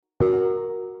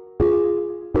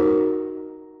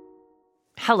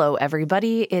Hello,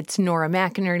 everybody. It's Nora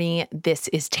McInerney. This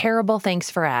is Terrible.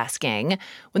 Thanks for asking.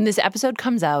 When this episode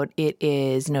comes out, it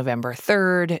is November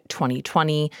 3rd,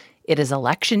 2020. It is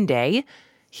Election Day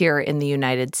here in the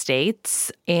United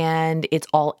States, and it's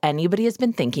all anybody has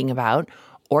been thinking about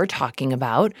or talking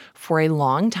about for a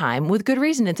long time, with good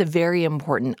reason. It's a very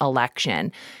important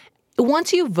election.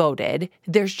 Once you've voted,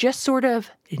 there's just sort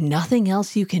of nothing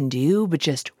else you can do but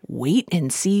just wait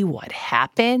and see what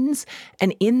happens.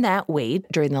 And in that wait,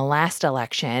 during the last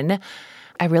election,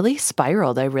 I really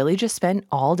spiraled. I really just spent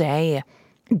all day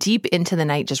deep into the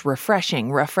night just refreshing,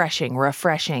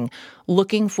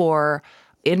 looking for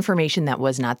information that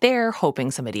was not there,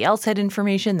 hoping somebody else had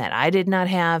information that I did not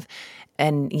have.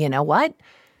 And you know what?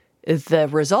 The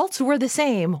results were the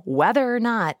same, whether or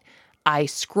not I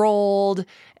scrolled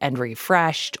and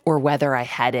refreshed or whether I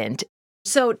hadn't.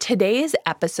 So today's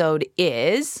episode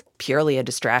is purely a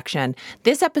distraction.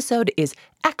 This episode is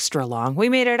extra long. We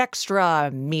made it extra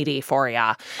meaty for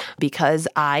ya because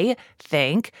I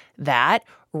think that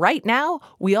right now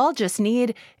we all just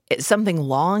need something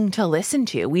long to listen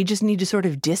to. We just need to sort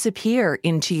of disappear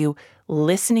into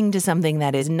listening to something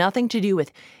that has nothing to do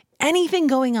with anything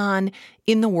going on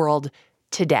in the world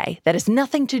today. That has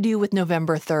nothing to do with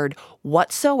November 3rd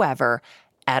whatsoever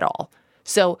at all.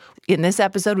 So in this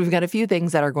episode, we've got a few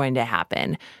things that are going to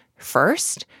happen.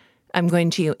 First, I'm going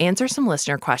to answer some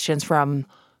listener questions from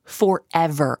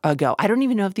forever ago. I don't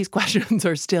even know if these questions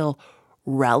are still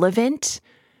relevant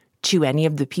to any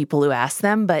of the people who asked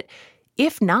them, but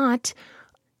if not,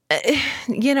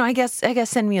 I guess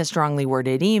send me a strongly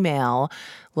worded email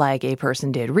like a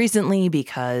person did recently,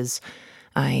 because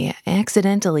I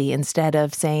accidentally, instead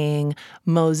of saying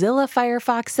Mozilla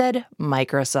Firefox, said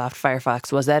Microsoft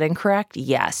Firefox. Was that incorrect?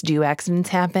 Yes. Do accidents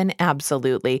happen?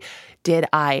 Absolutely. Did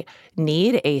I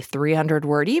need a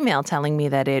 300-word email telling me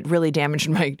that it really damaged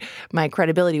my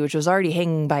credibility, which was already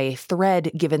hanging by a thread,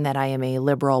 given that I am a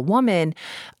liberal woman?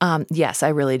 Yes, I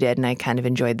really did, and I kind of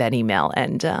enjoyed that email.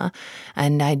 And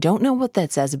I don't know what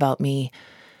that says about me,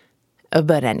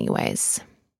 but anyways.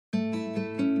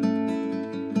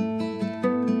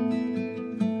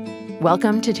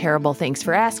 Welcome to Terrible. Thanks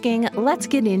for asking. Let's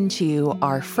get into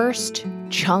our first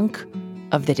chunk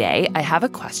of the day. I have a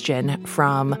question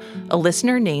from a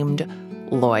listener named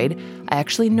Lloyd. I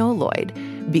actually know Lloyd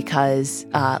because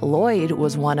Lloyd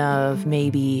was one of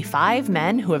maybe 5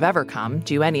 men who have ever come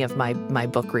to any of my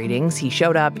book readings. He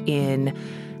showed up in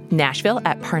Nashville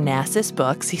at Parnassus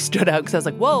Books. He stood out because I was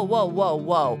like,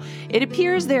 whoa. It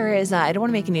appears there is, I don't want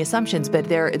to make any assumptions, but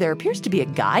there appears to be a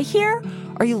guy here.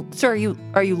 Are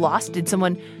you lost?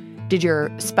 Did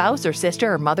your spouse or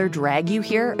sister or mother drag you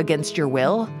here against your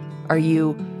will?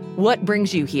 What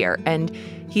brings you here? And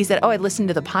he said, I listened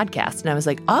to the podcast. And I was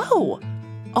like, oh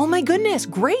my goodness,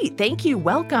 great. Thank you.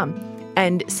 Welcome.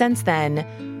 And since then,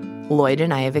 Lloyd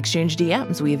and I have exchanged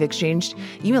DMs. We've exchanged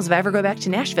emails. If I ever go back to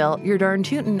Nashville, you're darn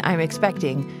tootin', I'm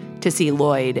expecting to see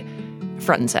Lloyd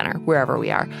front and center, wherever we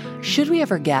are. Should we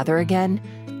ever gather again,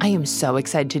 I am so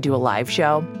excited to do a live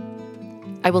show.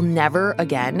 I will never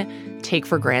again take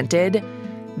for granted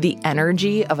the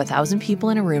energy of 1,000 people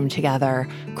in a room together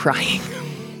crying.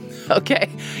 Okay,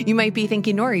 you might be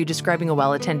thinking, Nora, are you describing a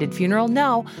well-attended funeral?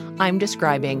 No, I'm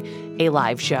describing a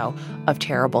live show of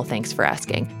Terrible. Thanks for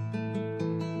asking.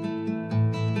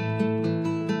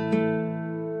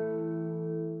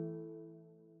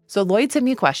 So Lloyd sent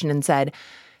me a question and said,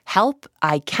 help,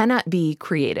 I cannot be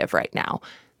creative right now.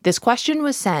 This question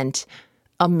was sent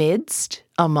amongst,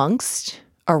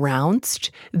 around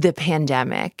the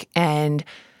pandemic. And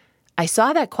I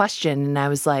saw that question and I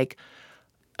was like,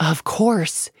 of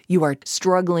course you are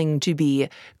struggling to be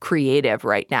creative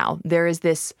right now. There is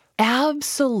this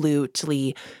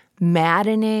absolutely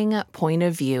maddening point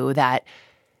of view that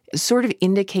sort of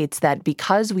indicates that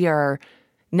because we are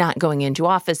not going into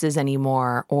offices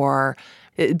anymore, or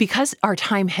because our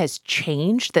time has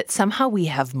changed, that somehow we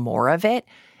have more of it.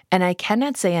 And I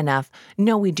cannot say enough,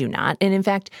 no, we do not. And in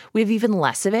fact, we have even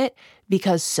less of it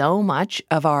because so much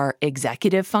of our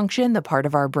executive function, the part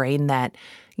of our brain that,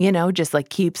 just like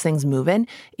keeps things moving,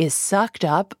 is sucked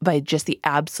up by just the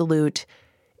absolute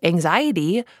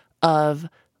anxiety of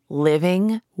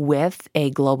living with a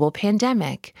global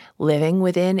pandemic, living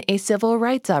within a civil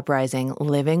rights uprising,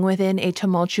 living within a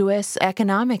tumultuous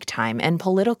economic time and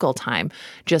political time,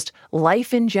 just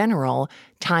life in general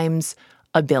times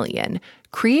a billion.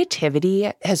 Creativity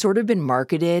has sort of been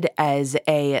marketed as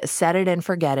a set it and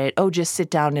forget it. Oh, just sit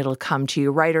down, it'll come to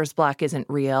you. Writer's block isn't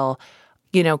real.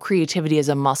 Creativity is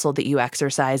a muscle that you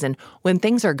exercise. And when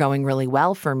things are going really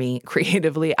well for me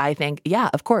creatively, I think, yeah,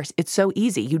 of course, it's so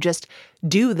easy. You just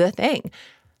do the thing.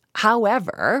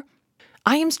 However,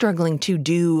 I am struggling to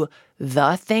do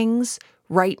the things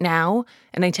right now,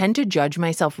 and I tend to judge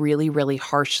myself really, really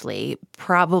harshly,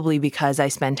 probably because I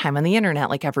spend time on the internet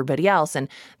like everybody else, and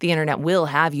the internet will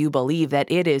have you believe that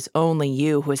it is only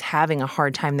you who is having a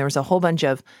hard time. There was a whole bunch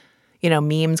of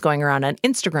memes going around on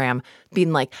Instagram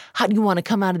being like, how do you want to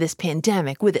come out of this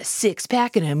pandemic with a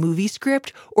six-pack and a movie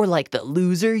script, or like the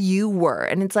loser you were?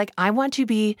 And it's like, I want to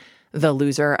be the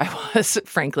loser I was,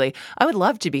 frankly. I would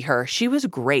love to be her. She was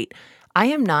great. I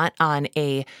am not on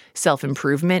a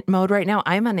self-improvement mode right now.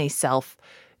 I'm on a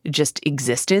just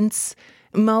existence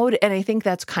mode. And I think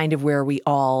that's kind of where we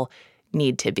all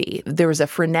need to be. There was a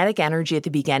frenetic energy at the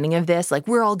beginning of this. Like,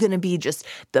 we're all going to be just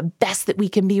the best that we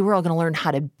can be. We're all going to learn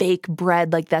how to bake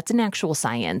bread. Like, that's an actual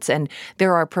science. And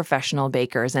there are professional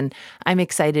bakers. And I'm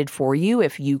excited for you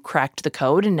if you cracked the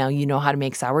code and now you know how to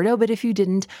make sourdough. But if you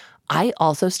didn't, I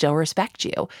also still respect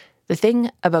you. The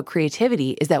thing about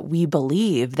creativity is that we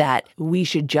believe that we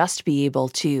should just be able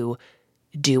to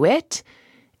do it.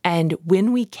 And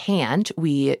when we can't,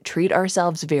 we treat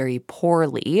ourselves very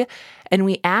poorly and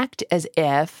we act as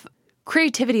if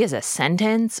creativity is a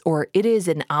sentence or it is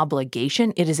an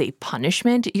obligation. It is a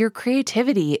punishment. Your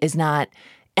creativity is not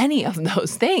any of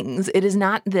those things. It is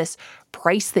not this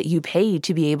price that you pay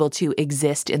to be able to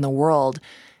exist in the world.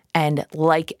 And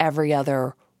like every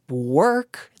other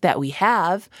work that we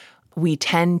have, we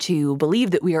tend to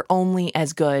believe that we are only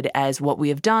as good as what we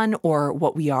have done or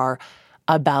what we are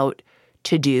about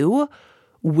to do,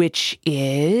 which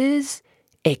is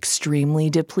extremely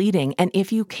depleting. And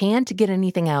if you can't get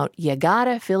anything out, you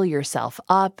gotta fill yourself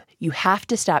up. You have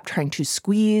to stop trying to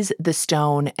squeeze the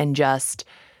stone and just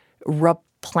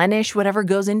replenish whatever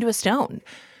goes into a stone.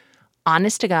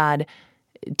 Honest to God,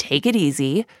 take it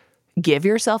easy, give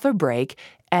yourself a break,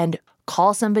 and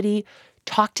call somebody,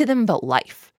 talk to them about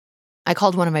life. I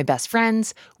called one of my best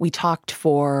friends. We talked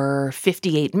for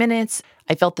 58 minutes.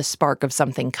 I felt the spark of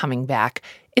something coming back.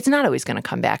 It's not always going to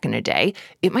come back in a day.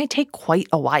 It might take quite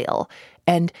a while.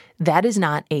 And that is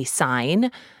not a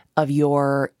sign of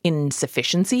your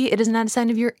insufficiency. It is not a sign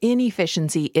of your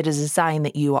inefficiency. It is a sign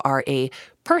that you are a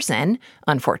person,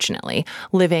 unfortunately,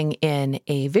 living in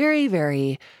a very,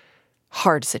 very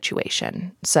hard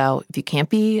situation. So if you can't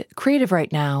be creative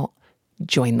right now,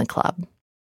 join the club.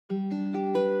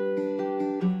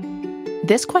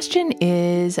 This question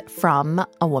is from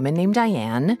a woman named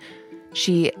Diane.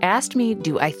 She asked me,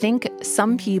 do I think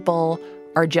some people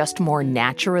are just more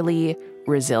naturally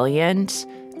resilient?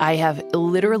 I have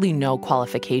literally no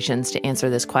qualifications to answer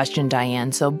this question,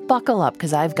 Diane, so buckle up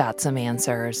because I've got some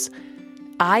answers.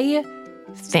 I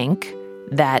think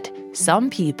that some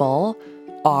people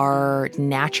are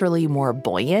naturally more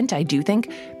buoyant. I do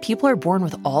think people are born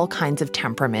with all kinds of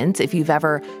temperaments. If you've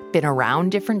ever been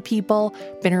around different people,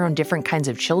 been around different kinds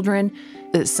of children,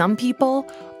 some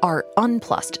people are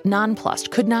unplussed, nonplussed,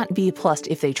 could not be plussed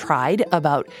if they tried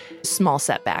about small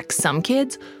setbacks. Some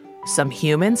kids, some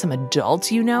humans, some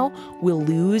adults, will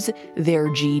lose their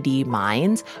GD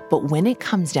minds. But when it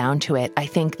comes down to it, I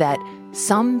think that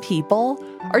some people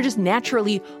are just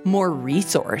naturally more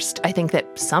resourced. I think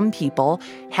that some people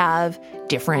have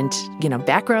different,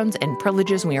 backgrounds and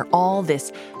privileges, and we are all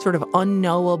this sort of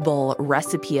unknowable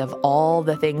recipe of all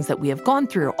the things that we have gone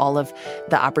through, all of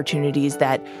the opportunities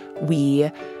that we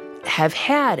have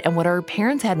had and what our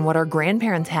parents had and what our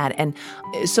grandparents had. And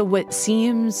so what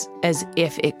seems as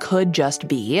if it could just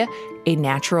be a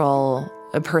natural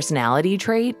personality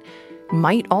trait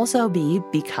might also be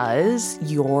because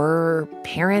your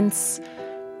parents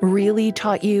really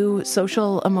taught you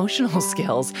social emotional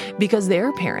skills because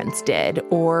their parents did,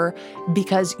 or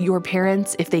because your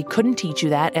parents, if they couldn't teach you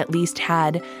that, at least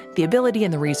had the ability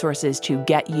and the resources to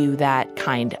get you that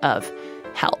kind of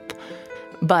help.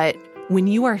 But when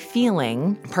you are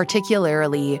feeling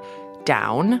particularly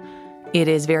down, it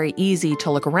is very easy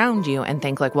to look around you and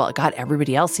think like, well, God,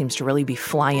 everybody else seems to really be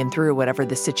flying through whatever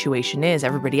the situation is.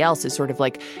 Everybody else is sort of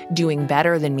like doing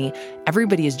better than me.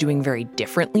 Everybody is doing very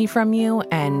differently from you.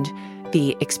 And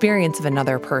the experience of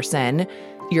another person,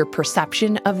 your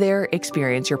perception of their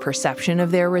experience, your perception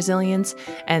of their resilience,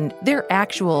 and their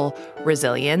actual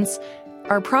resilience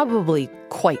are probably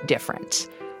quite different.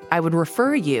 I would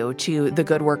refer you to the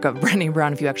good work of Brené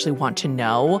Brown if you actually want to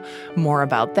know more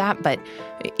about that. But,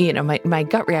 my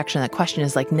gut reaction to that question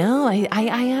is like, no,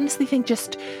 I honestly think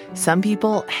just some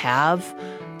people have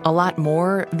a lot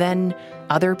more than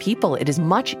other people. It is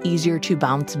much easier to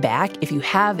bounce back if you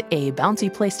have a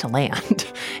bouncy place to land.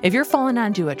 If you're falling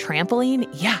onto a trampoline,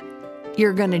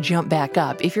 you're going to jump back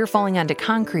up. If you're falling onto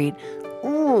concrete,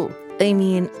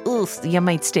 you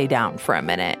might stay down for a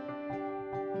minute.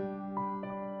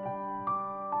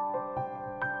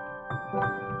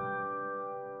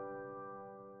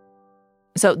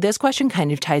 So this question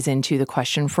kind of ties into the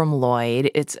question from Lloyd.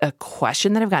 It's a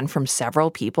question that I've gotten from several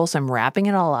people. So I'm wrapping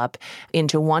it all up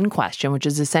into one question, which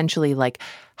is essentially like,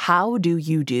 how do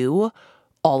you do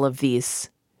all of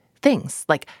these things?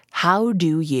 Like, how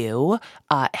do you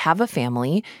have a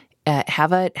family,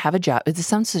 have a job? It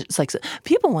sounds it's like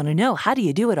people want to know, how do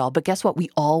you do it all? But guess what? We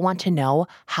all want to know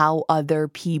how other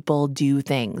people do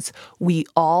things. We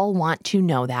all want to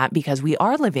know that because we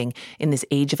are living in this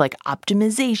age of like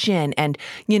optimization and,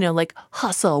 like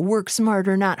hustle, work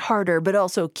smarter, not harder, but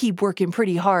also keep working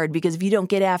pretty hard because if you don't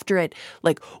get after it,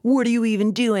 like, what are you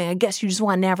even doing? I guess you just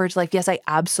want an average life. Yes, I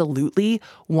absolutely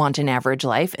want an average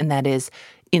life. And that is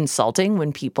insulting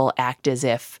when people act as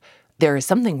if there is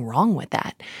something wrong with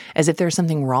that, as if there's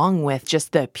something wrong with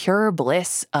just the pure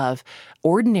bliss of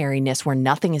ordinariness where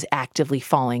nothing is actively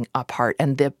falling apart.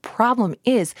 And the problem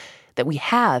is that we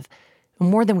have,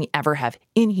 more than we ever have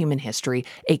in human history,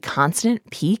 a constant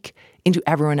peek into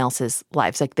everyone else's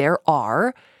lives. Like there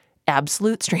are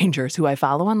absolute strangers who I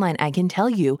follow online. I can tell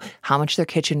you how much their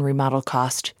kitchen remodel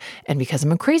cost. And because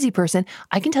I'm a crazy person,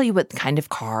 I can tell you what kind of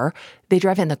car they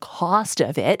drive and the cost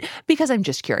of it because I'm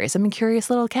just curious. I'm a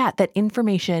curious little cat. That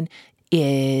information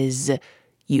is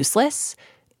useless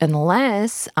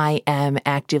unless I am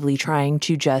actively trying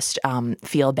to just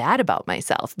feel bad about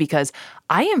myself because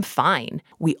I am fine.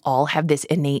 We all have this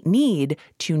innate need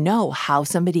to know how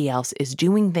somebody else is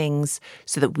doing things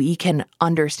so that we can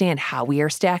understand how we are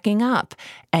stacking up.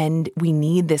 And we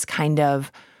need this kind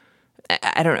of,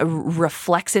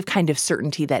 reflexive kind of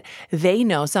certainty that they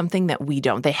know something that we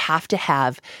don't. They have to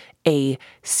have a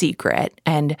secret.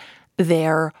 And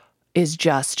there is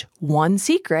just one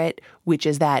secret, which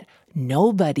is that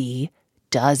nobody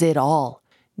does it all.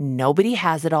 Nobody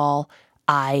has it all.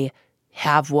 I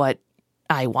have what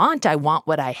I want. I want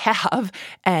what I have.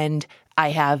 And I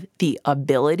have the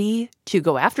ability to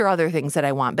go after other things that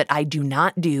I want, but I do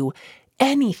not do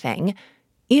anything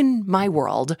in my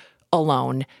world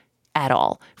alone at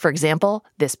all. For example,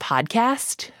 this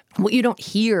podcast, what you don't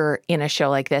hear in a show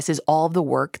like this is all the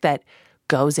work that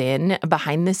goes in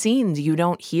behind the scenes. You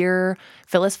don't hear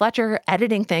Phyllis Fletcher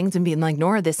editing things and being like,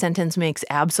 Nora, this sentence makes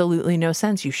absolutely no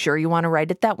sense. You sure you want to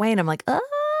write it that way? And I'm like,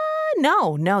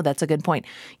 no, that's a good point.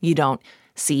 You don't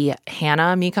see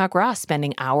Hannah Meacock Ross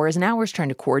spending hours and hours trying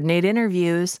to coordinate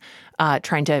interviews,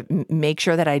 trying to make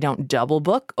sure that I don't double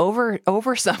book over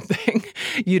something.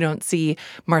 You don't see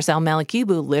Marcel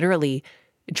Malekebu literally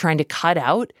trying to cut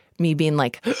out me being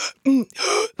like,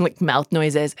 like mouth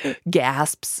noises,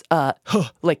 gasps,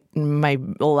 like my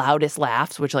loudest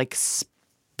laughs, which like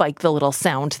spike the little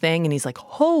sound thing. And he's like,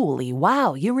 holy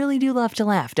wow, you really do love to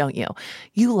laugh, don't you?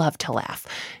 You love to laugh.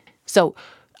 So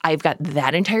I've got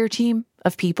that entire team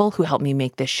of people who help me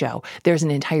make this show. There's an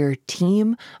entire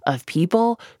team of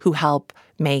people who help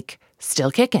make Still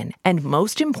Kickin'. And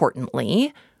most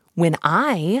importantly, when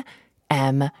I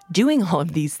am doing all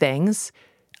of these things,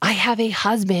 I have a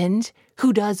husband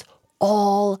who does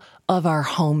all of our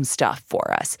home stuff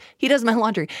for us. He does my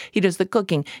laundry. He does the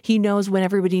cooking. He knows when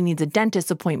everybody needs a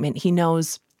dentist appointment. He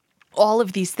knows all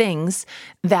of these things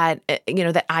that,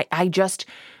 that I just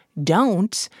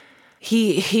don't.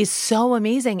 He's so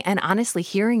amazing. And honestly,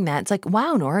 hearing that, it's like,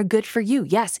 wow, Nora, good for you.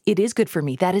 Yes, it is good for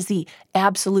me. That is the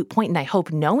absolute point. And I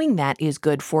hope knowing that is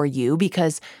good for you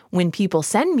because when people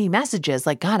send me messages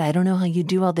like, God, I don't know how you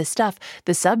do all this stuff,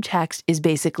 the subtext is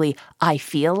basically, I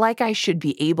feel like I should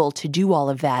be able to do all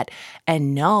of that.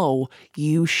 And no,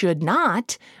 you should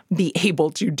not be able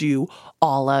to do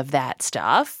all of that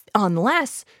stuff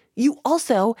unless you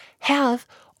also have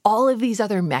all of these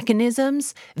other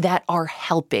mechanisms that are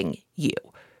helping you.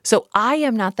 So I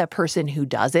am not the person who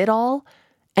does it all,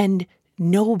 and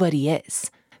nobody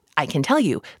is. I can tell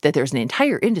you that there's an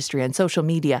entire industry on social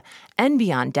media and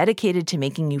beyond dedicated to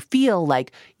making you feel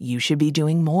like you should be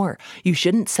doing more. You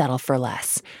shouldn't settle for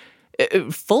less.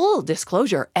 Full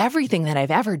disclosure, everything that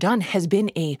I've ever done has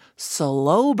been a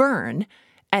slow burn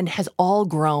and has all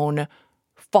grown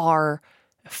far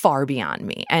beyond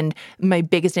me. And my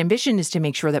biggest ambition is to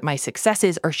make sure that my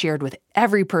successes are shared with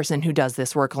every person who does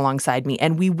this work alongside me.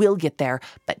 And we will get there,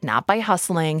 but not by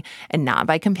hustling and not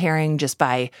by comparing, just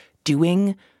by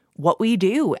doing what we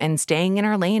do and staying in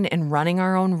our lane and running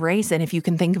our own race. And if you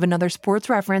can think of another sports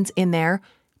reference in there,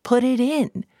 put it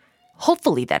in.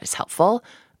 Hopefully that is helpful.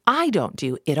 I don't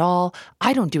do it all.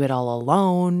 I don't do it all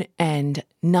alone. And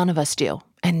none of us do.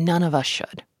 And none of us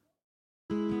should.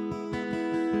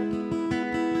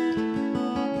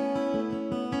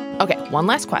 Okay, one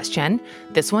last question.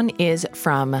 This one is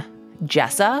from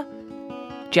Jessa.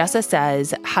 Jessa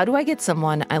says, how do I get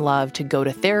someone I love to go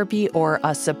to therapy or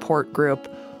a support group?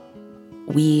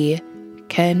 We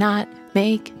cannot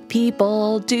make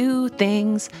people do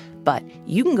things. But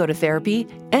you can go to therapy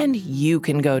and you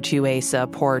can go to a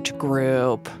support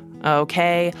group,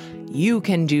 okay? You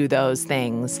can do those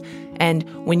things. And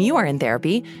when you are in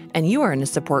therapy and you are in a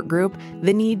support group,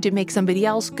 the need to make somebody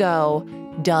else go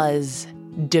does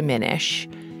diminish.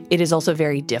 It is also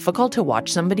very difficult to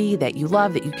watch somebody that you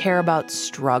love, that you care about,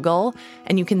 struggle,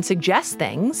 and you can suggest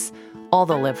things all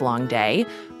the livelong day.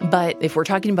 But if we're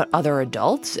talking about other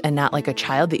adults and not like a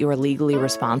child that you are legally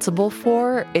responsible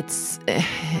for, it's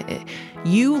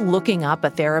you looking up a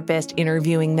therapist,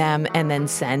 interviewing them, and then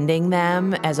sending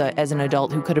them as an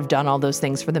adult who could have done all those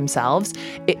things for themselves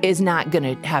is not going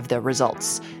to have the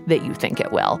results that you think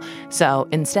it will. So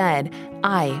instead,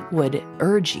 I would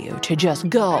urge you to just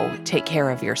go take care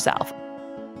of yourself.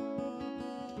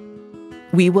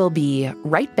 We will be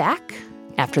right back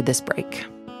after this break.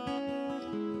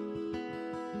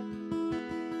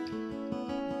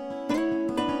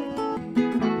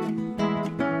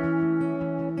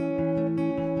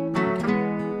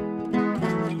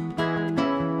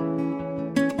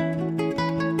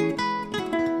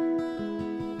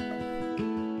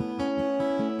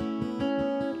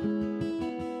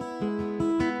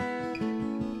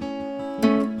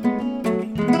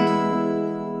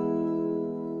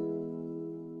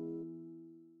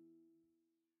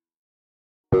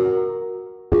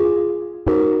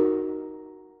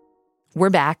 We're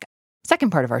back.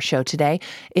 Second part of our show today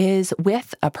is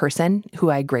with a person who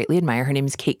I greatly admire. Her name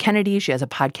is Kate Kennedy. She has a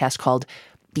podcast called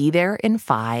Be There in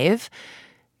 5.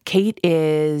 Kate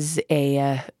is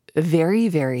a very,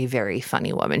 very, very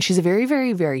funny woman. She's a very,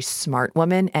 very, very smart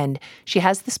woman. And she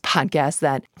has this podcast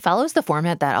that follows the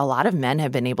format that a lot of men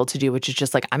have been able to do, which is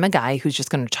just like, I'm a guy who's just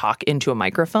going to talk into a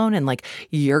microphone and like,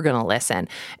 you're going to listen.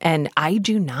 And I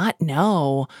do not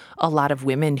know a lot of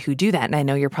women who do that. And I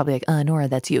know you're probably like, Nora,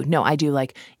 that's you. No, I do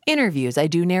like interviews. I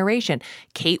do narration.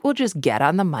 Kate will just get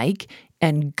on the mic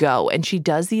and go. And she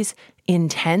does these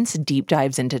intense deep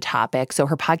dives into topics. So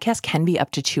her podcast can be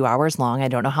up to 2 hours long. I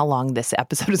don't know how long this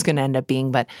episode is going to end up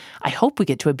being, but I hope we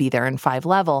get to a Be There in 5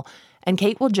 level. And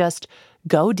Kate will just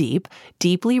go deep,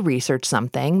 deeply research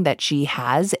something that she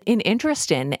has an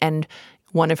interest in. And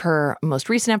one of her most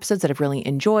recent episodes that I've really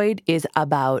enjoyed is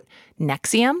about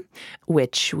NXIVM,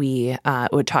 which we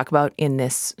would talk about in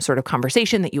this sort of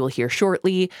conversation that you will hear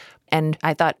shortly. And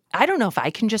I thought, I don't know if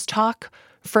I can just talk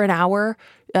for an hour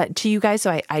to you guys.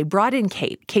 So I brought in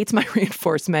Kate. Kate's my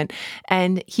reinforcement.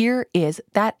 And here is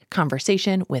that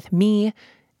conversation with me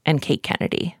and Kate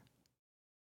Kennedy.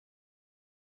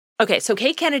 Okay, so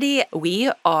Kate Kennedy,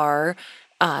 we are,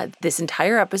 this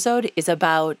entire episode is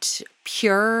about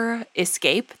Pure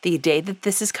Escape, the day that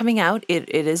this is coming out. It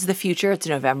is the future. It's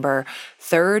November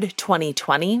 3rd,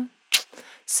 2020.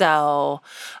 So...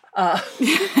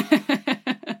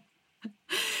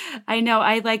 I know.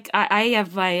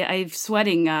 I'm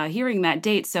sweating hearing that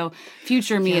date. So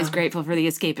future me is grateful for the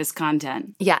escapist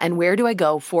content. Yeah. And where do I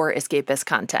go for escapist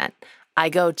content? I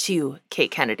go to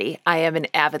Kate Kennedy. I am an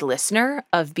avid listener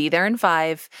of Be There in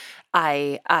 5.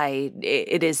 I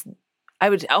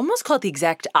would almost call it the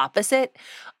exact opposite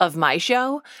of my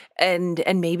show. And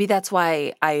maybe that's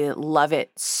why I love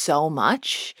it so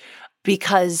much,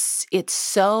 because it's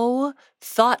so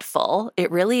thoughtful.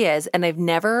 It really is. And I've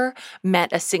never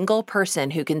met a single person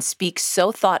who can speak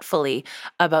so thoughtfully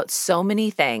about so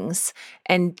many things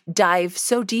and dive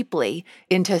so deeply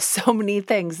into so many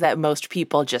things that most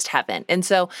people just haven't. And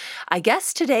so I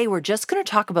guess today we're just going to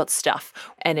talk about stuff.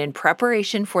 And in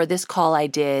preparation for this call, I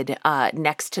did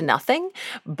next to nothing,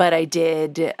 but I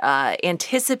did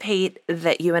anticipate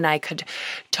that you and I could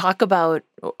talk about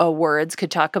words, could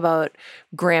talk about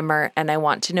grammar. And I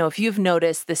want to know if you've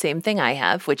noticed the same thing I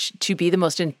have, which to be the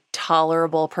most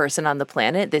intolerable person on the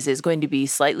planet, this is going to be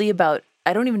slightly about,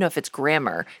 I don't even know if it's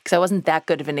grammar because I wasn't that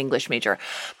good of an English major,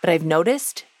 but I've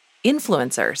noticed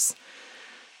influencers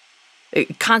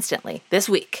constantly this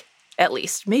week, at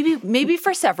least, maybe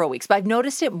for several weeks, but I've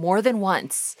noticed it more than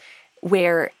once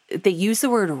where they use the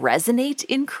word resonate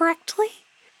incorrectly.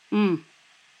 And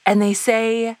they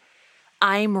say,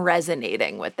 I'm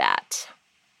resonating with that.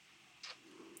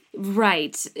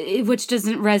 Right, which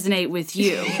doesn't resonate with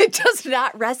you. It does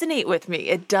not resonate with me.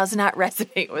 It does not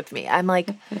resonate with me. I'm like,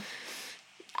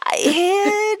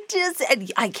 I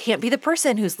can't be the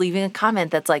person who's leaving a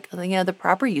comment that's like, the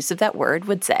proper use of that word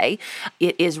would say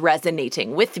it is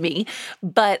resonating with me,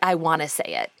 but I want to say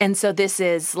it. And so this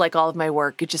is like all of my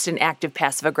work, just an act of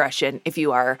passive aggression. If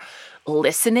you are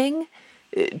listening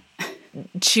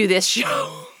to this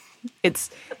show, it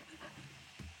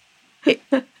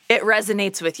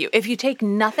resonates with you. If you take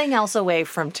nothing else away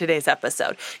from today's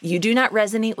episode, you do not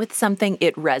resonate with something,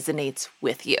 it resonates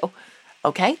with you.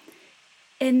 Okay?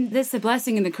 And that's the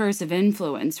blessing and the curse of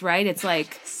influence, right? It's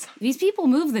like these people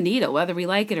move the needle, whether we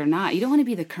like it or not. You don't want to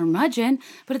be the curmudgeon,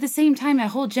 but at the same time, a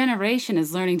whole generation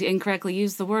is learning to incorrectly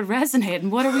use the word resonate.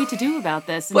 And what are we to do about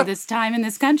this in this time in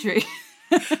this country?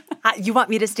 You want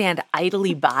me to stand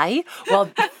idly by? Well,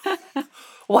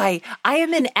 why, I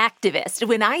am an activist.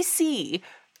 When I see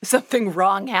something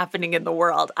wrong happening in the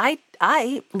world,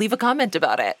 I leave a comment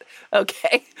about it.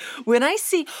 Okay. When I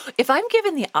see, if I'm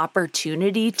given the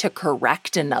opportunity to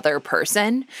correct another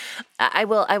person, I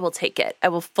will take it. I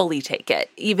will fully take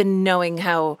it, even knowing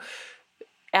how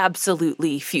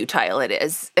absolutely futile it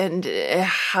is and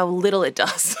how little it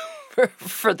does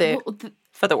for the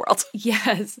world.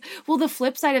 Yes. Well, the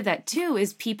flip side of that too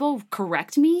is people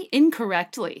correct me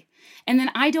incorrectly. And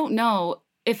then I don't know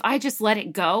if I just let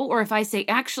it go or if I say,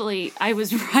 actually, I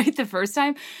was right the first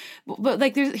time. But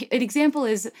like there's an example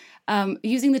is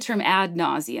using the term ad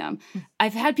nauseum.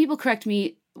 I've had people correct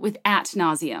me with at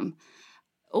nauseum.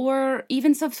 Or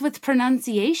even stuff with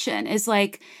pronunciation is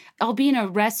like, I'll be in a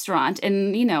restaurant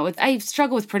and, I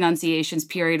struggle with pronunciations,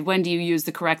 period. When do you use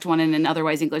the correct one in an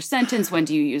otherwise English sentence? When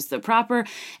do you use the proper?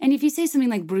 And if you say something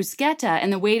like bruschetta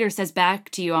and the waiter says back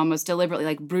to you almost deliberately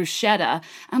like bruschetta,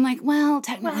 I'm like, well,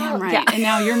 technically I'm right. Yeah. And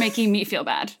now you're making me feel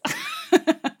bad.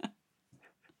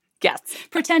 Yes.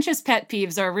 Pretentious pet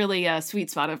peeves are really a sweet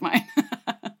spot of mine.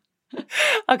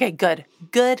 Okay, good.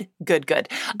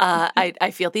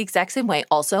 I feel the exact same way.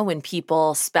 Also, when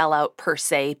people spell out per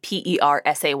se, Persay,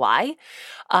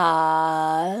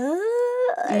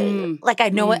 like I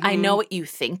know what you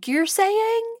think you're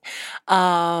saying.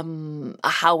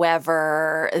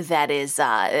 However, that is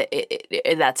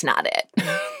that's not it.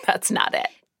 That's not it.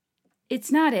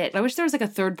 It's not it. I wish there was like a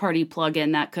third-party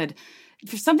plugin that could.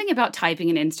 There's something about typing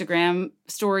in Instagram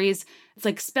stories. It's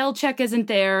like spell check isn't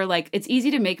there. Like it's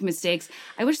easy to make mistakes.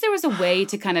 I wish there was a way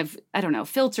to kind of, I don't know,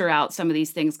 filter out some of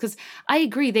these things. Because I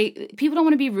agree, people don't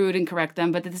want to be rude and correct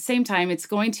them. But at the same time, it's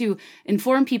going to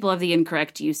inform people of the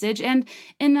incorrect usage. And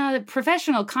in a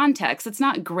professional context, it's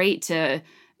not great to,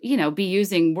 be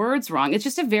using words wrong. It's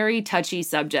just a very touchy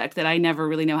subject that I never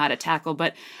really know how to tackle.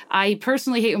 But I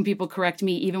personally hate when people correct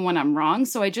me even when I'm wrong.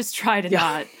 So I just try to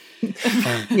not.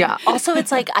 Yeah. Also,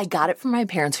 it's like I got it from my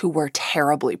parents who were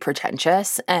terribly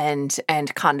pretentious and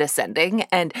condescending.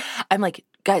 And I'm like,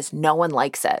 guys, no one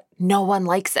likes it. No one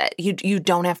likes it. You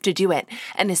don't have to do it.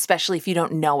 And especially if you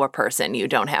don't know a person, you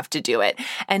don't have to do it.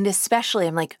 And especially,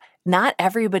 I'm like, not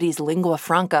everybody's lingua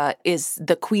franca is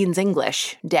the Queen's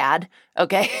English, Dad.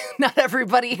 Okay? Not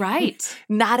everybody. Right.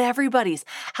 Not everybody's.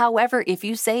 However, if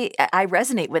you say, I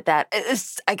resonate with that,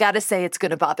 I got to say it's going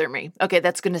to bother me. Okay?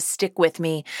 That's going to stick with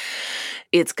me.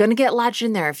 It's going to get lodged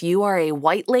in there. If you are a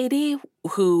white lady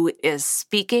who is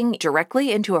speaking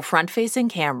directly into a front-facing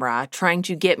camera, trying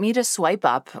to get me to swipe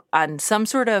up on some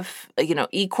sort of,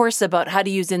 e-course about how to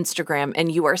use Instagram,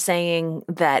 and you are saying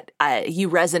that you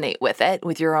resonate with it,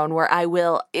 with your own word,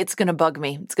 it's going to bug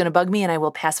me. It's going to bug me, and I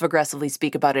will passive-aggressively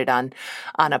speak about it on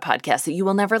a podcast that you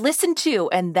will never listen to.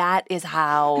 And that is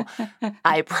how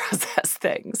I process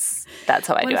things. That's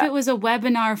how I do it. What if it was a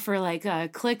webinar for like a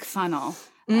ClickFunnels?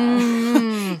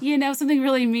 Something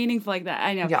really meaningful like that.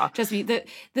 I know. Yeah. Trust me,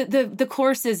 the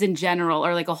courses in general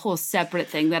are like a whole separate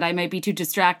thing that I might be too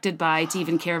distracted by to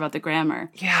even care about the grammar.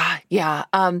 Yeah.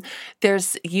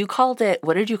 You called it,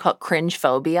 what did you call it? Cringe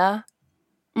phobia?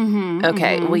 Mm-hmm,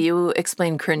 okay. Mm-hmm. Will you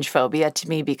explain cringe phobia to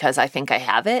me? Because I think I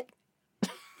have it.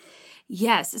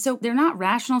 Yes. So they're not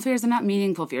rational fears. They're not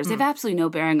meaningful fears. They have absolutely no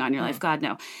bearing on your life. God,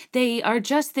 no. They are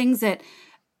just things that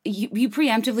you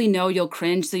preemptively know you'll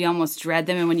cringe, so you almost dread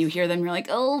them. And when you hear them, you're like,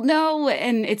 oh, no.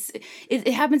 And it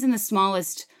happens in the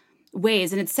smallest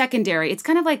ways, and it's secondary. It's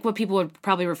kind of like what people would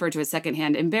probably refer to as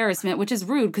secondhand embarrassment, which is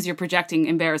rude because you're projecting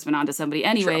embarrassment onto somebody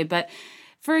anyway. Sure. But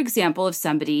for example, if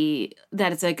somebody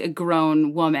that is like a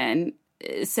grown woman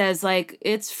says like,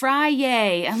 it's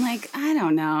Friday, I'm like, I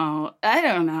don't know.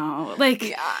 Like,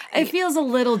 yeah, it feels a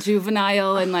little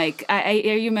juvenile. And like, are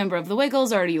you a member of the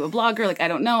Wiggles or are you a blogger? Like, I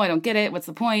don't know. I don't get it. What's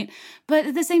the point? But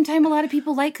at the same time, a lot of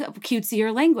people like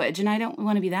cutesier language, and I don't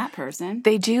want to be that person.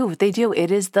 They do.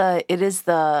 It is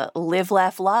the live,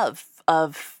 laugh, love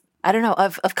of, I don't know,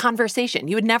 of conversation.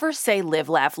 You would never say live,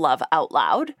 laugh, love out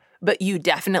loud, but you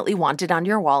definitely want it on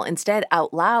your wall. Instead,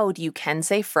 out loud, you can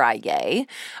say Friday.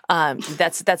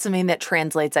 That's something that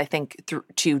translates, I think,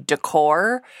 to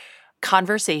decor,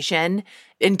 conversation,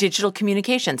 and digital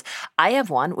communications. I have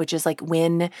one, which is like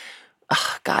when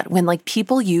like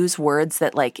people use words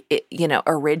that like,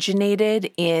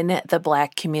 originated in the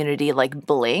Black community, like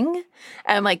bling.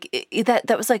 And like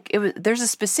that was like, there's a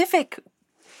specific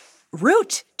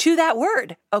root to that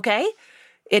word, okay?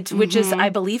 Which is, I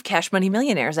believe, Cash Money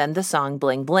Millionaires and the song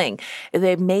Bling Bling.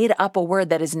 They made up a word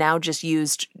that is now just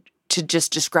used to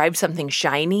just describe something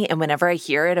shiny. And whenever I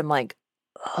hear it, I'm like,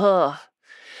 ugh.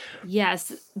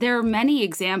 Yes, there are many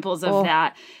examples of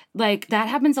that. Like that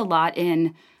happens a lot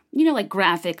in, like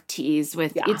graphic tees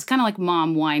with, it's kind of like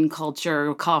mom wine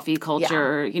culture, coffee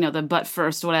culture, the butt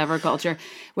first, whatever culture,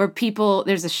 where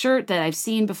there's a shirt that I've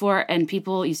seen before and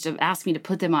people used to ask me to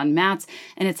put them on mats.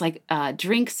 And it's like,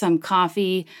 drink some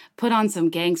coffee, put on some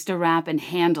gangster rap and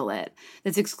handle it.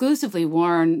 That's exclusively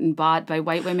worn and bought by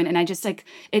white women. And I just like,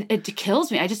 it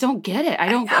kills me. I just don't get it. I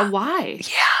don't, why?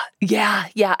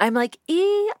 Yeah. I'm like,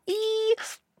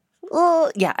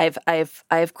 oh, yeah, I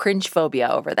have cringe phobia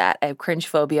over that. I have cringe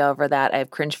phobia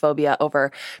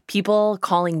over people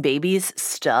calling babies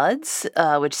studs,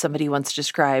 which somebody once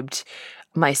described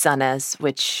my son as,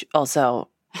 which also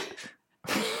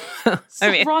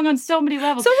wrong on so many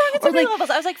levels.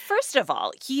 I was like, first of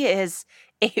all, he is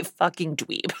a fucking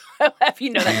dweeb. I'll have you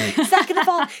know that. Second of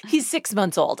all, he's 6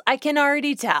 months old. I can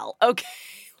already tell. Okay.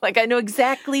 Like, I know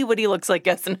exactly what he looks like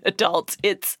as an adult.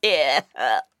 It's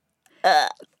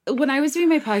When I was doing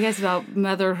my podcast about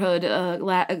motherhood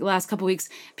last couple weeks,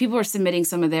 people were submitting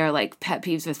some of their like pet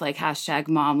peeves with like hashtag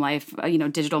mom life,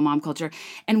 digital mom culture.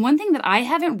 And one thing that I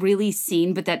haven't really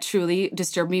seen, but that truly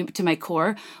disturbed me to my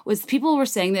core, was people were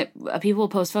saying that people will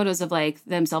post photos of like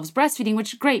themselves breastfeeding,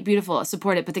 which great, beautiful, I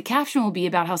support it. But the caption will be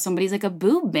about how somebody's like a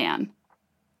boob man.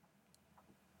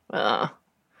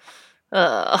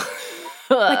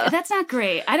 Like, that's not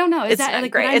great. I don't know. Is that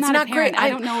like, great? It's not great. I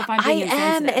don't know if I'm being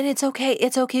insensitive. And it's okay.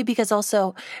 It's okay because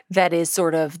also that is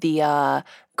sort of the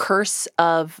curse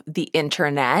of the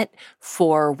internet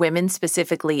for women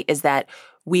specifically, is that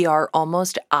we are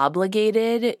almost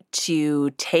obligated to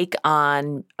take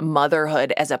on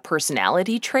motherhood as a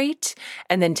personality trait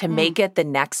and then to make it the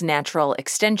next natural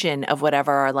extension of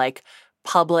whatever our like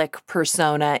public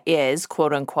persona is,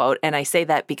 quote unquote. And I say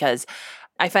that because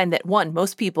I find that, one,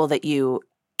 most people that you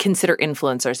consider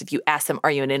influencers, if you ask them,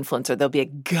 are you an influencer? They'll be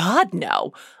like, God,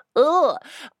 no. Ugh.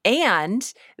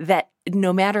 And that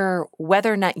no matter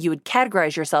whether or not you would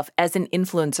categorize yourself as an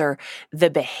influencer,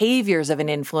 the behaviors of an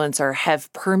influencer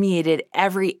have permeated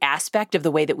every aspect of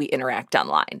the way that we interact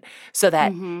online. So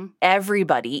that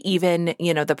everybody, even,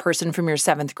 the person from your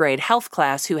 7th grade health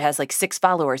class who has like 6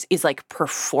 followers is like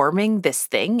performing this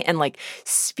thing and like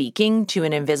speaking to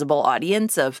an invisible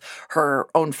audience of her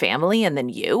own family and then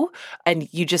you.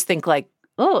 And you just think like,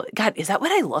 oh, God, is that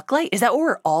what I look like? Is that what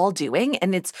we're all doing?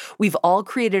 And we've all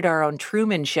created our own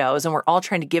Truman shows and we're all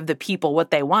trying to give the people what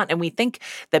they want. And we think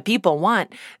that people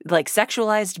want like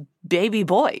sexualized baby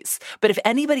boys. But if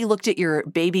anybody looked at your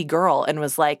baby girl and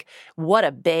was like, what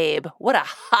a babe, what a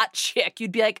hot chick,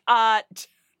 you'd be like, oh,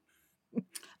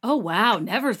 wow.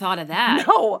 Never thought of that.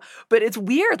 No, but it's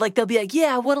weird. Like they'll be like,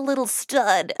 yeah, what a little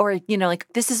stud. Or, like,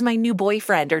 this is my new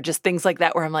boyfriend, or just things like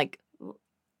that where I'm like,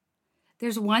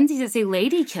 there's onesies that say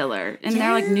lady killer, and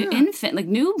they're like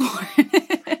newborn.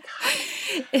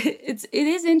 It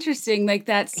is interesting, like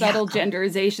that subtle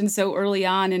genderization so early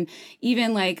on. And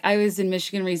even like I was in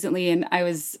Michigan recently and I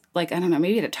was like, I don't know,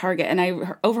 maybe at a Target, and I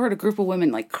overheard a group of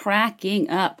women like cracking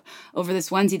up over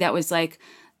this onesie that was like,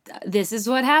 this is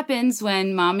what happens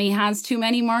when mommy has too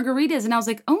many margaritas. And I was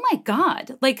like, oh my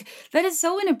God, like that is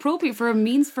so inappropriate for a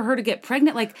means for her to get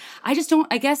pregnant. Like, I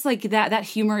guess like that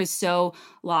humor is so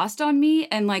lost on me.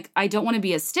 And like, I don't want to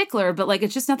be a stickler, but like,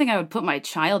 it's just nothing I would put my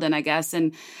child in, I guess.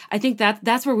 And I think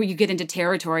that's where you get into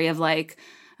territory of like,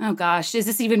 oh gosh, is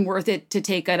this even worth it to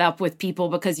take it up with people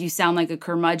because you sound like a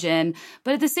curmudgeon?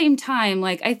 But at the same time,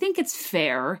 like, I think it's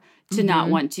fair to not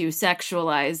want to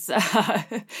sexualize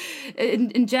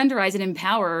and genderize and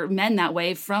empower men that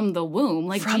way from the womb.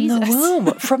 Like, from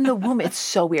Jesus. From the womb. It's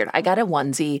so weird. I got a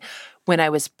onesie when I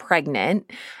was pregnant.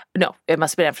 No, it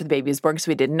must have been after the baby was born because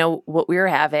we didn't know what we were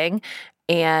having.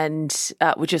 And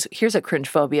here's a cringe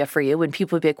phobia for you. When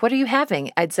people would be like, what are you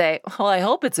having? I'd say, well, I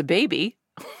hope it's a baby.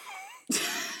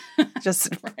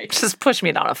 Just push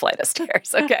me down a flight of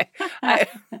stairs, okay? But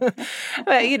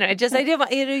I didn't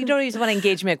want, you don't always want to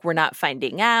engage me like we're not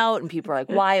finding out, and people are like,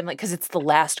 why? I'm like, because it's the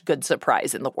last good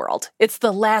surprise in the world. It's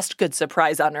the last good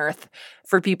surprise on earth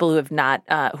for people who have not,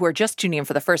 who are just tuning in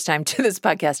for the first time to this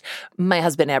podcast. My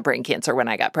husband had brain cancer when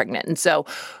I got pregnant, and so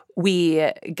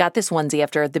we got this onesie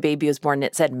after the baby was born. And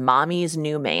it said, "Mommy's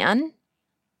new man."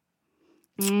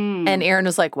 And Aaron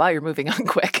was like, wow, you're moving on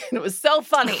quick. And it was so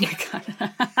funny. Oh my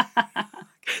God.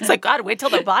 It's like, God, wait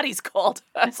till the body's cold.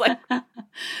 I was like,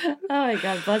 Oh my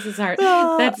God, bless his heart.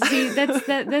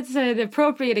 That's an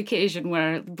appropriate occasion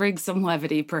where it brings some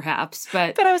levity, perhaps.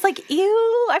 But I was like,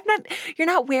 ew, you're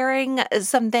not wearing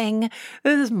something.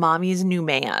 This is mommy's new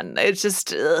man. It's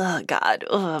just, God.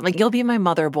 Ugh. Like, you'll be my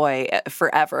mother boy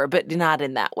forever, but not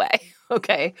in that way.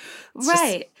 Okay.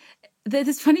 Right.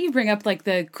 It's funny you bring up like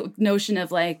the notion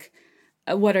of like,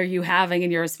 what are you having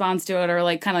in your response to it? Or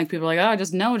like kind of like people are like, oh,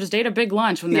 just ate a big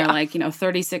lunch when they're like,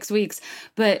 36 weeks.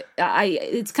 But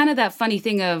it's kind of that funny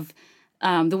thing of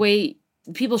the way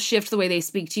people shift the way they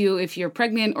speak to you if you're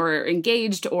pregnant or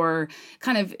engaged or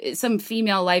kind of some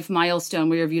female life milestone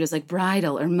where you're viewed as like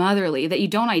bridal or motherly that you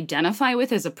don't identify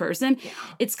with as a person. Yeah.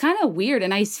 It's kind of weird.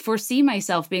 And I foresee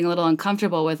myself being a little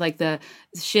uncomfortable with like the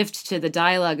shift to the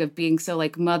dialogue of being so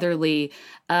like motherly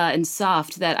and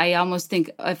soft that I almost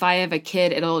think if I have a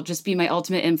kid, it'll just be my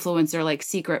ultimate influencer, like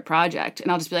secret project.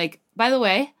 And I'll just be like, by the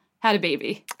way, had a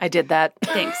baby. I did that.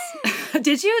 Thanks.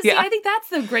 Did you? See, I think that's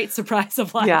the great surprise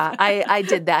of life. Yeah, I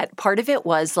did that. Part of it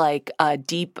was like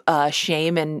deep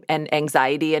shame and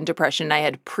anxiety and depression. I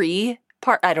had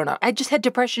I don't know. I just had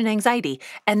depression and anxiety.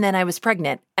 And then I was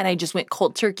pregnant and I just went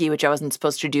cold turkey, which I wasn't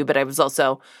supposed to do. But I was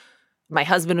also, my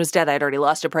husband was dead. I'd already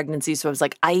lost a pregnancy. So I was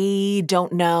like, I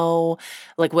don't know.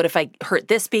 Like, what if I hurt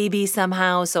this baby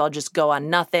somehow? So I'll just go on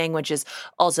nothing, which is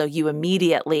also you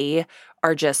immediately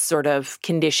are just sort of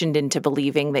conditioned into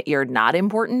believing that you're not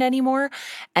important anymore.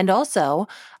 And also,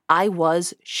 I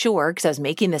was sure, because I was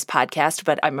making this podcast,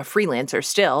 but I'm a freelancer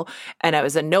still, and I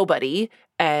was a nobody,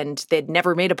 and they'd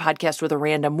never made a podcast with a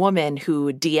random woman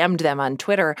who DM'd them on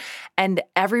Twitter, and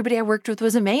everybody I worked with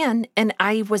was a man, and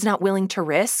I was not willing to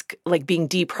risk like being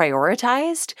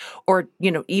deprioritized or,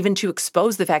 even to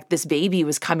expose the fact this baby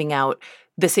was coming out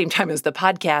the same time as the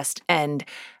podcast. And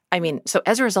I mean, so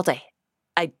as a result,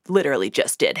 I literally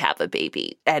just did have a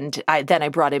baby. And then I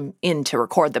brought him in to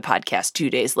record the podcast 2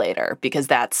 days later because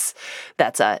that's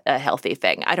a healthy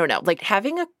thing. I don't know. Like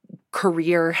having a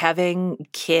career, having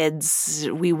kids,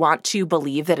 we want to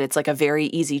believe that it's like a very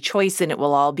easy choice and it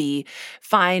will all be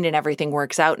fine and everything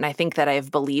works out. And I think that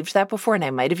I've believed that before. And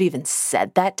I might have even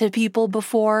said that to people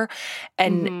before.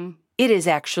 And it is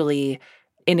actually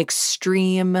an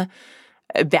extreme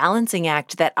balancing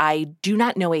act that I do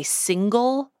not know a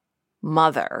single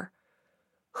mother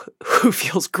who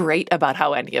feels great about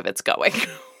how any of it's going.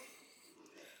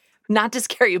 Not to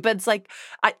scare you, but it's like,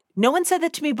 no one said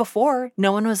that to me before.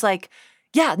 No one was like,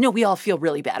 yeah, no, we all feel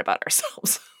really bad about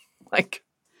ourselves. Like,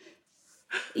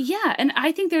 yeah. And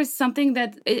I think there's something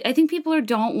that I think people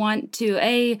don't want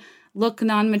to, look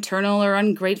non-maternal or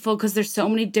ungrateful because there's so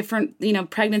many different,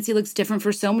 pregnancy looks different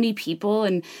for so many people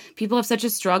and people have such a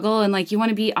struggle and like you want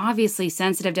to be obviously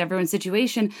sensitive to everyone's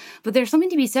situation, but there's something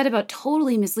to be said about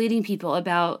totally misleading people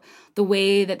about the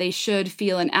way that they should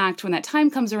feel and act when that time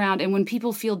comes around. And when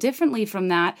people feel differently from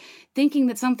that, thinking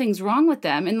that something's wrong with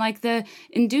them and like the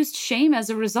induced shame as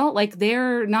a result, like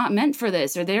they're not meant for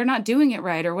this or they're not doing it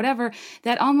right or whatever,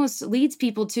 that almost leads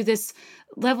people to this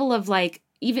level of like,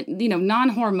 even,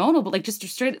 non-hormonal, but like just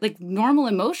straight, like normal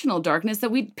emotional darkness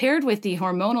that we paired with the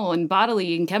hormonal and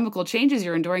bodily and chemical changes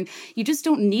you're enduring. You just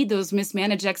don't need those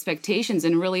mismanaged expectations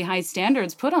and really high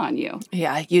standards put on you.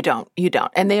 Yeah, you don't.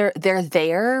 And they're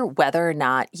there whether or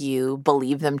not you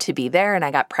believe them to be there. And I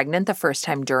got pregnant the first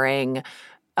time during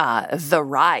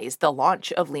the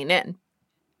launch of Lean In.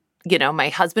 My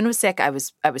husband was sick. I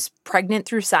was pregnant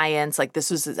through science. Like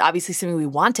this was obviously something we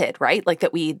wanted, right? Like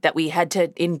that we had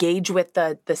to engage with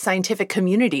the scientific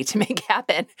community to make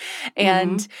happen.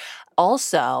 And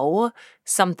also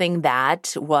something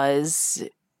that was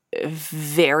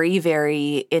very,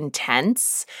 very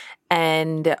intense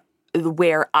and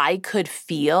where I could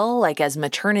feel like as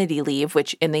maternity leave,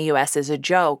 which in the US is a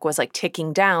joke, was like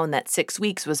ticking down, that 6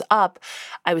 weeks was up.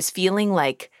 I was feeling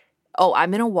like, oh,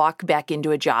 I'm going to walk back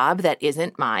into a job that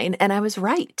isn't mine. And I was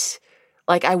right.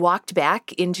 Like I walked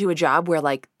back into a job where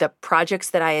like the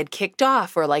projects that I had kicked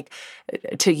off or like,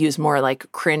 to use more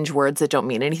like cringe words that don't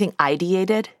mean anything,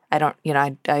 ideated.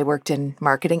 I worked in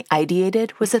marketing.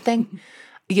 Ideated was a thing.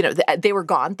 They were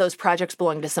gone. Those projects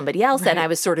belonged to somebody else. Right. And I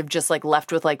was sort of just like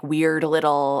left with like weird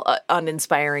little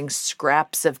uninspiring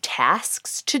scraps of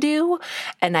tasks to do.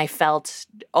 And I felt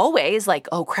always like,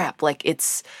 oh crap, like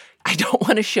I don't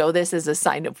want to show this as a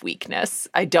sign of weakness.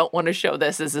 I don't want to show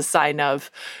this as a sign of,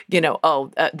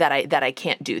 that I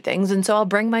can't do things. And so I'll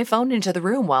bring my phone into the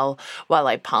room while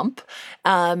I pump.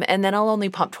 And then I'll only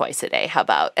pump twice a day. How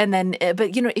about? And then,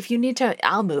 but if you need to,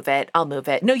 I'll move it.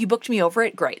 No, you booked me over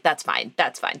it. Great. That's fine.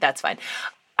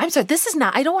 I'm sorry, this is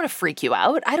not, I don't want to freak you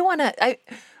out. I don't want to,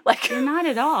 You're not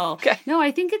at all. Okay. No,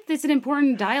 I think it's an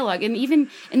important dialogue. And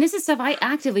this is stuff I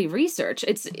actively research.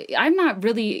 I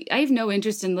have no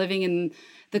interest in living in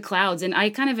the clouds. And I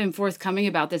kind of am forthcoming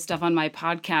about this stuff on my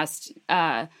podcast.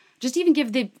 Just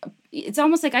even it's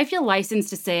almost like I feel licensed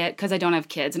to say it because I don't have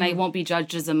kids and I won't be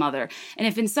judged as a mother. And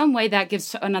if in some way that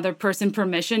gives another person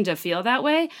permission to feel that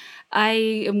way, I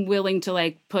am willing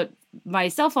to put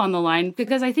myself on the line,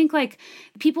 because I think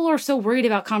people are so worried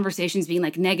about conversations being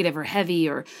negative or heavy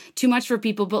or too much for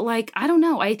people. But I don't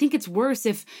know. I think it's worse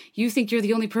if you think you're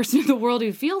the only person in the world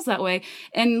who feels that way.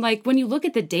 And when you look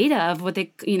at the data of what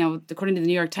they, according to the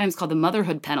New York Times, called the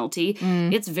motherhood penalty,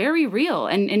 it's very real.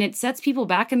 And it sets people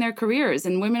back in their careers,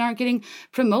 and women aren't getting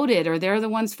promoted, or they're the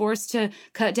ones forced to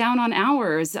cut down on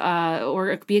hours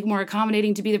or be more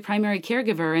accommodating to be the primary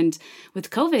caregiver. And with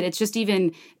COVID, it's just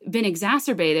even been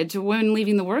exacerbated to women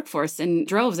leaving the workforce in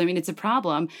droves. I mean, it's a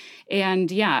problem.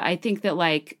 And I think that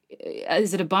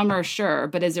is it a bummer? Sure.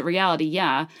 But is it reality?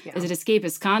 Yeah. Is it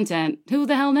escapist content? Who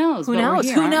the hell knows? Who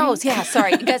knows? Yeah.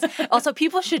 Sorry. Guys, also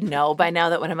people should know by now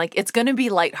that when I'm it's going to be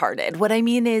lighthearted. What I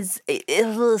mean is,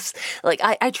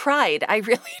 I tried. I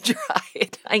really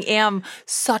tried. I am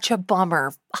such a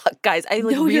bummer. Guys, I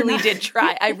really did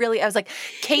try. I was like,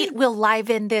 Kate will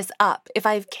liven this up. If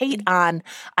I have Kate on,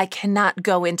 I cannot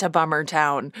go into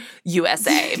Bummertown,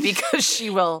 USA, because she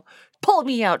will pull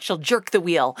me out. She'll jerk the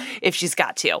wheel if she's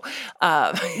got to.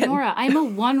 Nora, I'm a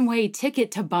one-way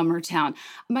ticket to Bummertown.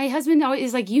 My husband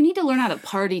always is you need to learn how to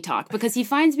party talk, because he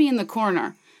finds me in the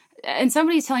corner and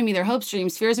somebody's telling me their hopes,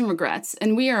 dreams, fears, and regrets,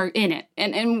 and we are in it,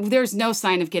 and there's no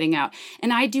sign of getting out.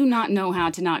 And I do not know how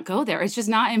to not go there. It's just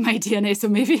not in my DNA, so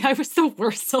maybe I was the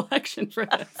worst selection for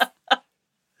this.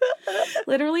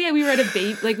 Literally, we were at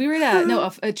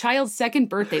a child's second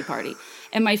birthday party.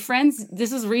 And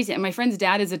this was recent, and my friend's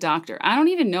dad is a doctor. I don't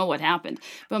even know what happened.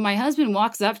 But my husband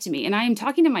walks up to me, and I am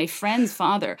talking to my friend's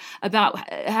father about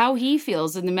how he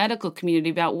feels in the medical community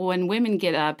about when women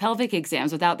get pelvic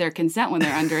exams without their consent when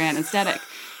they're under anesthetic.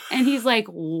 And he's like,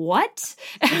 what?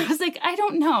 And I was like, I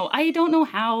don't know. I don't know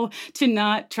how to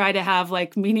not try to have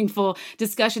meaningful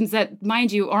discussions that,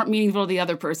 mind you, aren't meaningful to the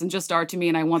other person, just are to me,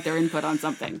 and I want their input on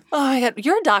something. Oh my God.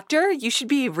 You're a doctor. You should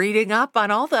be reading up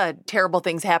on all the terrible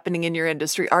things happening in your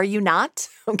industry. Are you not?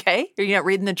 Okay. Are you not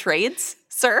reading the trades,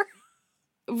 sir?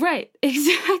 Right.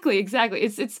 Exactly.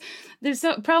 There's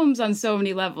problems on so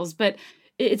many levels, but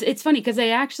it's funny because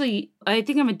I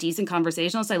think I'm a decent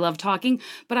conversationalist. I love talking,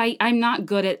 but I'm not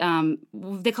good at,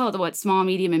 they call it small,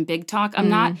 medium, and big talk. I'm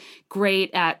not great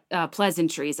at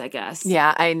pleasantries, I guess.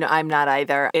 Yeah, I'm not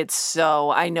either.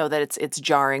 I know that it's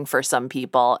jarring for some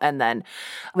people. And then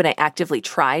when I actively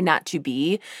try not to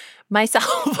be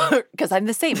myself, because I'm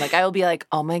the same. I will be like,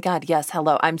 oh my God, yes,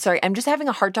 hello. I'm sorry. I'm just having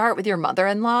a heart-to-heart with your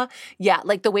mother-in-law. Yeah,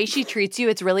 the way she treats you,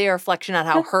 it's really a reflection on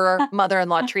how her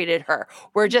mother-in-law treated her.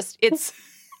 It's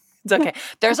okay.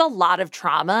 There's a lot of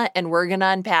trauma, and we're going to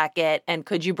unpack it. And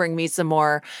could you bring me some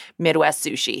more Midwest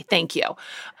sushi? Thank you.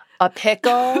 A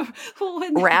pickle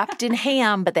wrapped in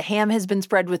ham, but the ham has been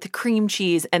spread with the cream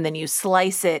cheese, and then you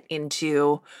slice it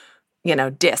into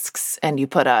discs, and you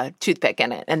put a toothpick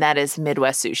in it. And that is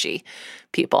Midwest sushi,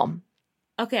 people.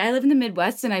 Okay, I live in the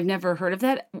Midwest, and I've never heard of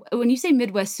that. When you say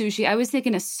Midwest sushi, I was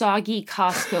thinking a soggy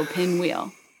Costco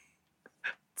pinwheel.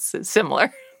 It's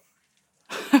similar.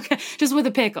 Okay, just with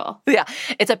a pickle. Yeah,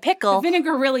 it's a pickle. The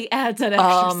vinegar really adds that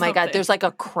extra Oh my God, there's a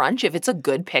crunch. If it's a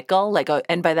good pickle,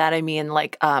 and by that I mean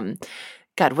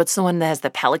God, what's the one that has the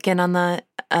pelican on the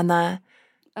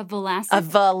A Vlasic?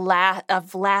 A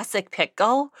Vlasic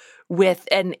pickle with,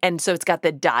 and so it's got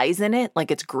the dyes in it,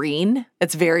 it's green.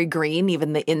 It's very green.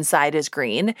 Even the inside is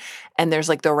green. And there's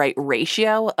the right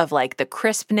ratio of the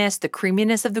crispness, the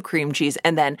creaminess of the cream cheese,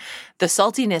 and then the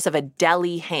saltiness of a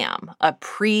deli ham, a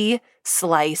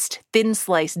pre-sliced,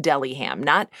 thin-sliced deli ham.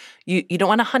 Not, you don't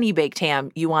want a honey-baked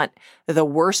ham. You want the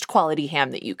worst quality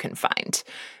ham that you can find.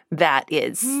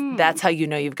 That's how you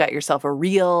know you've got yourself a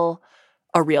real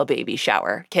baby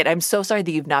shower. Kate, I'm so sorry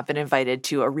that you've not been invited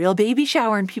to a real baby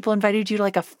shower and people invited you to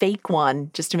a fake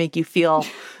one just to make you feel...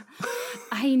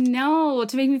 I know,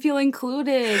 to make me feel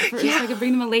included. So I could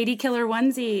bring them a lady killer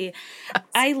onesie.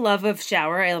 I love a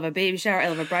shower. I love a baby shower. I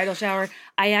love a bridal shower.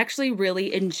 I actually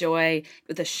really enjoy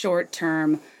the short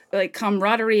term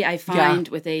camaraderie I find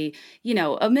with a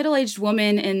middle-aged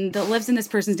woman that lives in this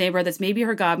person's neighborhood that's maybe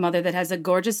her godmother, that has a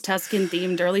gorgeous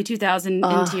Tuscan-themed early 2000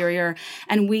 interior.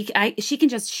 And she can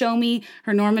just show me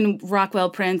her Norman Rockwell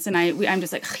prints, and I'm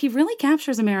just he really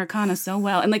captures Americana so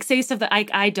well, and say stuff that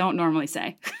I don't normally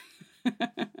say.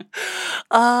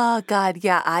 Oh God,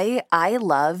 yeah. I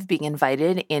love being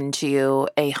invited into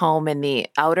a home in the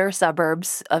outer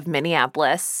suburbs of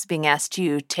Minneapolis, being asked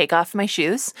to take off my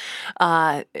shoes,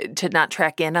 to not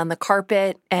track in on the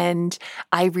carpet. And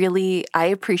I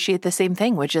appreciate the same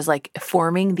thing, which is like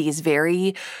forming these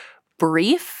very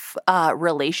brief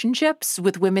relationships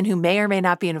with women who may or may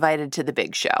not be invited to the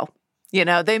big show.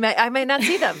 I might not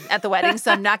see them at the wedding,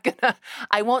 so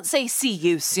I won't say see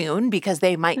you soon because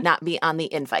they might not be on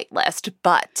the invite list.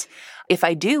 But if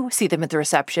I do see them at the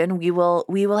reception, we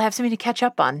will have something to catch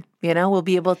up on. We'll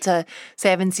be able to say,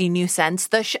 I haven't seen you since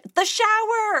the shower.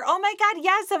 Oh my God.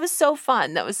 Yes. That was so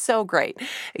fun. That was so great.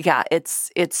 Yeah.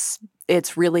 It's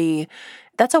really,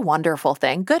 that's a wonderful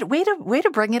thing. Good way to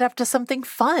bring it up to something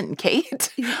fun,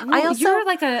 Kate. Well,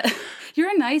 you're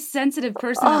a nice, sensitive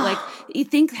person that you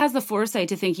think has the foresight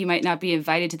to think you might not be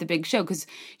invited to the big show. Because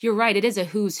you're right, it is a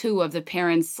who's who of the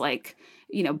parents,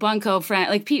 bunco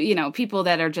friend, people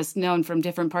that are just known from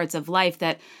different parts of life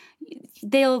that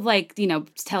they'll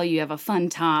tell you have a fun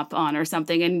top on or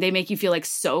something, and they make you feel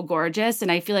so gorgeous.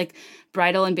 And I feel like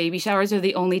bridal and baby showers are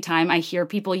the only time I hear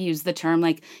people use the term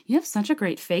you have such a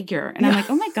great figure. And I'm like,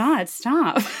 oh my God,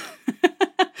 stop.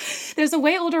 There's a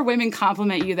way older women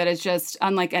compliment you that is just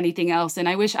unlike anything else. And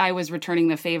I wish I was returning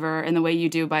the favor in the way you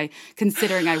do by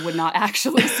considering I would not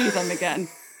actually see them again.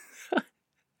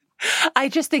 I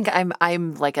just think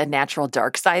I'm like a natural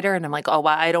dark sider, and I'm like, oh,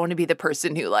 well, I don't want to be the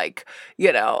person who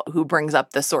who brings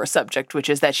up the sore subject, which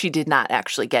is that she did not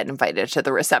actually get invited to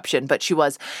the reception, but she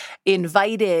was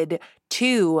invited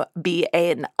to be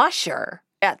an usher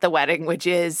at the wedding, which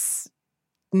is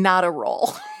not a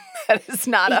role. That is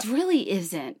not It really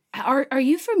isn't. Are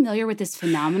you familiar with this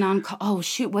phenomenon? Oh,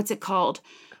 shoot, what's it called?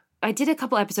 I did a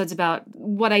couple episodes about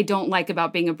what I don't like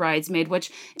about being a bridesmaid,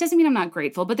 which doesn't mean I'm not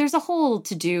grateful, but there's a whole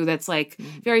to-do that's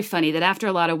very funny, that after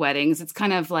a lot of weddings, it's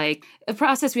kind of like a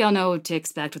process we all know to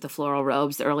expect with the floral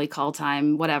robes, the early call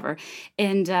time, whatever.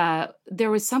 And there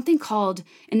was something called,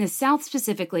 in the South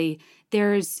specifically,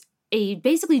 there's a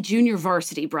basically junior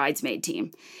varsity bridesmaid team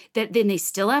that then they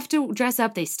still have to dress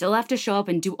up, they still have to show up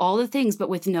and do all the things, but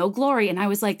with no glory. And I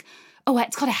was like, oh,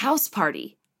 it's called a house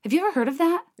party. Have you ever heard of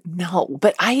that? No,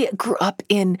 but I grew up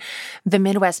in the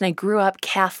Midwest, and I grew up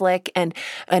Catholic, and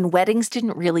weddings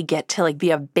didn't really get to be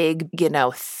a big,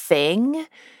 thing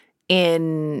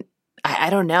in, I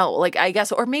don't know, I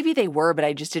guess, or maybe they were, but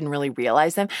I just didn't really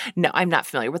realize them. No, I'm not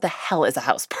familiar. What the hell is a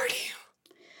house party?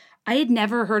 I had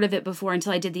never heard of it before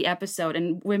until I did the episode,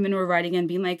 and women were writing in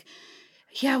being like,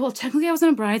 yeah, well, technically I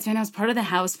wasn't a bridesmaid. I was part of the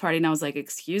house party. And I was like,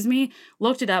 excuse me?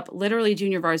 Looked it up, literally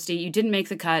junior varsity. You didn't make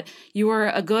the cut. You were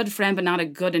a good friend, but not a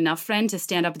good enough friend to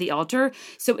stand up at the altar.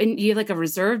 So you have a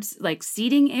reserved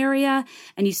seating area,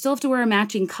 and you still have to wear a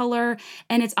matching color.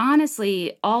 And it's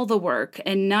honestly all the work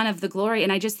and none of the glory.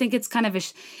 And I just think it's kind of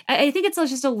I think it's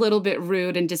just a little bit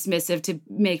rude and dismissive to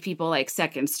make people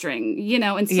second string,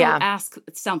 and still ask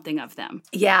something of them.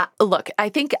 Yeah. Look, I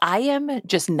think I am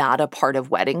just not a part of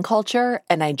wedding culture.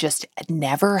 And I just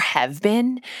never have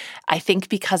been. I think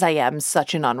because I am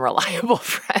such an unreliable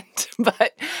friend.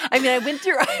 But I mean, I went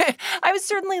through, I was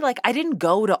certainly I didn't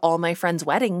go to all my friends'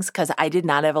 weddings because I did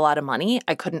not have a lot of money.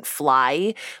 I couldn't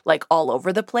fly all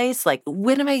over the place.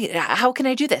 How can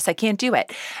I do this? I can't do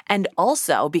it. And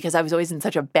also because I was always in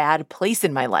such a bad place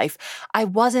in my life, I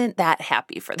wasn't that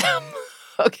happy for them.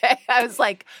 Okay. I was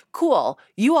like, cool,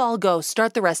 you all go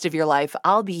start the rest of your life.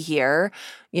 I'll be here,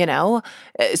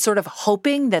 sort of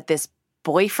hoping that this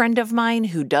boyfriend of mine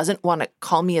who doesn't want to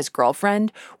call me his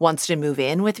girlfriend wants to move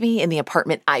in with me in the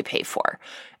apartment I pay for,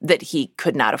 that he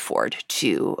could not afford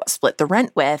to split the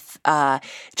rent with.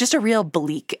 Just a real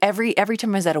bleak. Every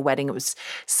time I was at a wedding, it was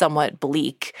somewhat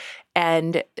bleak.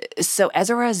 And so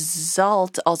as a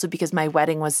result, also because my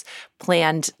wedding was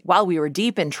planned while we were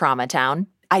deep in Trauma Town,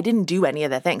 I didn't do any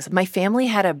of the things. My family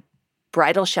had a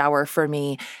bridal shower for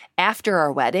me after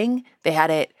our wedding. They had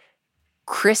it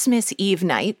Christmas Eve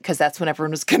night because that's when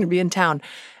everyone was going to be in town.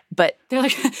 But they're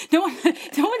like, no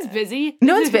one's busy.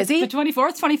 No one's busy. The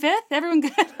 24th, 25th, everyone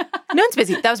good. No one's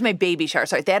busy. That was my baby shower.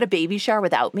 Sorry, they had a baby shower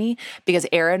without me because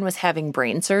Aaron was having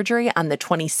brain surgery on the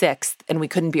 26th, and we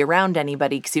couldn't be around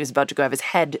anybody because he was about to go have his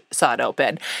head sawed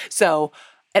open. So,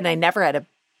 and I never had a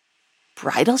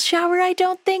bridal shower, I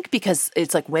don't think, because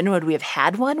it's when would we have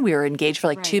had one? We were engaged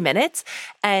for 2 minutes,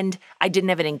 and I didn't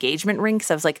have an engagement ring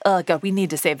because I was like, oh God, we need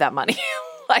to save that money.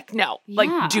 No,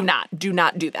 do not do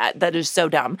that. That is so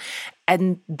dumb.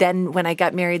 And then when I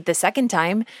got married the second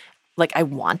time, I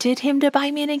wanted him to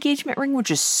buy me an engagement ring,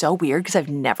 which is so weird because I've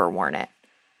never worn it.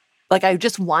 I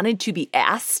just wanted to be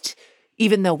asked,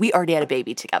 even though we already had a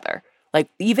baby together. Like,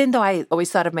 even though I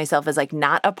always thought of myself as like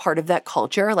not a part of that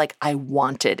culture, like I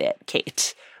wanted it,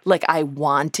 Kate. Like I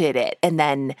wanted it. And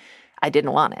then I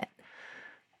didn't want it.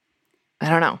 I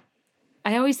don't know.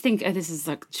 I always think this is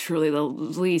like truly the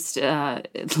least,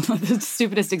 the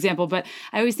stupidest example, but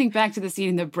I always think back to the scene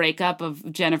in the breakup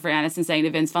of Jennifer Aniston saying to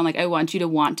Vince Vaughn, like, I want you to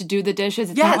want to do the dishes.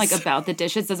 It's not like about the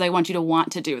dishes. It says, I want you to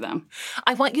want to do them.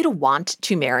 I want you to want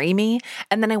to marry me.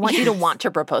 And then I want you to want to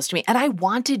propose to me. And I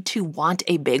wanted to want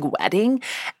a big wedding.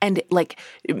 And like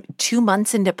 2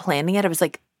 months into planning it, I was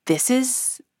like, this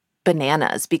is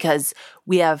bananas, because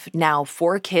we have now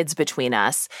 4 kids between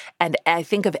us, and I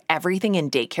think of everything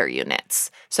in daycare units.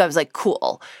 So I was like,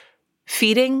 cool.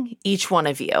 Feeding each one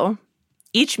of you,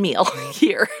 each meal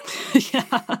here.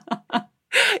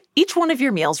 Each one of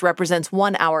your meals represents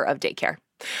 1 hour of daycare.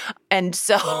 And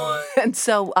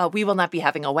so we will not be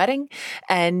having a wedding.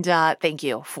 And thank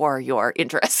you for your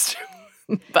interest.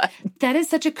 But that is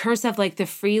such a curse of like the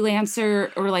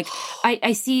freelancer, or like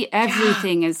I see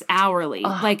everything as hourly.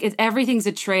 Like everything's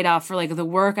a trade-off for like the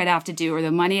work I'd have to do or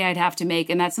the money I'd have to make.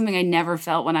 And that's something I never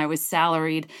felt when I was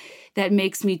salaried, that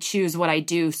makes me choose what I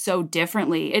do so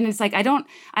differently. And it's like, I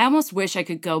almost wish I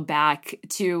could go back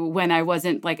to when I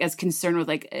wasn't like as concerned with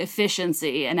like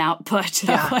efficiency and output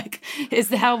of like,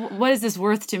 what is this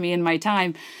worth to me in my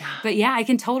time? But yeah, I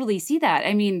can totally see that.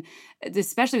 I mean,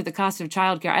 especially with the cost of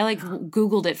childcare. I like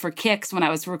Googled it for kicks when I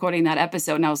was recording that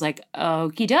episode, and I was like,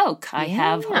 okie doke, I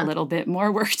have a little bit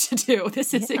more work to do.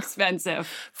 This is expensive.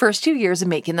 First 2 years of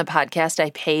making the podcast, I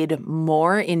paid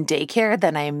more in daycare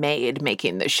than I made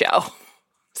making the show.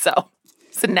 So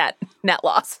it's a net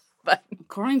loss. But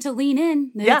according to Lean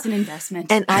In, it's an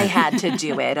investment. And I had to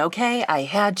do it, okay? I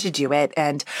had to do it,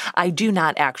 and I do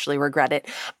not actually regret it.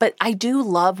 But I do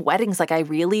love weddings. Like I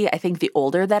think the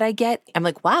older that I get, I'm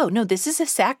like, wow, no, this is a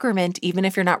sacrament, even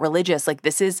if you're not religious. Like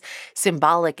this is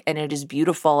symbolic and it is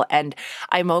beautiful. And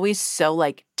I'm always so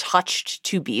like touched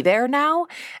to be there now.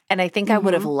 And I think I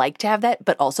would have liked to have that,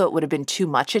 but also it would have been too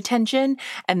much attention.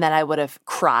 And then I would have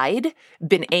cried,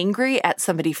 been angry at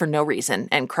somebody for no reason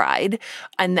and cried.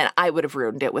 And then I would have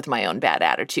ruined it with my own bad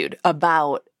attitude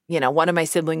about, one of my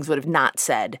siblings would have not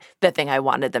said the thing I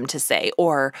wanted them to say.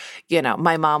 Or,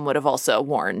 my mom would have also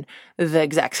worn the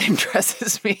exact same dress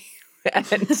as me. And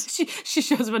she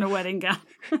shows up in a wedding gown.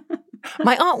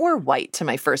 My aunt wore white to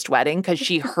my first wedding because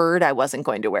she heard I wasn't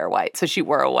going to wear white. So she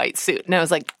wore a white suit. And I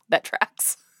was like, that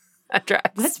tracks. That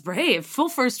tracks. That's brave. Full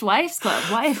First Wives Club.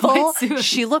 White suit.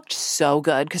 She looked so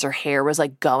good because her hair was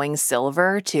like going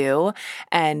silver too.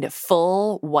 And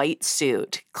full white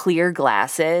suit, clear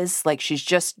glasses. Like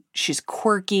she's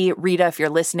quirky. Rita, if you're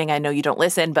listening, I know you don't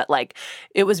listen, but like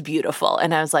it was beautiful.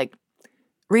 And I was like,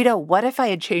 Rita, what if I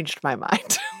had changed my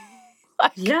mind?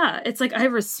 Yeah, it's like I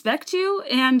respect you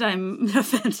and I'm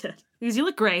offended because you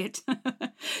look great.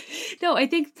 No, I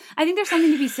think there's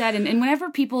something to be said, and whenever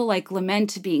people like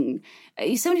lament being,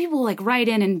 so many people like write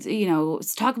in and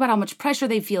talk about how much pressure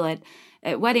they feel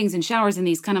at weddings and showers and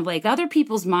these kind of like other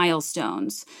people's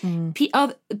milestones.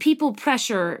 People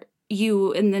pressure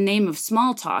you in the name of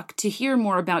small talk to hear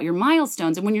more about your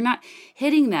milestones, and when you're not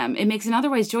hitting them, it makes an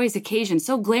otherwise joyous occasion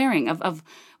so glaring of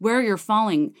where you're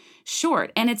falling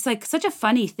short. And it's like such a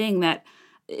funny thing that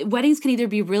weddings can either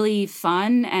be really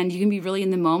fun and you can be really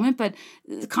in the moment, but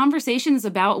conversations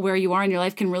about where you are in your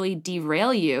life can really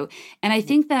derail you. And I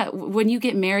think that when you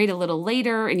get married a little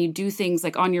later and you do things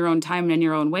like on your own time and in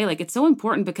your own way, like it's so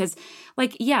important because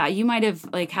like, yeah, you might have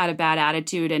like had a bad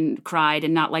attitude and cried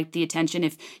and not liked the attention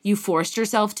if you forced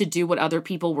yourself to do what other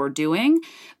people were doing.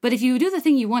 But if you do the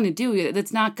thing you want to do,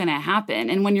 that's not going to happen.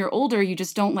 And when you're older, you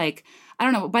just don't like, I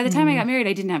don't know. By the time I got married,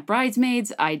 I didn't have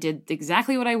bridesmaids. I did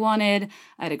exactly what I wanted.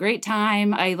 I had a great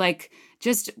time. I like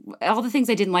just all the things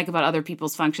I didn't like about other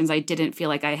people's functions, I didn't feel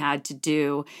like I had to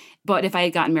do. But if I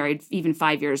had gotten married even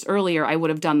 5 years earlier, I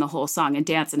would have done the whole song and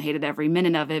dance and hated every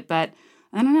minute of it. But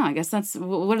I don't know. I guess that's,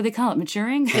 what do they call it?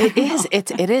 Maturing? It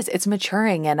is. It's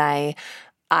maturing. And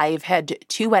I've had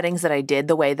 2 weddings that I did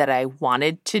the way that I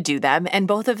wanted to do them. And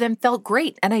both of them felt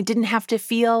great. And I didn't have to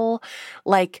feel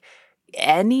like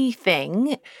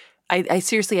anything. I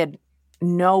seriously had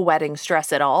no wedding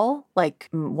stress at all. Like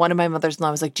one of my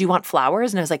mothers-in-law was like, do you want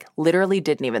flowers? And I was like, literally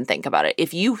didn't even think about it.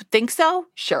 If you think so,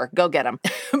 sure, go get them.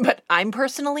 But I'm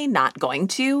personally not going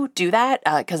to do that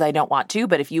because I don't want to.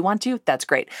 But if you want to, that's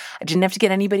great. I didn't have to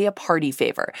get anybody a party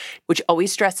favor, which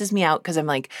always stresses me out because I'm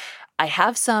like, I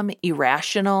have some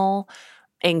irrational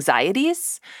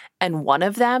anxieties. And one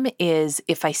of them is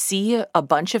if I see a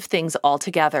bunch of things all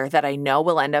together that I know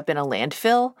will end up in a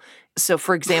landfill. So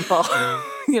for example,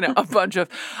 a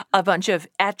bunch of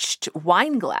etched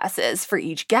wine glasses for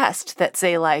each guest that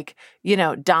say like,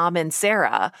 Dom and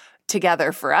Sarah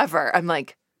together forever. I'm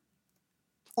like,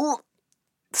 oh,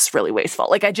 it's really wasteful.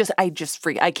 Like I just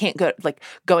free. I can't go, like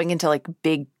going into like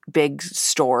big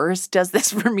stores does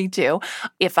this for me too.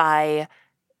 If I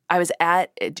was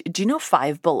at, do you know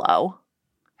Five Below?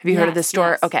 Have you heard of this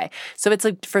store? Yes. Okay. So it's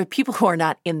like for people who are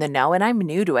not in the know, and I'm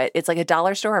new to it, it's like a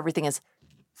dollar store. Everything is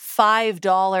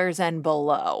 $5 and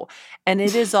below. And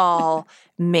it is all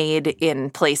made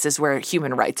in places where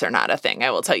human rights are not a thing.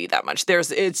 I will tell you that much.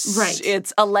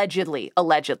 It's allegedly,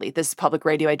 this is public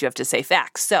radio. I do have to say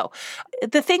facts. So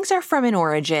the things are from an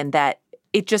origin that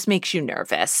it just makes you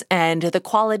nervous. And the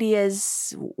quality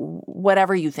is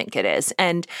whatever you think it is.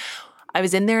 And I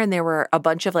was in there and there were a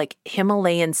bunch of like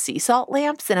Himalayan sea salt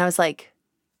lamps. And I was like,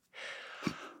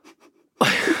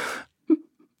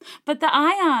 but the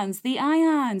ions, the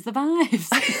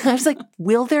vibes. I was like,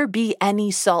 will there be any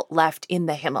salt left in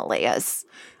the Himalayas?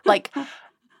 Like,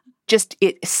 just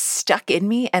it stuck in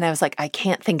me. And I was like, I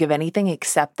can't think of anything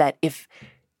except that if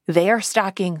they are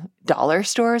stocking dollar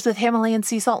stores with Himalayan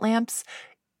sea salt lamps,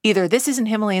 either this isn't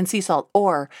Himalayan sea salt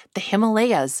or the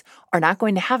Himalayas are not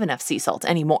going to have enough sea salt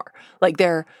anymore. Like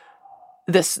we're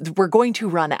going to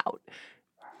run out.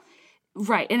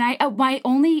 Right.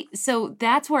 And so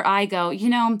that's where I go,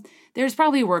 there's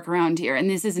probably a workaround here. And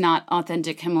this is not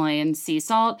authentic Himalayan sea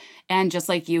salt. And just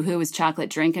like Yoo-hoo is chocolate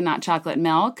drink and not chocolate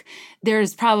milk,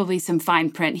 there's probably some fine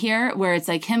print here where it's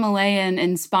like Himalayan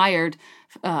inspired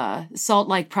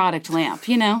salt-like product lamp,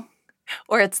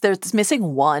 Or there's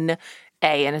missing one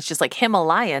A and it's just like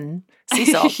Himalayan sea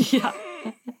salt. Yeah.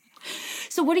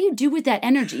 So what do you do with that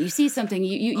energy? You see something,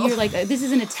 you're like, this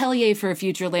is an atelier for a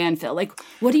future landfill. Like,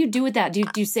 what do you do with that? Do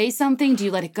you say something? Do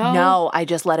you let it go? No, I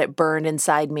just let it burn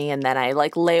inside me. And then I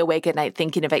like lay awake at night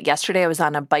thinking of it. Yesterday, I was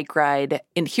on a bike ride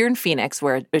here in Phoenix,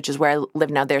 which is where I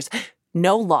live now. There's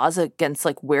no laws against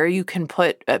like where you can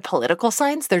put political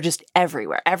signs. They're just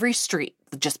everywhere. Every street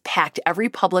just packed, every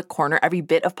public corner, every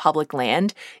bit of public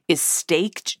land is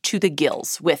staked to the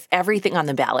gills with everything on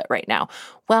the ballot right now.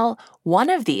 Well, one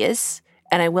of these,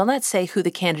 and I will not say who the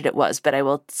candidate was, but I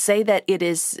will say that it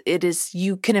is,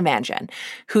 you can imagine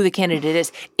who the candidate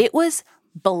is. It was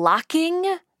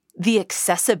blocking the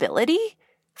accessibility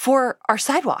for our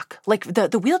sidewalk, like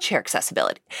the wheelchair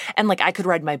accessibility. And like I could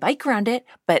ride my bike around it,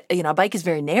 but a bike is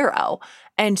very narrow.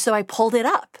 And so I pulled it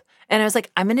up. And I was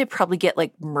like, I'm going to probably get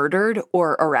like murdered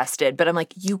or arrested. But I'm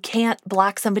like, you can't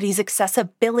block somebody's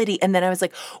accessibility. And then I was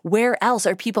like, where else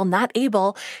are people not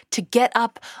able to get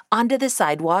up onto the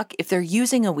sidewalk if they're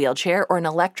using a wheelchair or an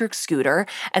electric scooter?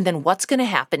 And then what's going to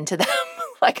happen to them?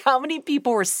 Like how many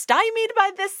people were stymied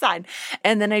by this sign?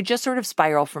 And then I just sort of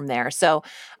spiral from there. So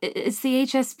it's the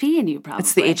HSP in you, probably.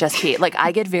 It's the HSP. Like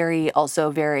I get very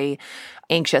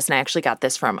anxious. And I actually got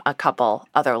this from a couple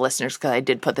other listeners because I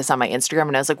did put this on my Instagram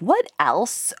and I was like, what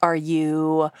else are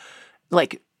you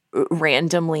like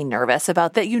randomly nervous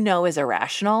about that is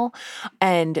irrational?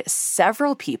 And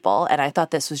several people, and I thought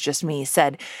this was just me,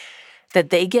 said that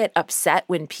they get upset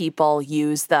when people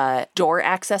use the door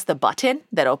access, the button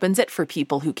that opens it for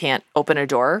people who can't open a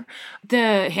door.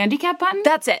 The handicap button?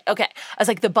 That's it. Okay. I was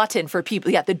like, the button for people.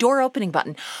 Yeah, the door opening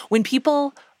button. When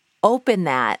people open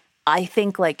that, I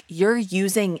think like you're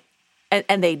using,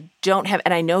 and they don't have,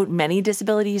 and I know many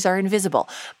disabilities are invisible,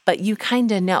 but you kind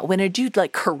of know when a dude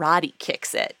like karate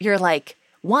kicks it, you're like,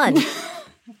 one,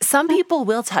 some people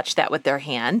will touch that with their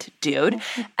hand, dude.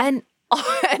 And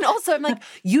also I'm like,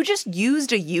 you just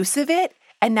used a use of it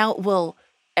and now it will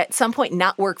at some point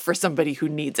not work for somebody who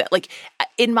needs it. Like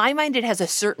in my mind, it has a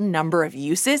certain number of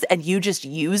uses and you just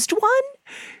used one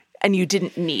and you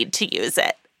didn't need to use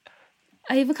it.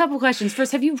 I have a couple questions.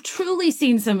 First, have you truly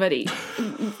seen somebody,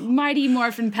 Mighty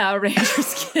Morphin Power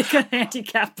Rangers, kick a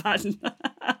handicap button?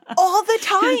 All the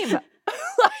time.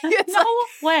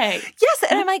 Way. Yes.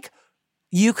 And I'm like,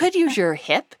 you could use your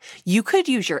hip. You could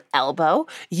use your elbow.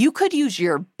 You could use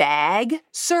your bag,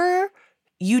 sir.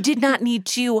 You did not need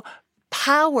to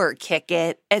power kick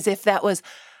it as if that was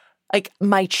like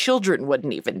my children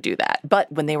wouldn't even do that. But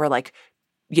when they were like,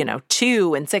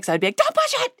 2 and 6, I'd be like, don't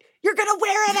push it. You're going to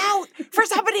wear it out for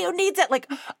somebody who needs it. Like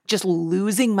just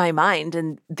losing my mind.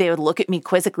 And they would look at me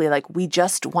quizzically like, we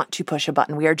just want to push a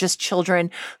button. We are just children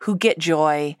who get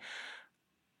joy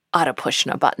out of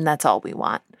pushing a button. That's all we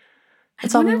want. I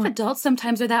wonder if adults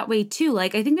sometimes are that way too.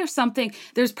 Like, I think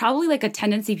there's probably like a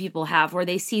tendency people have where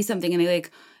they see something and they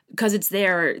like because it's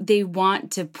there, they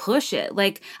want to push it.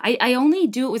 Like I only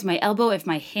do it with my elbow if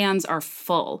my hands are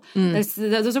full.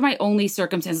 Those are my only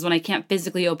circumstances when I can't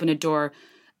physically open a door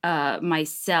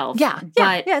myself.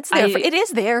 But it's there. It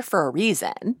is there for a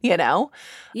reason, you know?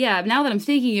 Yeah. Now that I'm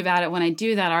thinking about it, when I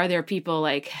do that, are there people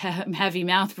like heavy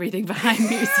mouth breathing behind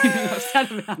me seeming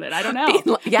upset about it? I don't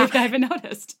know. If I haven't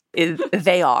noticed.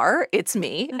 They are. It's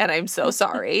me. And I'm so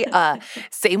sorry.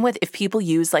 Same with if people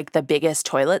use like the biggest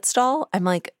toilet stall, I'm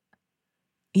like,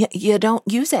 you don't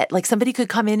use it. Like somebody could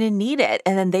come in and need it,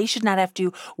 and then they should not have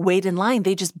to wait in line.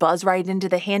 They just buzz right into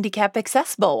the handicap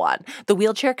accessible one, the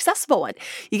wheelchair accessible one.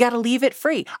 You got to leave it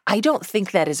free. I don't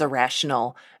think that is a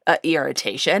rational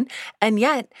irritation. And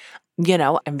yet, you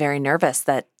know, I'm very nervous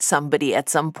that somebody at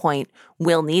some point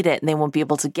will need it and they won't be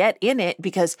able to get in it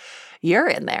because you're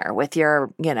in there with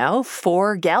your, you know,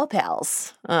 4 gal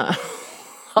pals.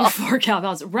 4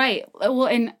 cowbells, right. Well,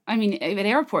 and I mean, at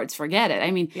airports, forget it.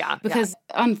 I mean, because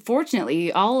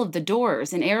unfortunately, all of the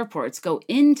doors in airports go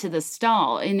into the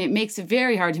stall, and it makes it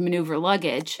very hard to maneuver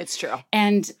luggage. It's true.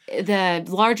 And the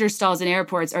larger stalls in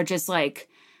airports are just like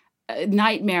a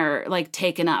nightmare, like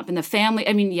taken up. And the family,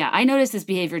 I mean, I noticed this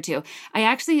behavior too.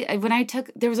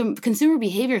 There was a consumer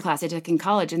behavior class I took in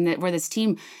college, and where this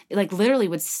team like literally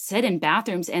would sit in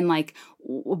bathrooms and like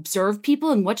observe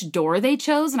people and which door they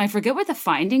chose. And I forget what the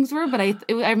findings were, but I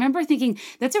remember thinking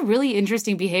that's a really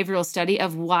interesting behavioral study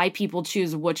of why people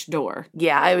choose which door.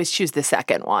 Yeah, I always choose the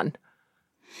second one.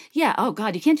 Yeah. Oh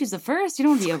God, you can't choose the first. You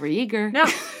don't want to be overeager. No.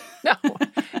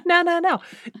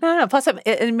 Plus,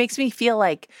 it makes me feel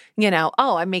like, you know,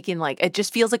 I'm making like, it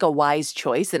just feels like a wise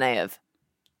choice, and I have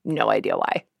no idea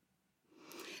why.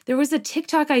 There was a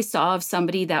TikTok I saw of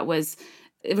somebody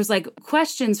it was like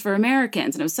questions for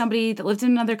Americans, and it was somebody that lived in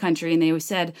another country, and they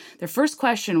said their first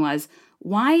question was,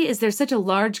 why is there such a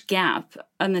large gap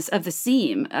on of the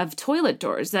seam of toilet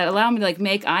doors that allow me to like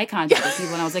make eye contact with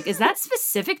people? And I was like, is that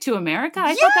specific to America?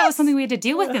 I thought that was something we had to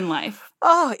deal with in life.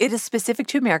 Oh, it is specific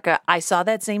to America. I saw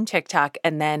that same TikTok.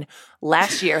 And then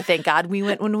last year, thank God we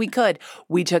went when we could.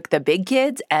 We took the big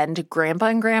kids and grandpa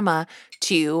and grandma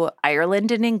to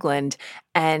Ireland and England.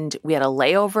 And we had a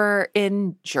layover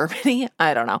in Germany.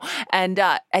 I don't know. And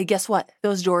guess what?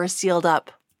 Those doors sealed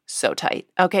up so tight.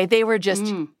 Okay. They were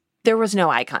just... There was no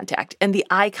eye contact. And the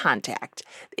eye contact,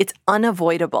 it's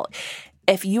unavoidable.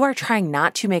 If you are trying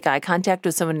not to make eye contact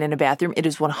with someone in a bathroom, it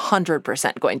is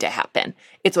 100% going to happen.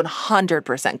 It's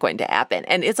 100% going to happen.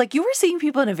 And it's like you were seeing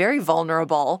people in a very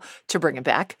vulnerable, to bring it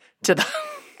back to the...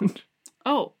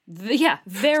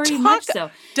 very much so.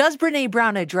 Does Brene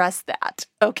Brown address that?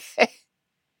 Okay.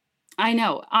 I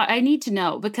know. I need to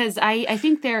know because I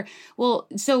think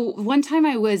so one time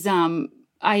I was...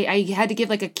 I had to give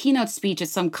like a keynote speech at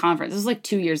some conference. This was like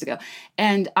 2 years ago.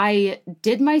 And I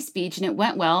did my speech and it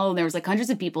went well. And there was like hundreds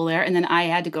of people there. And then I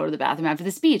had to go to the bathroom after the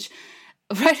speech.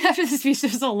 Right after the speech,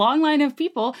 there's a long line of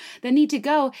people that need to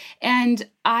go. And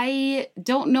I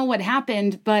don't know what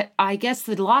happened, but I guess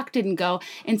the lock didn't go.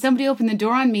 And somebody opened the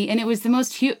door on me. And it was the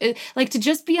most huge, like to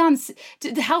just be on,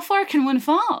 how far can one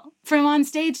fall from on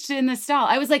stage to in the stall?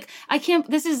 I was like, I can't,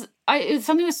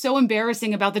 something was so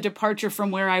embarrassing about the departure from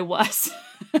where I was.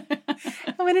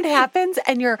 When it happens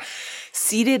and you're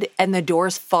seated and the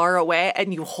door's far away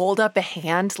and you hold up a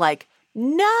hand like,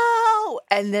 no.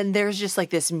 And then there's just like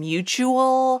this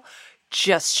mutual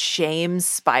just shame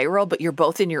spiral, but you're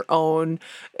both in your own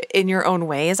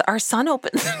ways. Our son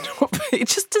opens the door. It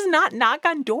just does not knock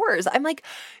on doors. I'm like,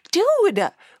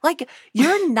 dude, like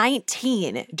you're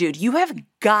 19, dude. You have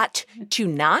got to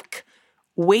knock,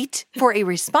 wait for a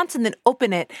response, and then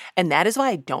open it. And that is why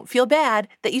I don't feel bad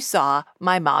that you saw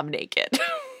my mom naked.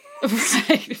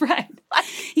 Right.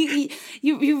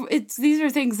 These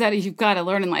are things that you've got to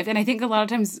learn in life. And I think a lot of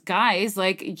times guys,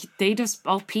 like, they just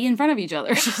all pee in front of each other.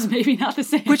 It's just maybe not the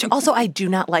same. Which also I do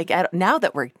not like. Now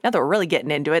that we're really getting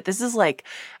into it, this is like,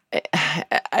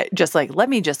 let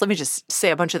me just say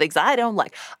a bunch of things I don't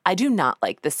like. I do not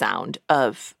like the sound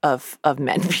of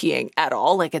men peeing at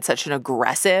all. Like, it's such an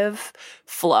aggressive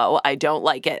flow. I don't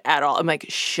like it at all. I'm like,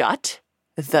 shut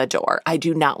the door. I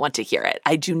do not want to hear it.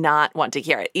 I do not want to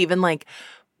hear it. Even like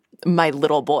my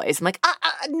little boys, I'm like,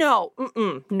 no. I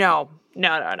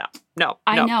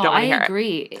know. I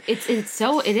agree. It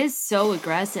is so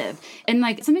aggressive. And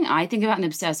like something I think about and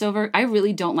obsess over, I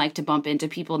really don't like to bump into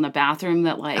people in the bathroom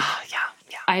that like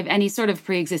I have any sort of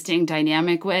pre-existing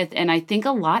dynamic with. And I think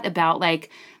a lot about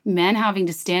like men having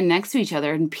to stand next to each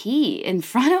other and pee in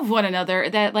front of one another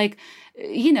that like,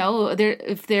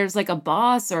 if there's like a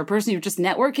boss or a person you're just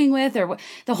networking with or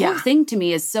the whole thing to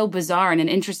me is so bizarre and an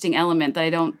interesting element that I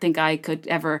don't think I could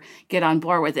ever get on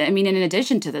board with it. I mean, in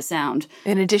addition to the sound.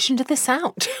 In addition to the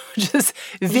sound, which is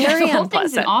very the whole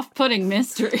unpleasant. Thing's an off-putting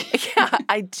mystery. Yeah,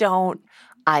 I don't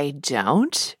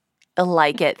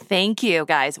like it. Thank you,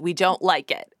 guys. We don't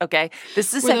like it, okay?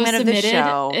 This is a segment of the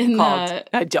show called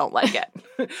I Don't Like It.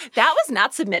 That was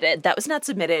not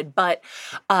submitted. But,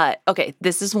 okay,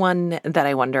 this is one that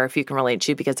I wonder if you can relate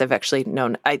to because I've actually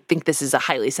known, I think this is a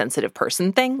highly sensitive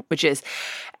person thing, which is,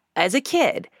 as a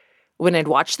kid, when I'd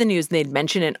watch the news and they'd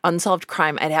mention an unsolved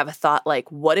crime, I'd have a thought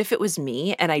like, what if it was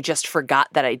me and I just forgot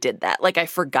that I did that? Like I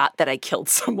forgot that I killed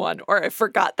someone or I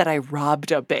forgot that I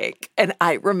robbed a bank. And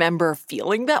I remember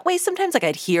feeling that way sometimes. Like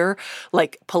I'd hear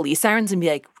like police sirens and be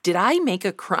like, did I make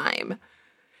a crime?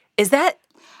 Is that...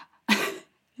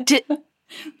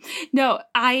 No,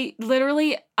 I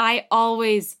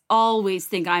always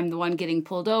think I'm the one getting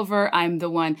pulled over. I'm the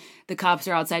one, the cops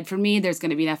are outside for me. There's going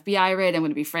to be an FBI raid. I'm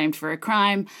going to be framed for a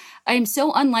crime. I'm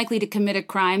so unlikely to commit a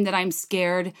crime that I'm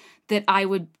scared that I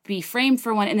would be framed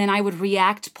for one and then I would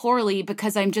react poorly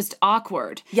because I'm just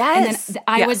awkward. Yes. And then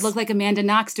I would look like Amanda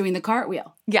Knox doing the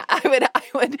cartwheel. Yeah, I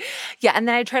would. Yeah. And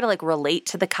then I'd try to like relate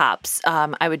to the cops.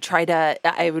 I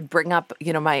would bring up,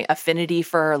 my affinity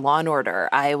for Law and Order.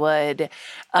 I would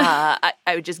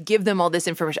just give them all this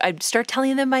information. I'd start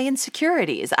telling them my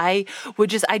insecurities. I'd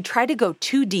try to go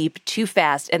too deep, too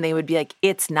fast. And they would be like,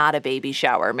 it's not a baby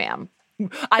shower, ma'am.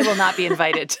 I will not be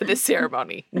invited to this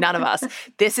ceremony. None of us.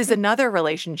 This is another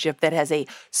relationship that has a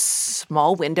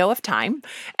small window of time.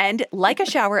 And like a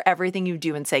shower, everything you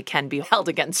do and say can be held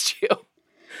against you.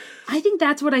 I think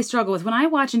that's what I struggle with when I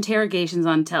watch interrogations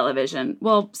on television.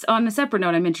 Well, on a separate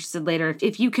note, I'm interested later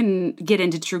if you can get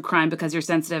into true crime because you're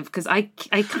sensitive, because I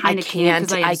kind of can't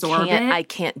because I absorb it. I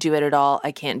can't do it at all.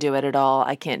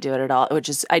 Which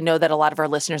is, I know that a lot of our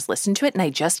listeners listen to it and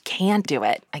I just can't do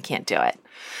it. I can't do it.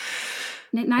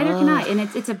 Neither can I. And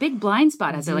it's a big blind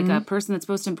spot as like a person that's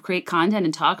supposed to create content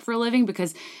and talk for a living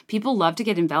because people love to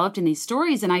get enveloped in these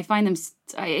stories. And I find them,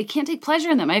 I can't take pleasure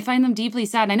in them. I find them deeply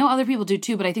sad. And I know other people do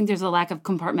too, but I think there's a lack of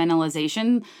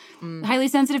compartmentalization. Highly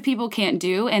sensitive people can't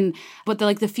do. But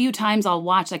the few times I'll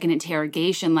watch like an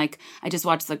interrogation, like I just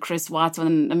watched the Chris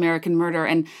Watson American Murder.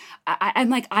 And I'm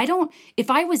like, if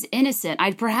I was innocent,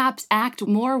 I'd perhaps act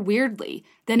more weirdly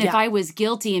than if I was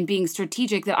guilty and being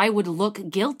strategic, that I would look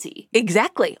guilty.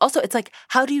 Exactly. Also, it's like,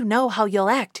 how do you know how you'll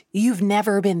act? You've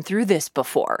never been through this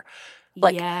before.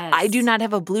 Like, yes. I do not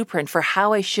have a blueprint for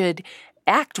how I should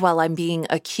act while I'm being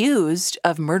accused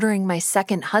of murdering my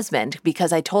second husband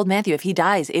because I told Matthew if he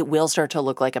dies, it will start to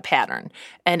look like a pattern.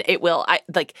 And it will,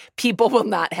 people will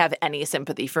not have any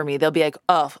sympathy for me. They'll be like,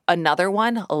 oh, another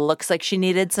one? Looks like she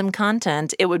needed some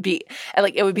content. It would be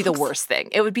the worst thing.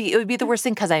 It would be the worst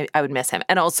thing because I would miss him.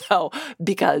 And also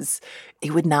because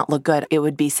it would not look good. It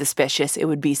would be suspicious.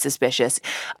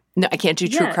 No, I can't do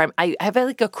true crime. I have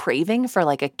a craving for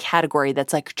like a category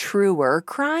that's like truer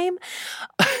crime,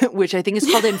 which I think is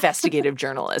called investigative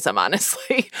journalism,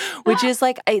 honestly, which is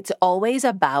like it's always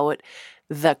about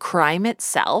the crime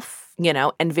itself,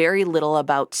 and very little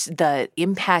about the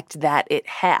impact that it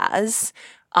has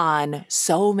on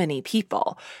so many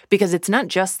people, because it's not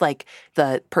just like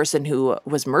the person who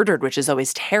was murdered, which is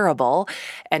always terrible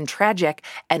and tragic,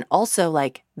 and also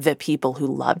like the people who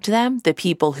loved them, the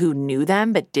people who knew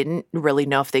them but didn't really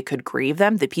know if they could grieve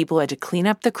them, the people who had to clean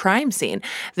up the crime scene,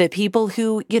 the people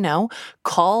who,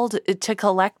 called to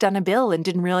collect on a bill and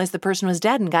didn't realize the person was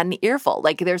dead and got an earful.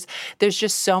 Like there's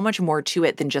just so much more to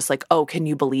it than just like, oh, can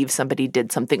you believe somebody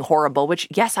did something horrible? Which,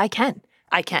 yes, I can.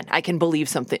 I can believe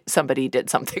somebody did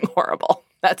something horrible.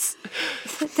 That's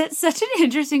such an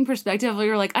interesting perspective where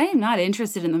you're like, I am not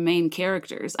interested in the main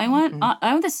characters. I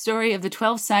want the story of the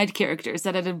 12 side characters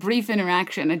that had a brief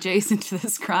interaction adjacent to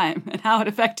this crime and how it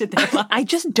affected their lives. I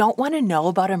just don't want to know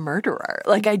about a murderer.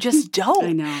 Like I just don't.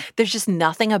 I know. There's just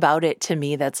nothing about it to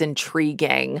me that's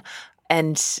intriguing.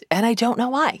 And I don't know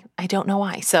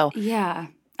why. So yeah.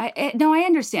 I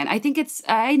understand.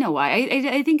 I know why.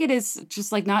 I think it is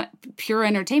just like not pure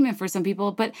entertainment for some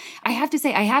people, but I have to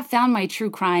say I have found my true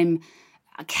crime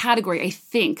category, I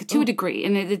think, to a degree.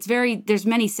 And there's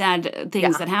many sad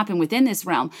things that happen within this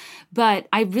realm, but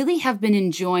I really have been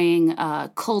enjoying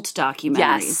cult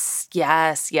documentaries.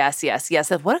 Yes.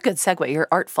 What a good segue. You're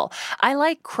artful. I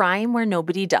like crime where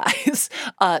nobody dies.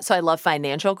 So I love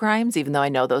financial crimes, even though I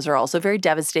know those are also very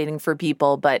devastating for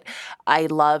people. But I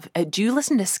love, do you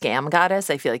listen to Scam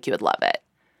Goddess? I feel like you would love it.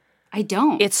 I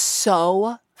don't. It's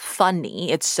so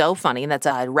funny. It's so funny. And that's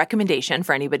a recommendation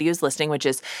for anybody who's listening, which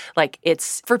is like,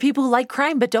 it's for people who like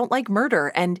crime but don't like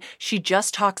murder. And she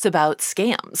just talks about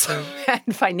scams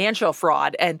and financial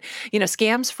fraud and,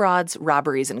 scams, frauds,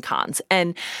 robberies, and cons.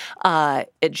 And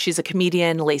she's a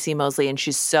comedian, Lacey Mosley, and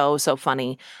she's so, so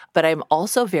funny. But I'm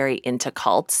also very into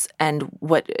cults. And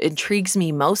what intrigues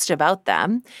me most about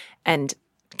them, and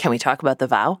can we talk about The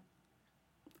Vow?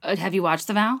 Have you watched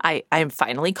The Vow? I am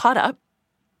finally caught up.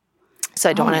 So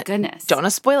I don't want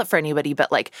to spoil it for anybody,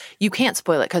 but like you can't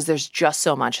spoil it because there's just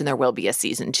so much, and there will be a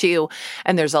season 2.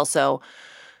 And there's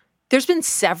been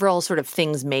several sort of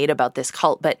things made about this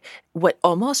cult, but what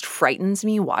almost frightens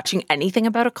me watching anything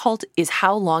about a cult is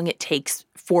how long it takes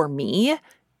for me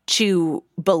to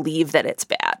believe that it's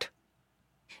bad.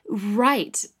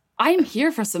 Right. I'm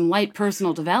here for some light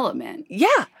personal development.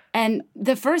 Yeah. And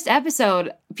the first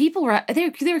episode, people were they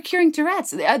were curing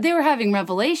Tourette's. They were having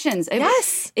revelations.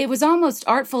 Yes, it was almost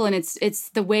artful, and it's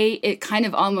the way it kind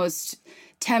of almost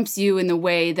tempts you in the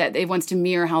way that it wants to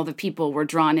mirror how the people were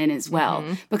drawn in as well.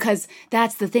 Mm-hmm. Because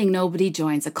that's the thing: nobody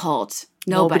joins a cult.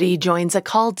 Nobody joins a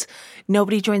cult.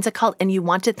 Nobody joins a cult. And you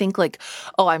want to think like,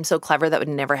 oh, I'm so clever, that would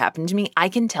never happen to me. I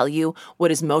can tell you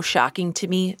what is most shocking to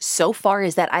me so far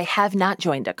is that I have not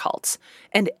joined a cult.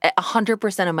 And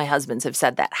 100% of my husbands have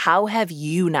said that. How have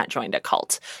you not joined a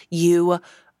cult? You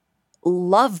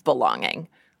love belonging.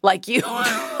 Like you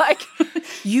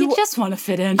just want to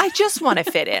fit in. I just want to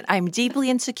fit in. I'm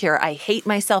deeply insecure. I hate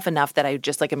myself enough that I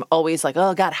just like, I'm always like,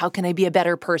 oh God, how can I be a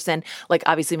better person? Like,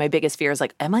 obviously my biggest fear is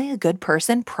like, am I a good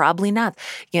person? Probably not.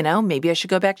 Maybe I should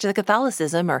go back to the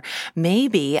Catholicism, or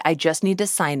maybe I just need to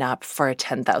sign up for a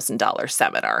 $10,000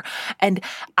 seminar. And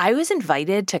I was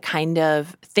invited to kind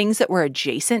of things that were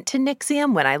adjacent to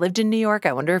NXIVM when I lived in New York.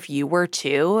 I wonder if you were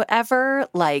too ever,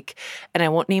 like, and I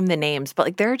won't name the names, but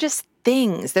like, there are just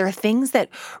there are things that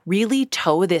really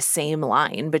toe this same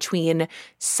line between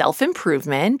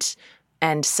self-improvement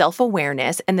and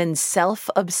self-awareness and then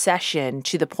self-obsession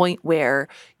to the point where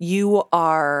you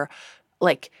are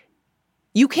like,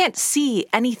 you can't see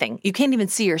anything. You can't even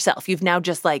see yourself. You've now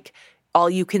just like, all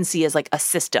you can see is like a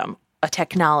system, a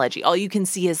technology. All you can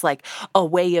see is like a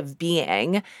way of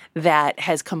being that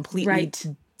has completely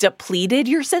depleted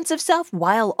your sense of self,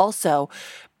 while also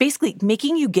basically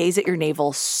making you gaze at your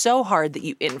navel so hard that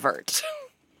you invert.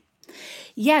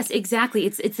 Yes, exactly.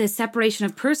 It's the separation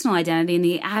of personal identity and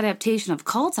the adaptation of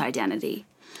cult identity.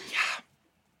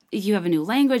 Yeah. You have a new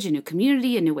language, a new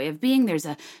community, a new way of being. There's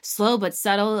a slow but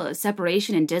subtle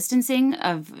separation and distancing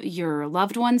of your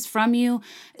loved ones from you.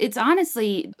 It's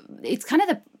honestly, it's kind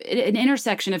of an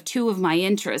intersection of two of my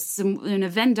interests. In a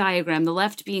Venn diagram, the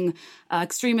left being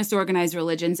extremist organized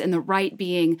religions and the right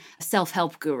being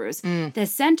self-help gurus. The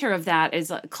center of that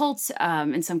is cults,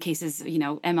 in some cases,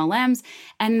 MLMs,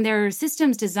 and they're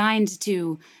systems designed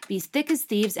to be thick as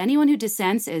thieves. Anyone who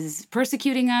dissents is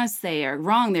persecuting us. They are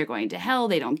wrong. They're going to hell.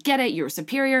 They don't get it. You're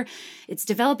superior. It's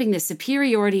developing this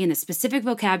superiority in a specific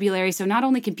vocabulary. So not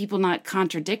only can people not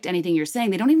contradict anything you're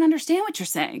saying, they don't even understand what you're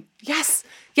saying. Yes.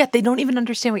 Yeah, they don't even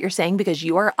understand what you're saying because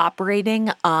you are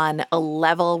operating on a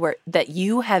level that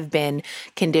you have been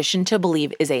conditioned to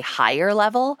believe is a higher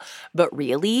level, but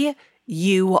really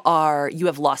you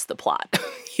have lost the plot.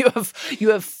 You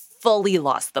have fully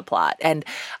lost the plot. And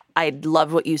I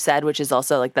love what you said, which is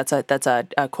also like that's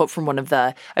a quote from one of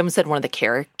the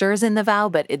characters in The Vow,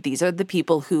 but these are the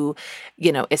people who,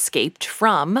 escaped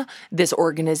from this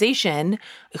organization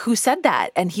who said that.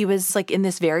 And he was like in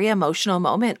this very emotional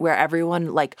moment where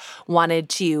everyone like wanted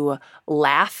to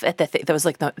laugh at the thing.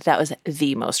 That was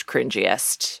the most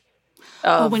cringiest.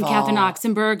 When Catherine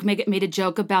Oxenberg made a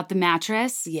joke about the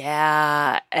mattress.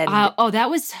 Yeah. And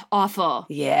that was awful.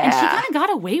 Yeah. And she kind of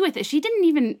got away with it. She didn't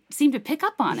even seem to pick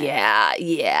up on it. Yeah.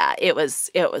 Yeah. It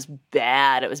was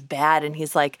bad. It was bad. And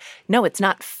he's like, no, it's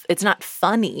not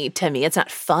funny to me. It's not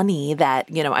funny that,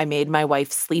 I made my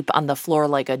wife sleep on the floor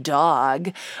like a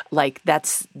dog. Like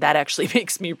that actually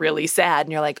makes me really sad.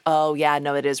 And you're like, oh yeah,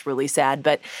 no, it is really sad.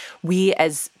 But we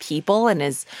as people and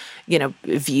as,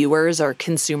 viewers or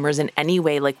consumers in any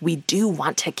way, like we do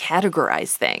want to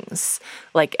categorize things.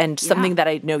 Like, and something that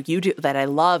I know you do that I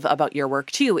love about your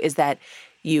work too is that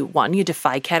you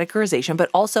defy categorization, but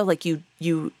also like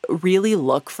you really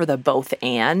look for the both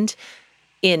and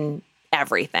in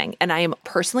everything. And I am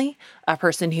personally a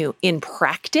person who in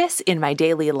practice in my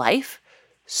daily life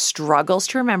struggles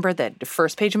to remember that the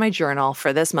first page of my journal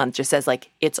for this month just says like,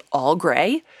 it's all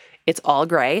gray. It's all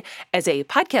gray. As a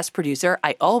podcast producer,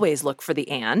 I always look for the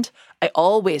and. I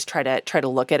always try to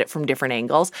look at it from different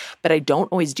angles, but I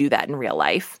don't always do that in real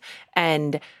life.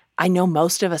 And I know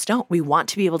most of us don't. We want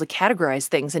to be able to categorize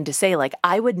things and to say, like,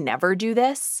 I would never do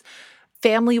this.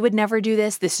 Family would never do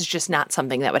this. This is just not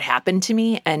something that would happen to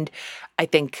me. And I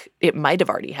think it might have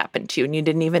already happened to you and you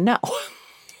didn't even know.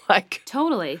 Like,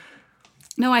 Totally.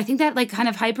 No, I think that like kind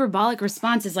of hyperbolic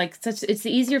response is like it's the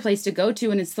easier place to go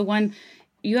to. And it's the one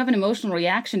you have an emotional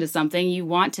reaction to something. You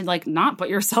want to like not put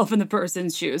yourself in the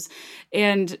person's shoes.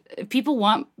 And people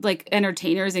want like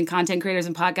entertainers and content creators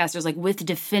and podcasters like with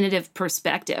definitive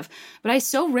perspective. But I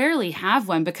so rarely have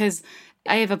one because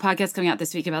I have a podcast coming out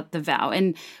this week about The Vow.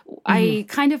 And I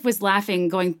kind of was laughing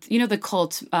going, the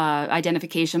cult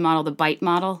identification model, the BITE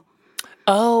model.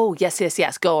 oh,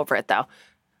 yes. Go over it, though,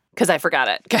 because I forgot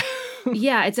it.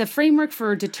 Yeah, it's a framework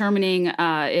for determining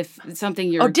if something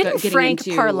you're didn't getting Frank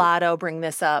into. Parlato bring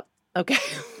this up? Okay.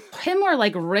 Him or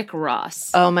like Rick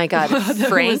Ross. Oh, my God.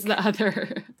 Frank was the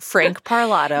other. Frank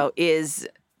Parlato is...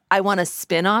 I want a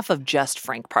spin-off of just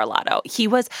Frank Parlato.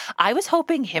 I was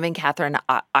hoping him and Catherine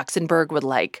Oxenberg would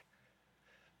like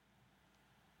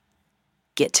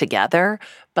get together,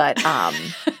 but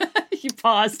You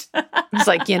paused. it's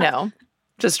like,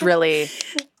 just really.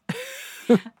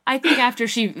 I think after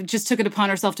she just took it upon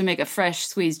herself to make a fresh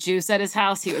squeezed juice at his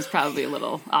house, he was probably a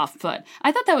little off put.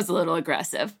 I thought that was a little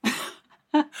aggressive.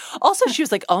 Also, she was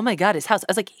like, oh my God, his house. I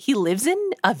was like, he lives in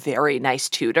a very nice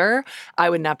Tudor. I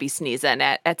would not be sneezing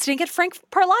at staying at Frank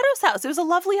Parlato's house. It was a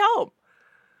lovely home.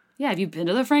 Yeah, have you been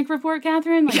to the Frank Report,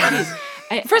 Catherine? Like, geez.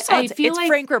 First of all, it's like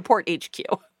Frank Report HQ.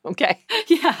 Okay.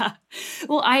 Yeah.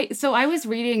 Well, I was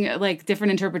reading like different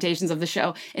interpretations of the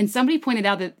show, and somebody pointed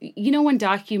out that, when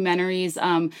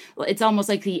documentaries, it's almost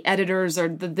like the editors or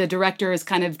the director is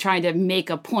kind of trying to make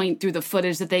a point through the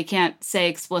footage that they can't say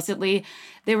explicitly.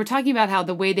 They were talking about how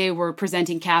the way they were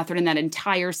presenting Catherine in that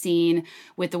entire scene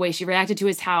with the way she reacted to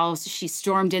his house, she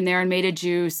stormed in there and made a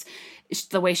juice.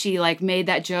 The way she like made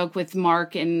that joke with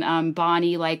Mark and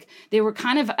Bonnie, like they were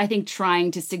kind of, I think,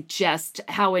 trying to suggest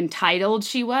how entitled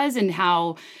she was and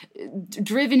how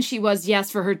driven she was, yes,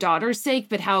 for her daughter's sake,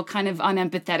 but how kind of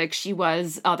unempathetic she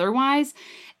was otherwise.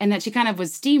 And that she kind of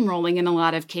was steamrolling in a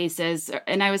lot of cases.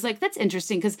 And I was like, that's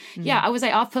interesting because, I was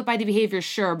off put by the behavior,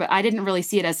 sure, but I didn't really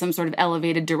see it as some sort of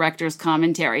elevated director's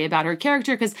commentary about her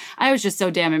character because I was just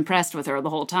so damn impressed with her the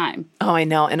whole time. Oh, I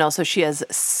know. And also she has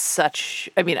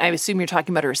I assume you're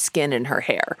talking about her skin and her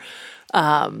hair.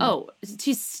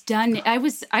 She's stunning. I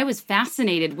was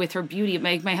fascinated with her beauty.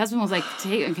 My husband was like,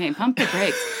 okay, pump the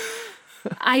brakes.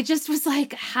 I just was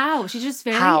like, how? She's just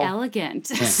very elegant.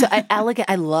 So elegant.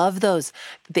 I love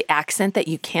the accent that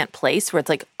you can't place where it's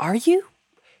like, are you?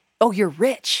 Oh, you're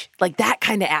rich. Like that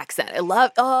kind of accent.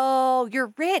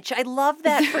 You're rich. I love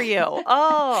that for you.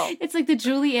 Oh. It's like the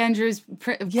Julie Andrews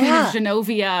Queen of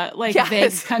Genovia,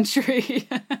 vague country.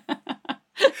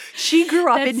 She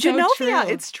grew up in so Genovia.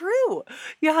 true. It's true.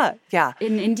 Yeah.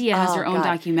 And India has her own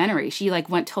documentary. She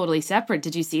went totally separate.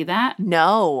 Did you see that?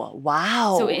 No.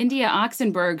 Wow. So India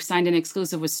Oxenberg signed an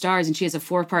exclusive with Starz, and she has a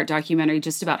 4-part documentary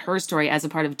just about her story as a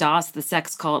part of DOS, the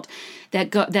sex cult,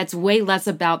 that's way less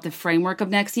about the framework of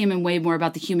NXIVM and way more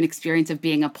about the human experience of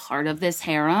being a part of this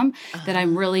harem. That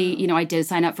I'm really, I did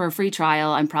sign up for a free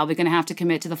trial. I'm probably going to have to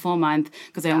commit to the full month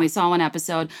because I only saw one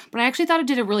episode. But I actually thought it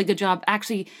did a really good job,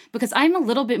 because I'm a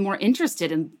little bit more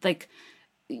interested in, like,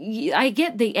 I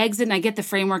get the exit and I get the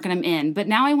framework and I'm in, but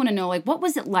now I want to know, like, what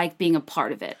was it like being a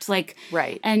part of it? Like,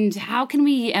 right. And how can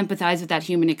we empathize with that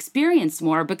human experience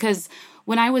more? Because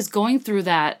when I was going through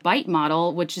that BITE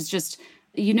model, which is just,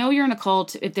 you're in a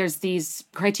cult if there's these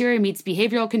criteria meets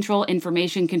behavioral control,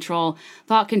 information control,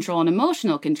 thought control, and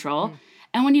emotional control.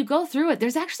 And when you go through it,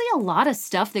 there's actually a lot of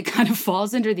stuff that kind of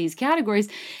falls under these categories.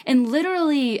 And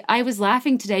literally, I was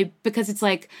laughing today because it's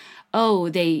like,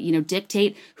 they,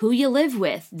 dictate who you live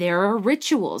with. There are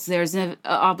rituals. There's an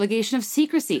obligation of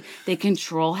secrecy. They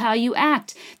control how you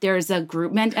act. There's a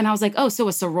group and I was like, so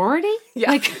a sorority?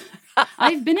 Yeah. Like,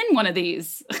 I've been in one of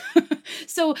these.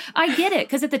 So I get it.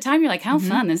 Because at the time, you're like, how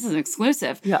fun. This is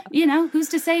exclusive. Yeah. Who's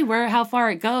to say how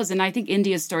far it goes? And I think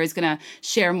India's story is going to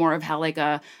share more of how, like,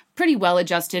 a pretty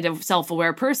well-adjusted,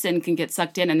 self-aware person can get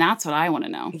sucked in, and that's what I want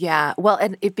to know. Yeah, well,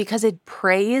 and because it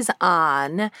preys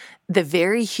on the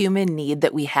very human need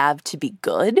that we have to be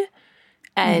good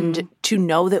and to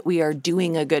know that we are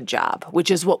doing a good job,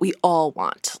 which is what we all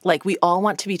want. Like, we all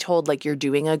want to be told, like, you're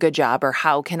doing a good job, or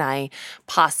how can I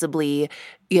possibly,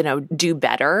 do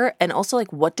better? And also,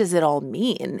 like, what does it all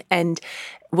mean? And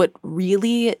what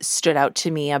really stood out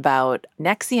to me about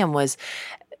NXIVM was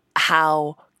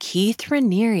how Keith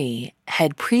Raniere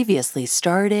had previously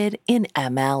started in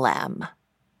MLM.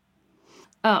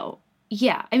 Oh,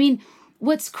 yeah. I mean,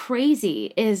 what's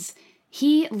crazy is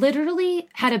He literally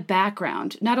had a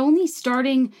background, not only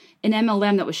starting an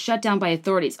MLM that was shut down by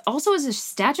authorities, also as a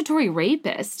statutory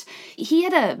rapist. He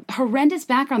had a horrendous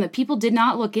background that people did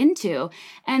not look into.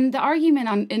 And the argument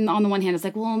on the one hand is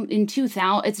like, well, in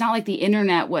 2000, it's not like the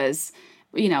internet was,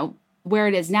 where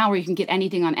it is now where you can get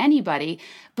anything on anybody.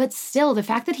 But still, the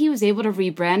fact that he was able to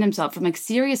rebrand himself from like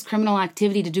serious criminal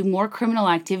activity to do more criminal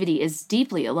activity is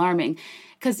deeply alarming.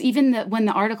 Because even when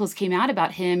the articles came out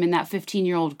about him and that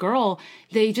 15-year-old girl,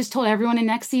 they just told everyone in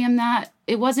NXIVM that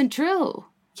it wasn't true.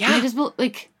 Yeah. And they just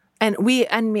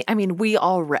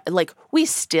we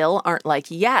still aren't like,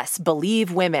 yes,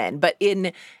 believe women. But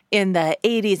in the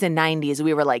 80s and 90s,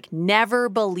 we were like, never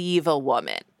believe a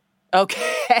woman.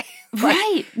 Okay.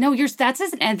 Right. No, that's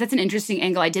an interesting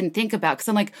angle I didn't think about, because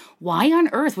I'm like, why on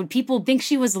earth would people think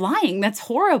she was lying? That's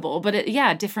horrible. But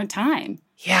different time.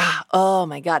 Yeah. Oh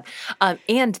my God.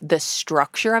 And the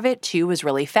structure of it too was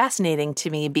really fascinating to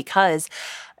me, because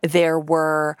there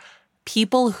were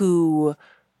people who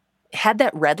had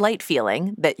that red light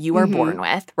feeling that you are born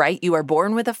with, right? You are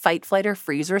born with a fight, flight, or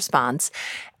freeze response,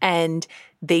 and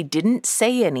they didn't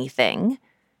say anything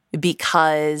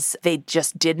because they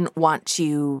just didn't want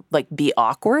to be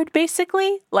awkward,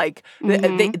 basically.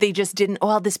 They just didn't,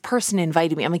 this person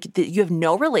invited me. I'm like, you have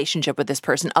no relationship with this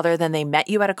person other than they met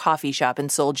you at a coffee shop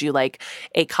and sold you like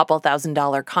a couple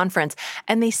 $1,000 conference.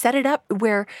 And they set it up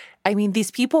where,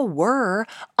 these people were,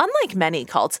 unlike many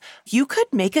cults, you could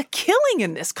make a killing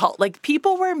in this cult. Like,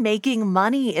 people were making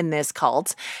money in this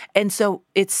cult. And so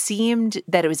it seemed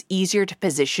that it was easier to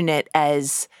position it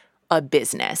as a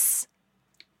business.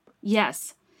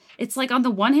 Yes. It's like, on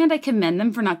the one hand, I commend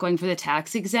them for not going for the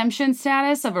tax exemption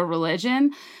status of a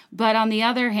religion. But on the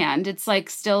other hand, it's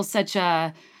like still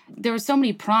there were so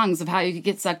many prongs of how you could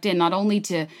get sucked in, not only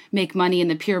to make money in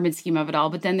the pyramid scheme of it all,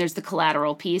 but then there's the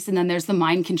collateral piece, and then there's the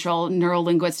mind control,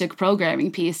 neuro-linguistic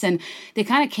programming piece. And they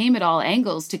kind of came at all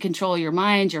angles to control your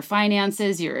mind, your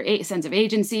finances, your sense of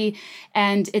agency.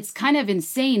 And it's kind of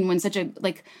insane when such a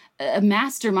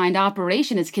mastermind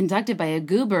operation is conducted by a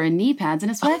goober in knee pads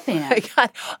and a sweatband. Oh my God.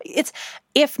 It's,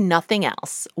 if nothing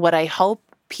else, what I hope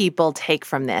people take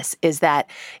from this is that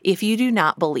if you do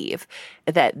not believe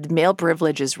that male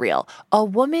privilege is real, a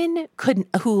woman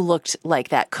who looked like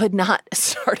that could not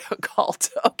start a cult,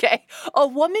 okay? A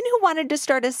woman who wanted to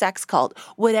start a sex cult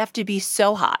would have to be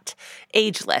so hot,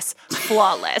 ageless,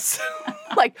 flawless.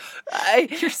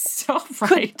 You're so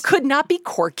right. Could not be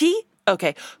quirky.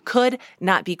 Okay, could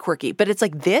not be quirky. But it's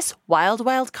like this wild,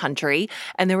 wild country.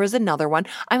 And there was another one.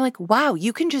 I'm like, wow,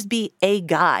 you can just be a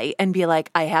guy and be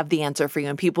like, I have the answer for you.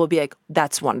 And people will be like,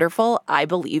 that's wonderful. I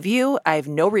believe you. I have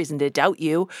no reason to doubt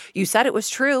you. You said it was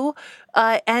true.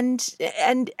 And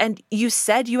you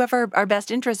said you have our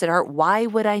best interest at heart. Why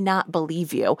would I not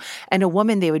believe you? And a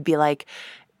woman, they would be like,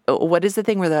 what is the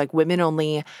thing where they're like,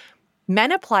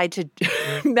 men apply to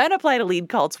lead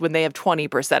cults when they have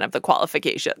 20% of the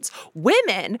qualifications.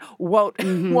 Women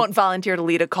won't volunteer to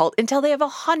lead a cult until they have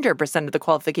 100% of the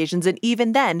qualifications. And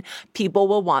even then, people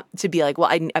will want to be like, well,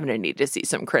 I'm going to need to see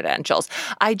some credentials.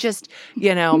 I just,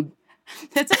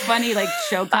 That's a funny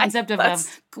show concept of a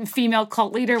female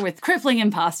cult leader with crippling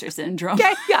imposter syndrome.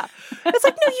 Yeah. It's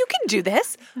like, no, you can do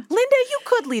this. Linda, you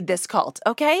could lead this cult,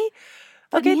 okay?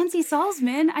 But Nancy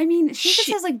Salzman,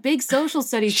 she just has big social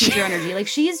studies teacher energy.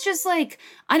 She's just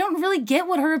I don't really get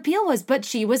what her appeal was, but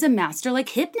she was a master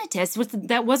hypnotist.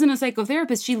 That wasn't a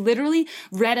psychotherapist. She literally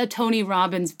read a Tony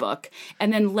Robbins book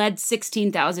and then led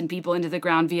 16,000 people into the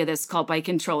ground via this cult by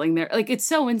controlling their, it's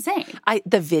so insane.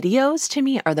 The videos to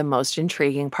me are the most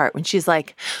intriguing part when she's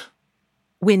like,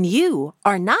 when you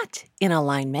are not in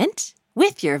alignment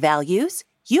with your values,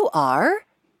 you are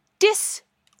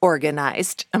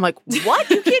disorganized. I'm like, what?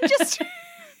 You can't just...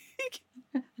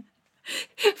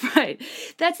 Right.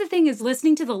 That's the thing, is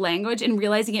listening to the language and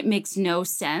realizing it makes no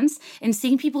sense and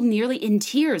seeing people nearly in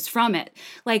tears from it.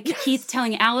 Yes. Keith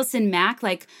telling Allison Mack,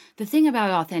 the thing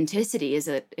about authenticity is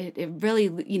that it really,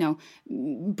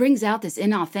 brings out this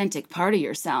inauthentic part of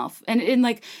yourself. And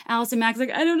Allison Mack's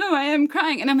like, I don't know, I am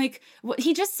crying. And I'm like, what?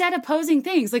 He just said opposing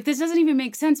things. This doesn't even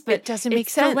make sense. But it doesn't make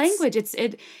sense. The language,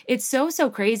 it's so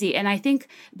crazy. And I think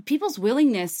people's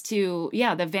willingness to,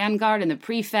 the Vanguard and the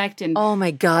prefect and... Oh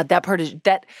my God, that part is...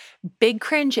 That big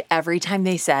cringe every time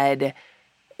they said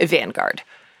Vanguard.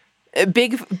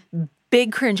 Big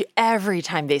cringe every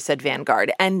time they said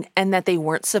Vanguard, and that they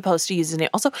weren't supposed to use his name.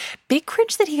 Also, big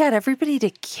cringe that he got everybody to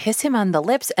kiss him on the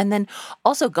lips. And then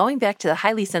also going back to the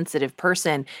highly sensitive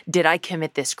person, did I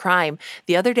commit this crime?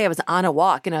 The other day I was on a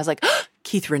walk and I was like, oh,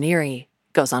 Keith Raniere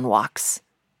goes on walks.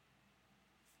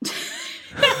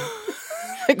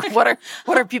 Like,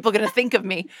 what are people going to think of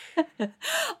me?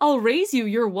 I'll raise you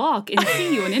your walk and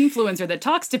see you an influencer that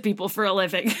talks to people for a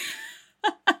living.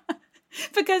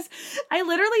 Because I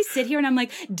literally sit here and I'm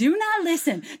like, do not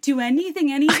listen to anything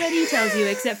anybody tells you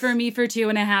except for me for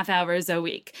 2.5 hours a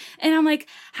week. And I'm like,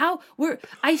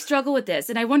 I struggle with this.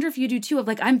 And I wonder if you do too, of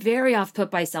like, I'm very off put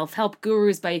by self-help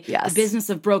gurus, by the business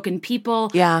of broken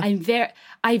people. Yeah.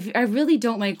 I really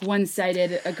don't like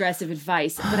one-sided aggressive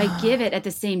advice, but I give it at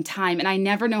the same time. And I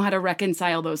never know how to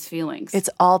reconcile those feelings. It's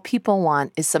all people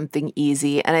want is something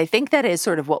easy. And I think that is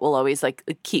sort of what will always like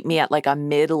keep me at like a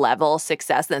mid-level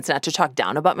success. That's not to talk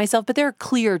down about myself, but there are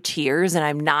clear tiers and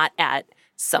I'm not at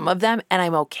some of them. And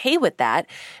I'm okay with that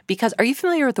because are you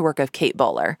familiar with the work of Kate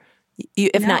Bowler?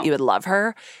 If not, you would love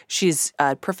her. She's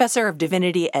a professor of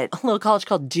divinity at a little college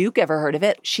called Duke. Ever heard of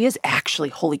it? She is actually,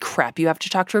 holy crap, you have to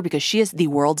talk to her because she is the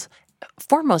world's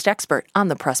foremost expert on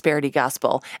the prosperity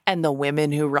gospel and the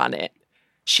women who run it.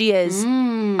 She is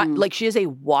she is a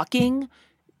walking,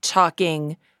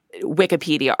 talking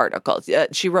Wikipedia article.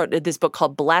 She wrote this book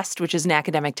called Blessed, which is an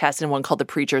academic text, and one called The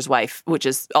Preacher's Wife, which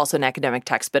is also an academic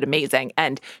text, but amazing.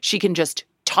 And she can just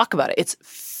talk about it. It's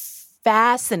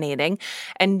fascinating.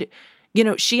 And, you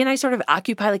know, she and I sort of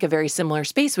occupy like a very similar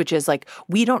space, which is like,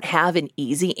 we don't have an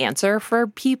easy answer for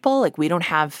people. Like we don't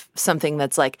have something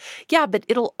that's like, yeah, but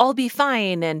it'll all be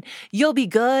fine and you'll be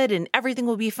good and everything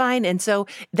will be fine. And so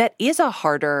that's a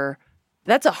harder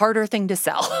thing to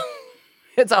sell.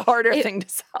 It's a harder thing to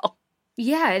sell.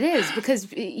 Yeah, it is, because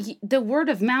the word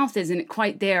of mouth isn't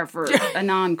quite there for a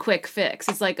non-quick fix.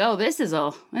 It's like, oh, this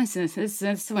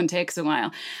one takes a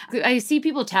while. I see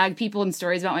people tag people in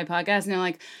stories about my podcast, and they're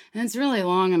like, it's really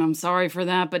long, and I'm sorry for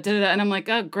that, but da-da-da. And I'm like,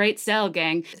 oh, great sell,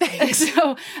 gang.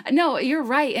 So, no, you're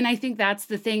right. And I think that's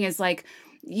the thing is like,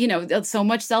 you know, so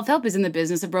much self-help is in the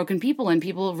business of broken people, and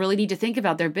people really need to think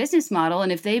about their business model.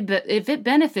 And if it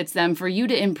benefits them for you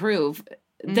to improve,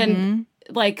 then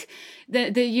like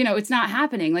you know, it's not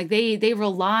happening. Like they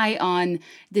rely on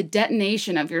the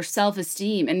detonation of your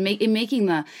self-esteem and making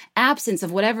the absence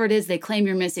of whatever it is they claim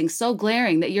you're missing so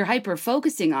glaring that you're hyper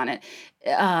focusing on it.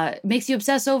 Makes you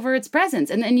obsess over its presence.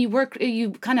 And then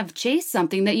you kind of chase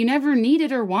something that you never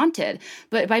needed or wanted,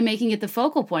 but by making it the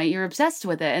focal point, you're obsessed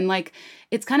with it. And like,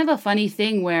 it's kind of a funny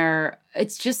thing where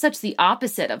it's just such the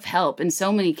opposite of help in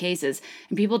so many cases.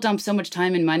 And people dump so much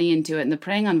time and money into it, and the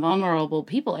preying on vulnerable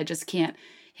people, I just can't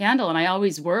handle. And I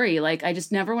always worry, like, I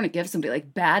just never want to give somebody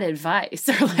like bad advice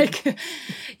or like,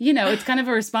 you know, it's kind of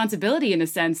a responsibility in a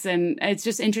sense. And it's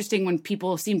just interesting when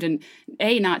people seem to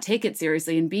A, not take it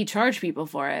seriously, and B, charge people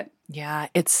for it. Yeah,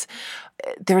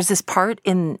 there's this part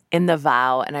in the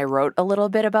vow, and I wrote a little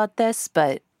bit about this,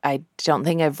 but I don't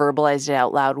think I've verbalized it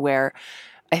out loud, where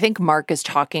I think Mark is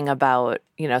talking about,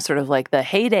 you know, sort of like the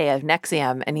heyday of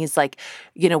NXIVM. And he's like,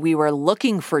 you know, we were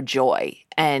looking for joy,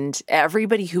 and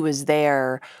everybody who was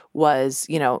there was,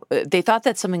 you know, they thought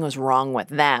that something was wrong with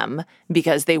them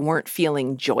because they weren't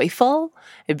feeling joyful,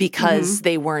 because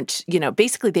they weren't, you know,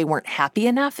 basically they weren't happy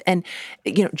enough. And,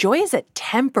 you know, joy is a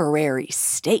temporary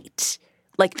state.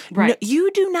 Like, right. No,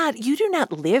 you do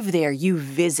not live there, you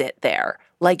visit there.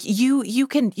 Like you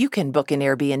can book an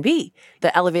Airbnb.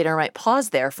 The elevator might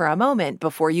pause there for a moment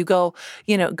before you go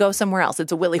somewhere else.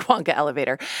 It's a Willy Wonka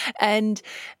elevator. And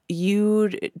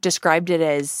you described it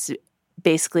as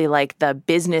basically like the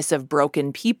business of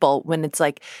broken people, when it's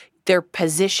like they're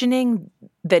positioning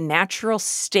the natural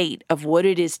state of what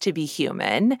it is to be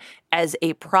human as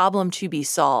a problem to be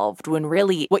solved, when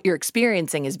really what you're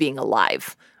experiencing is being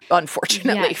alive,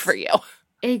 unfortunately for you.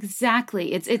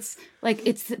 Exactly. It's like,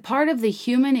 it's part of the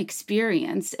human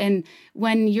experience. And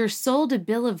when you're sold a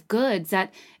bill of goods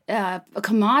that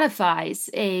commodifies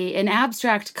an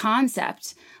abstract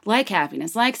concept like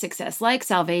happiness, like success, like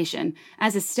salvation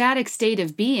as a static state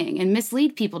of being, and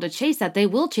mislead people to chase that, they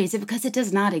will chase it because it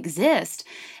does not exist.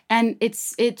 And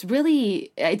it's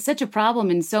such a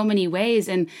problem in so many ways.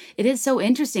 And it is so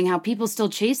interesting how people still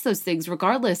chase those things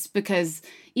regardless, because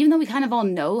even though we kind of all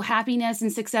know happiness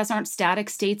and success aren't static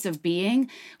states of being,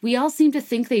 we all seem to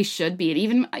think they should be, and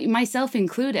even myself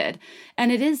included.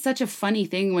 And it is such a funny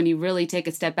thing when you really take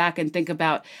a step back and think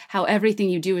about how everything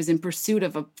you do is in pursuit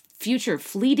of a future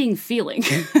fleeting feeling.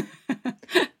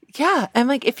 Yeah. I'm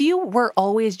like, if you were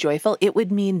always joyful, it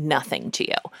would mean nothing to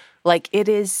you. Like, it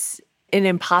is an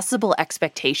impossible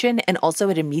expectation, and also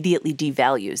it immediately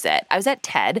devalues it. I was at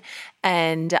TED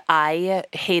and I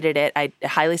hated it. I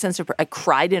highly sensitive. I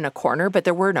cried in a corner, but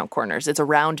there were no corners. It's a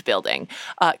round building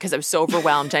because I was so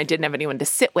overwhelmed and I didn't have anyone to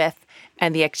sit with.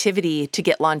 And the activity to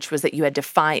get lunch was that you had to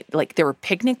find, like, there were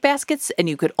picnic baskets and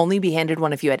you could only be handed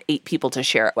one if you had 8 people to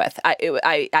share it with.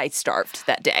 I starved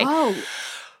that day.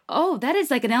 Oh, that is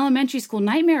like an elementary school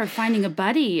nightmare of finding a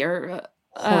buddy or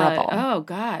Horrible. Oh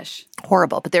gosh.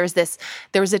 Horrible. But there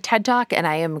was a TED Talk, and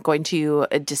I am going to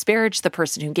disparage the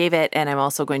person who gave it, and I'm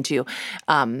also going to,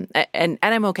 and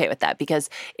I'm okay with that because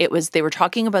they were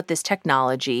talking about this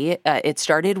technology. It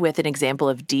started with an example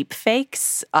of deep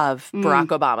fakes of Barack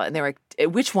Obama, and they were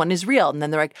like, which one is real? And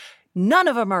then they're like, none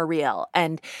of them are real.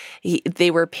 And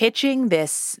they were pitching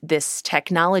this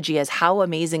technology as how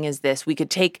amazing is this? We could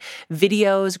take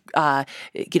videos,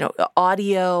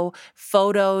 audio,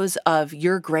 photos of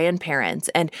your grandparents,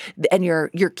 and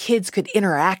your kids could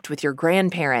interact with your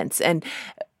grandparents. And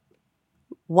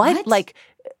what? Like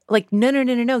no.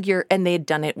 And they had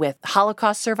done it with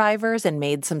Holocaust survivors and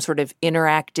made some sort of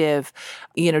interactive,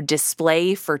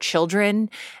 display for children.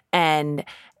 And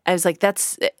I was like,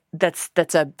 that's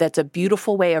a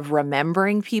beautiful way of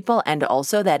remembering people. And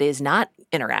also that is not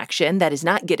interaction. That is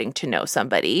not getting to know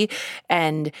somebody.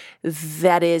 And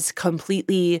that is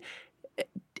completely,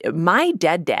 my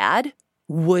dead dad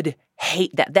would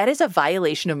hate that. That is a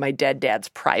violation of my dead dad's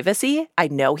privacy. I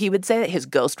know he would say that his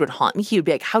ghost would haunt me. He would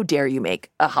be like, how dare you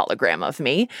make a hologram of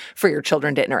me for your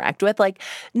children to interact with? Like,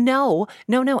 no.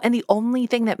 And the only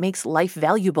thing that makes life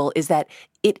valuable is that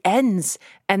it ends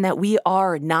and that we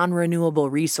are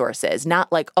non-renewable resources.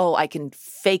 Not like, oh, I can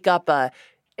fake up a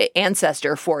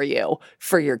ancestor for you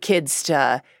for your kids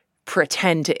to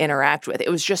pretend to interact with.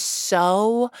 It was just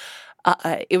so...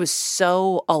 it was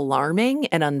so alarming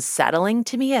and unsettling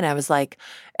to me. And I was like,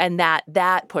 and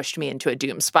that pushed me into a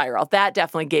doom spiral. That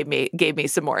definitely gave me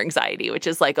some more anxiety, which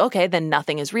is like, okay, then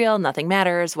nothing is real. Nothing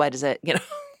matters. Why does it, there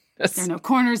are no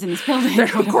corners in this building. There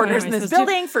are no corners in this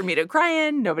building for me to cry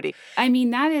in. Nobody. I mean,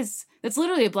 that's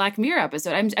literally a Black Mirror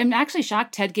episode. I'm actually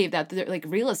shocked Ted gave that like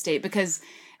real estate because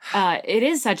it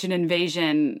is such an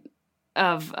invasion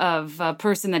of a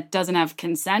person that doesn't have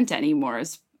consent anymore.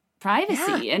 Is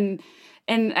privacy. Yeah.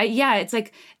 And it's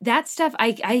like that stuff.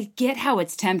 I get how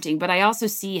it's tempting, but I also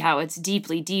see how it's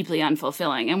deeply, deeply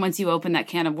unfulfilling. And once you open that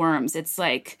can of worms, it's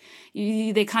like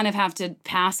they kind of have to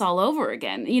pass all over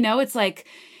again. It's like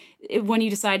when you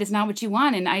decide it's not what you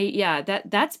want. And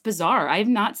that's bizarre. I've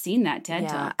not seen that TED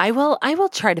Talk. I will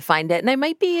try to find it. And I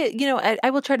might be, I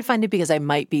will try to find it because I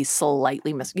might be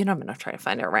slightly I'm going to try to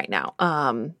find it right now.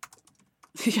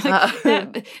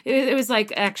 It was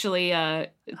like actually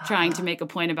trying to make a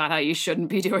point about how you shouldn't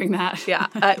be doing that. Yeah.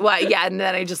 And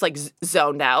then I just like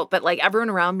zoned out. But like everyone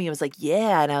around me was like,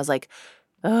 yeah. And I was like,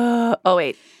 oh,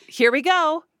 wait, here we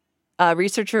go. A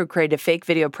researcher who created a fake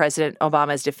video of President Obama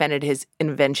has defended his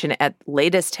invention at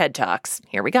latest TED Talks.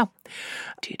 Here we go.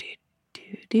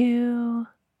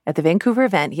 At the Vancouver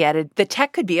event, he added, the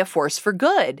tech could be a force for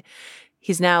good.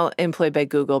 He's now employed by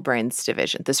Google Brains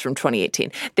division. This is from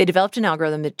 2018. They developed an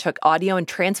algorithm that took audio and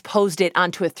transposed it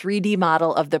onto a 3D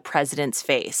model of the president's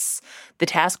face. The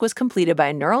task was completed by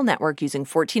a neural network using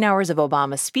 14 hours of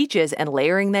Obama's speeches and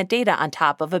layering that data on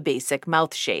top of a basic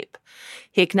mouth shape.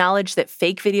 He acknowledged that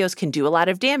fake videos can do a lot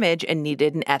of damage and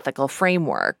needed an ethical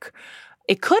framework.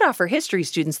 It could offer history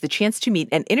students the chance to meet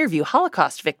and interview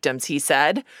Holocaust victims, he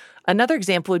said. Another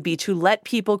example would be to let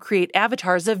people create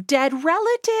avatars of dead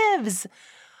relatives.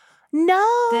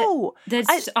 No.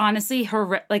 That's honestly,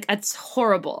 it's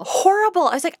horrible. Horrible.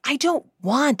 I was like, I don't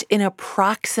want an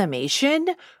approximation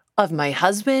of my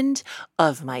husband,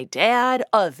 of my dad,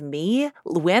 of me.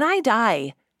 When I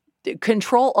die,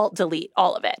 Control, Alt, Delete,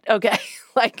 all of it. Okay.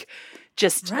 Right.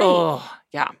 Oh,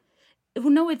 yeah.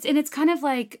 Well, no, it's kind of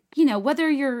like, whether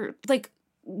you're like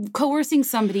coercing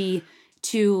somebody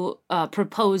to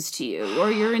propose to you, or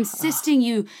you're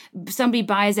insisting somebody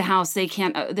buys a house they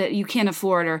can't that you can't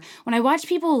afford, or when I watch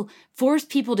people force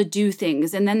people to do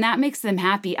things and then that makes them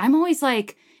happy, I'm always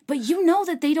like, but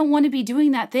that they don't want to be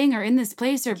doing that thing or in this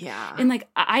place or and like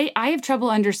I have trouble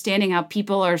understanding how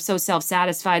people are so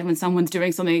self-satisfied when someone's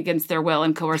doing something against their will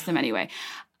and coerce them anyway.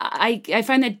 I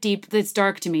find that that's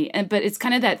dark to me, but it's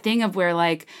kind of that thing of where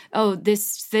like, oh,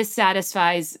 this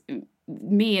satisfies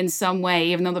me in some way,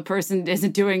 even though the person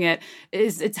isn't doing it,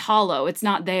 it's hollow. It's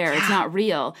not there. Yeah. It's not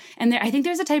real. And I think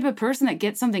there's a type of person that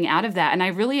gets something out of that. And I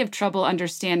really have trouble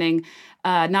understanding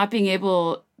not being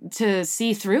able to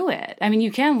see through it. I mean,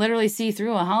 you can literally see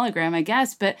through a hologram, I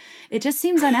guess, but it just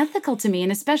seems unethical to me.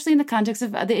 And especially in the context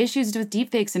of the issues with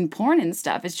deepfakes and porn and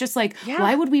stuff. It's just like,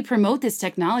 why would we promote this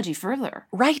technology further?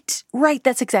 Right.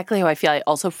 That's exactly how I feel. I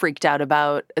also freaked out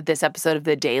about this episode of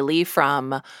The Daily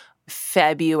from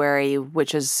February,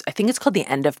 which is, I think it's called The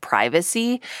End of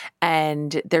Privacy.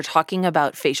 And they're talking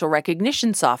about facial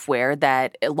recognition software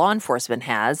that law enforcement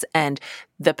has and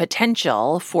the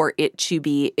potential for it to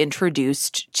be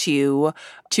introduced to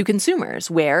consumers,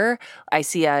 where I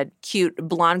see a cute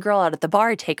blonde girl out at the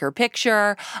bar, take her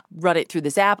picture, run it through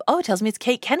this app. Oh, it tells me it's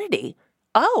Kate Kennedy.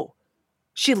 Oh,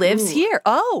 she lives here.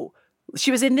 Oh, she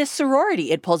was in this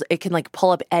sorority. It can like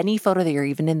pull up any photo that you're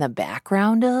even in the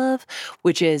background of,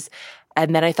 which is,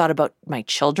 and then I thought about my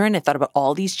children. I thought about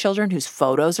all these children whose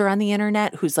photos are on the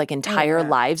internet, whose like entire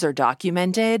lives are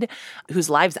documented, whose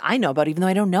lives I know about, even though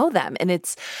I don't know them. And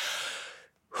it's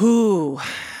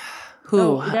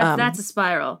that's a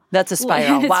spiral. That's a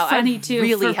spiral. Well, wow, funny I too,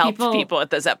 really helped people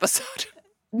with this episode.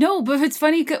 No, but it's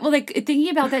funny. Well, like thinking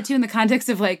about that too in the context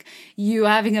of like you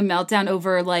having a meltdown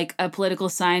over like a political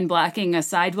sign blocking a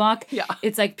sidewalk. Yeah.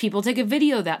 It's like people take a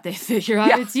video of that. They figure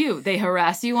out it's you. They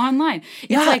harass you online.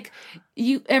 It's like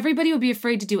everybody would be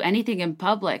afraid to do anything in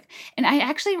public. And I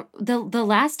actually, the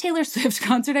last Taylor Swift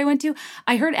concert I went to,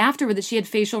 I heard afterward that she had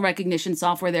facial recognition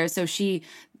software there. So she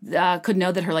could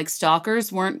know that her like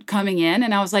stalkers weren't coming in.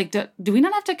 And I was like, do we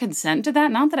not have to consent to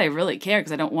that? Not that I really care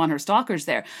because I don't want her stalkers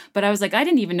there. But I was like, I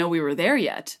didn't even know we were there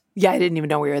yet. Yeah, I didn't even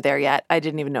know we were there yet.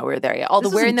 Although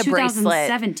wearing the bracelet.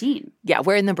 2017. Yeah,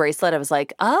 wearing the bracelet, I was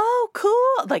like, oh,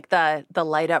 cool. Like the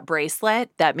light up bracelet,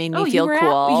 that made me feel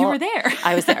cool. You were there.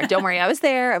 I was there. Don't worry, I was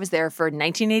there. I was there for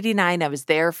 1989. I was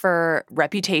there for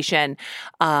Reputation.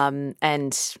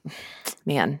 And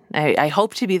man, I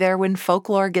hope to be there when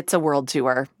Folklore gets a world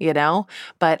tour,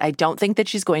 But I don't think that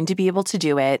she's going to be able to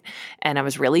do it. And I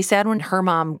was really sad when her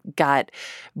mom got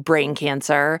brain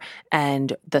cancer,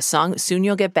 and the song Soon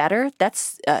You'll Get Better,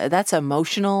 that's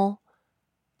emotional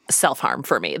self-harm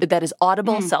for me. That is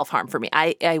audible self-harm for me.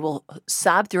 I will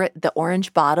sob through it. The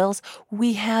orange bottles,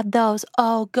 we had those.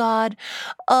 Oh God.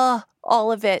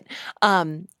 All of it.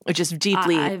 Just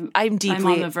deeply, I'm deeply. I'm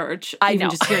on the verge. I even know.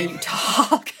 Just hearing you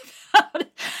talk about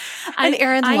it. And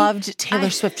Aaron loved Taylor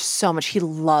Swift so much. He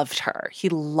loved her.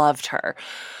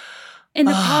 And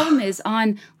the problem is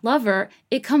on Lover,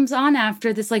 it comes on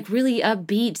after this like really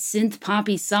upbeat synth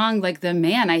poppy song, like The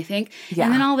Man, I think. Yeah.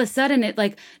 And then all of a sudden it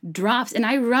like drops, and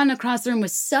I run across the room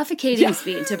with suffocating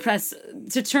speed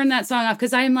to turn that song off,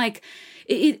 because I'm like,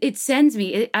 it sends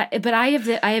me. But I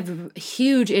have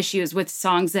huge issues with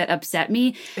songs that upset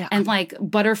me, and like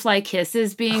Butterfly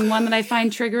Kisses being one that I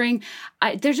find triggering.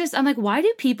 I'm like, why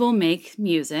do people make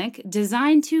music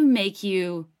designed to make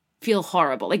you feel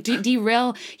horrible, like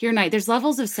derail your night? There's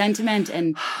levels of sentiment,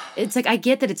 and it's like, I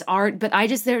get that it's art, but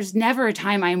there's never a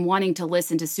time I'm wanting to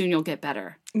listen to Soon You'll Get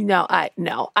Better. I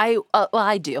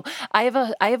do. I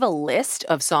have a list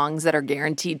of songs that are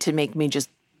guaranteed to make me just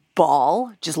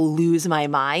just lose my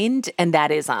mind, and that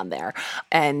is on there.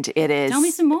 And it is. Tell me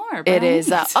some more. It is.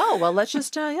 Let's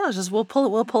just we'll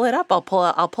pull it up. I'll pull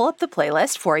up the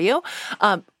playlist for you.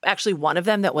 Actually, one of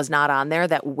them that was not on there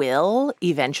that will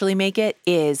eventually make it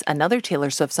is another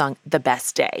Taylor Swift song, "The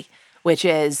Best Day," which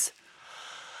is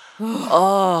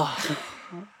no,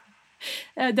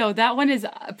 that one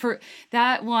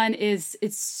is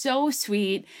it's so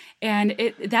sweet, and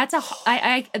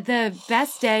The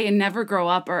Best Day and Never Grow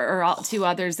Up are all two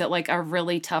others that like are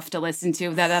really tough to listen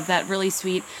to, that have that really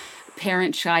sweet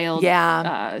parent-child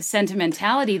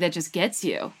sentimentality that just gets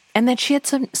you. And that she had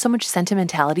so much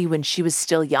sentimentality when she was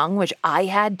still young, which I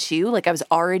had too. Like, I was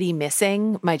already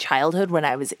missing my childhood when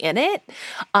I was in it.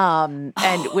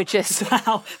 Which is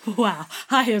wow.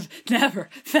 I have never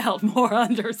felt more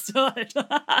understood.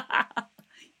 I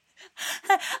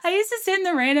used to sit in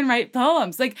the rain and write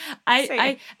poems. Like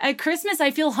at Christmas,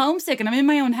 I feel homesick and I'm in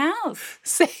my own house.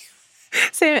 Same.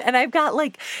 And I've got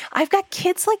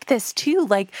kids like this too.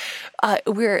 Like,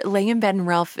 we're laying in bed and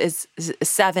Ralph is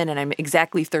 7 and I'm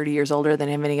exactly 30 years older than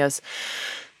him. And he goes,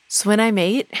 so when I'm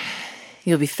 8,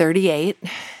 you'll be 38.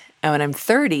 And when I'm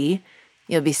 30,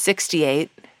 you'll be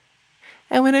 68.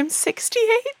 And when I'm 68,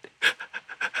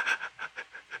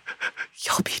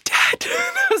 you'll be dead. And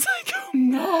I was like, oh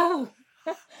no.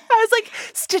 I was like,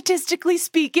 statistically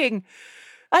speaking,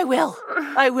 I will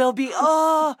be.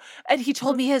 Oh, and he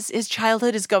told me his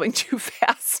childhood is going too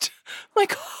fast. I'm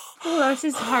like, this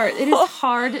is hard. It is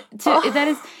hard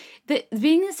to,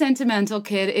 Being a sentimental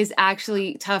kid is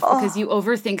actually tough because you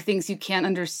overthink things you can't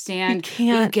understand. You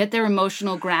can't. You get their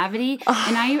emotional gravity.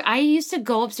 And I used to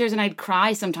go upstairs and I'd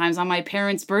cry sometimes on my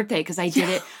parents' birthday because I did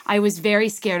it. I was very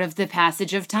scared of the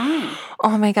passage of time.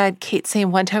 Oh my God, Kate,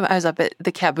 same. One time I was up at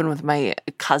the cabin with my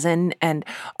cousin and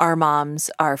our moms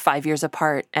are 5 years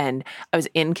apart and I was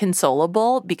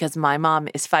inconsolable because my mom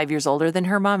is 5 years older than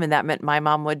her mom and that meant my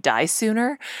mom would die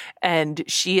sooner. And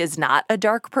she is not a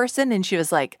dark person. And she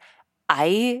was like,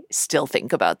 I still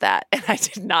think about that. And I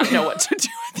did not know what to do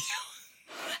with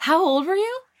you. How old were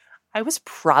you? I was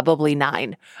probably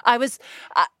 9. I was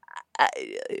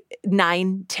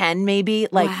 9, 10 maybe.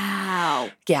 Like, wow.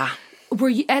 Yeah. Were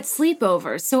you at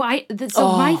sleepovers? So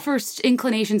my first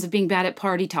inclinations of being bad at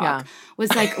party talk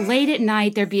was like late at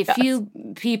night, there'd be a few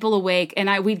people awake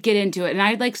and we'd get into it. And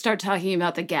I'd like start talking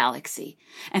about the galaxy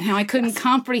and how I couldn't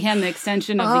comprehend the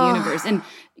extension of the universe. And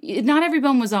not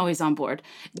everyone was always on board.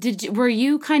 Were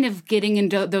you kind of getting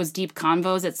into those deep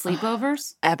convos at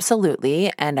sleepovers?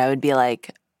 Absolutely. And I would be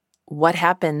like, what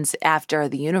happens after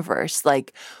the universe?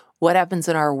 Like, what happens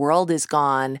when our world is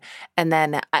gone? And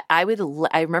then I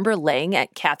remember laying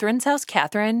at Catherine's house.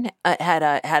 Catherine had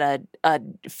a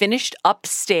finished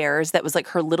upstairs that was like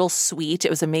her little suite. It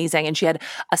was amazing. And she had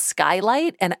a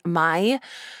skylight and my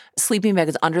sleeping bag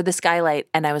was under the skylight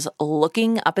and I was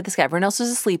looking up at the sky. Everyone else was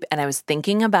asleep and I was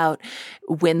thinking about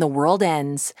when the world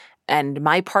ends and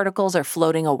my particles are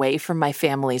floating away from my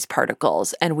family's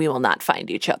particles and we will not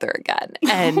find each other again.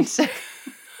 And so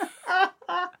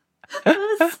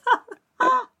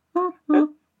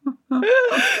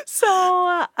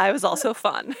I was also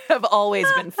fun. I've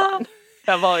always been fun.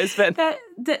 I've always been. But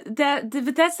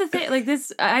that's the thing. Like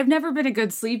this, I've never been a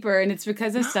good sleeper, and it's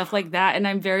because of stuff like that. And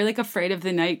I'm very like afraid of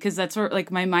the night because that's where like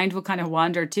my mind will kind of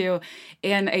wander too.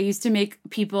 And I used to make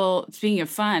people. Speaking of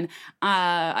fun,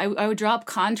 I would draw up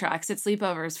contracts at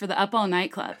sleepovers for the Up All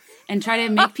Night Club and try to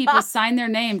make people sign their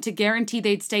name to guarantee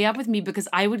they'd stay up with me because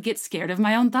I would get scared of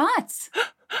my own thoughts.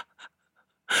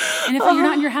 And if you're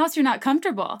not in your house, you're not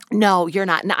comfortable. No, you're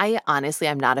not. And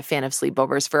I'm not a fan of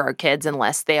sleepovers for our kids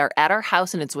unless they are at our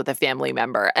house and it's with a family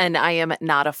member. And I am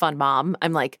not a fun mom.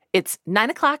 I'm like, it's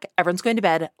 9:00, everyone's going to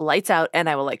bed, lights out, and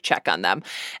I will like check on them.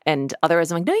 And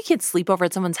otherwise I'm like, no, you can't sleep over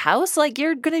at someone's house. Like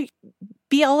you're going to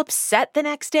be all upset the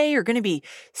next day. You're going to be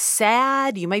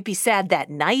sad. You might be sad that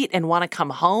night and want to come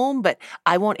home, but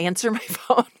I won't answer my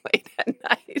phone late at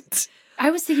night. I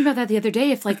was thinking about that the other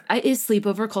day. If like, is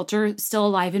sleepover culture still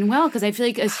alive and well? Because I feel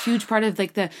like a huge part of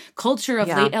like the culture of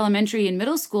late elementary and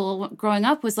middle school growing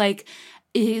up was like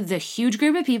the huge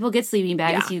group of people get sleeping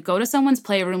bags. You go to someone's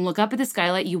playroom, look up at the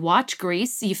skylight, you watch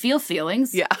Grease, you feel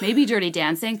feelings, maybe Dirty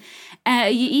Dancing,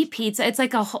 you eat pizza. It's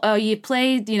like you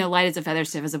play, light as a feather,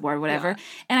 stiff as a board, whatever.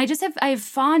 And I have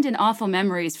fond and awful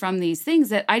memories from these things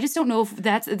that I just don't know if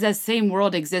that's the same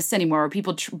world exists anymore, where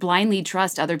people blindly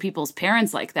trust other people's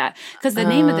parents like that. Because the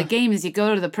name of the game is you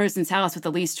go to the person's house with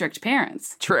the least strict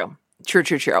parents. True.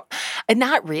 And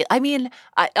not really. I mean,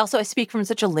 I speak from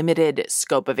such a limited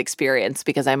scope of experience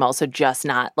because I'm also just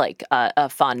not like a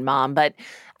fun mom. But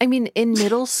I mean, in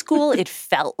middle school, it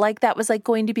felt like that was like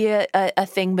going to be a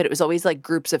thing, but it was always like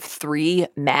groups of 3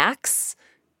 max.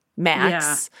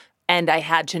 Yeah. And I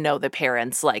had to know the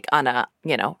parents like on a,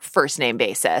 first name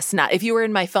basis. Not if you were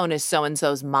in my phone as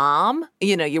so-and-so's mom,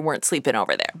 you weren't sleeping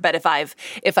over there. But if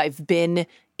I've been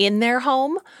in their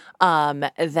home,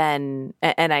 then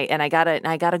I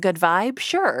got a good vibe,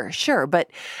 sure. But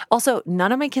also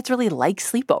none of my kids really like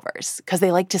sleepovers because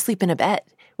they like to sleep in a bed,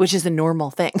 which is a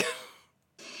normal thing.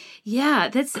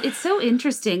 Yeah, it's so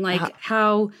interesting, like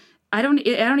how I don't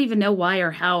even know why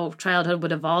or how childhood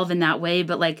would evolve in that way,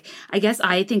 but like I guess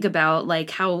I think about like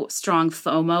how strong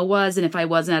FOMO was, and if I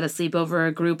wasn't at a sleepover or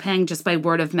a group hang, just by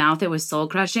word of mouth, it was soul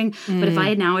crushing. But if I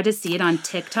had now had to see it on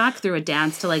TikTok through a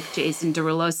dance to like Jason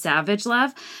Derulo's Savage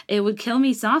Love, it would kill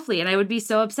me softly, and I would be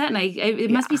so upset. And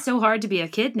it must be so hard to be a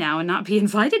kid now and not be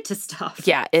invited to stuff.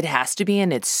 Yeah, it has to be,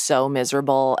 and it's so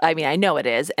miserable. I mean, I know it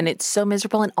is, and it's so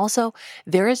miserable. And also,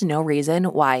 there is no reason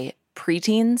why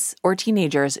preteens or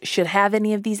teenagers should have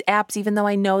any of these apps, even though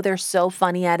I know they're so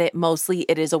funny at it. Mostly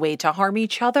it is a way to harm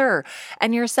each other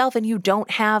and yourself, and you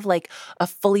don't have like a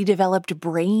fully developed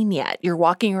brain yet. You're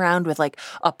walking around with like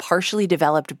a partially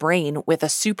developed brain with a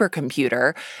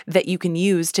supercomputer that you can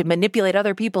use to manipulate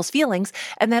other people's feelings,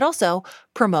 and that also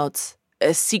promotes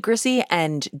secrecy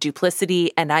and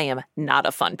duplicity, and I am not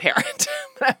a fun parent.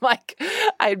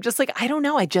 I'm just like, I don't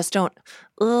know. I just don't,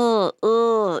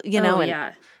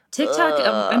 yeah. TikTok.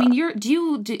 I mean, do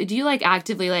you like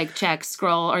actively like check,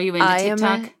 scroll? Are you into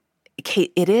TikTok?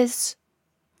 Kate, it is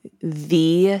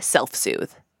the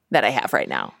self-soothe that I have right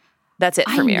now. That's it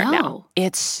for I me right now. know.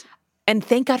 And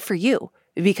thank God for you,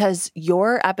 because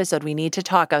your episode, We Need to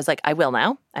Talk, I was like, I will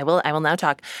now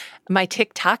talk. My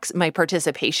TikToks, my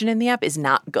participation in the app is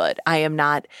not good.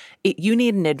 You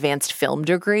need an advanced film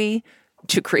degree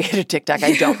to create a TikTok.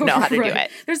 I don't know how to do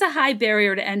it. There's a high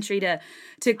barrier to entry to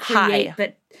create, High.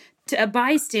 but to a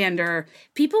bystander,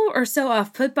 people are so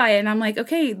off put by it. And I'm like,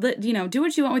 okay, do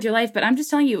what you want with your life. But I'm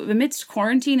just telling you, amidst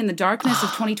quarantine and the darkness of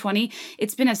 2020,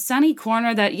 it's been a sunny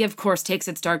corner that, of course, takes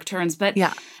its dark turns. But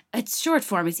it's short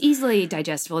form. It's easily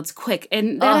digestible. It's quick.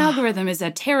 And that algorithm is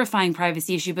a terrifying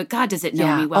privacy issue. But God, does it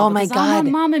know me well? Oh my God. I'm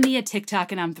on Mamma Mia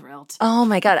TikTok and I'm thrilled. Oh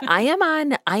my God. I am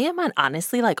on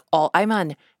honestly, I'm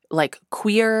on like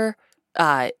queer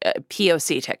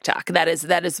POC TikTok.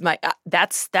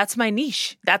 That's my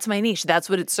niche. That's my niche. That's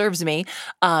what it serves me.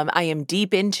 I am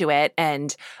deep into it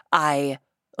and I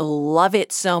love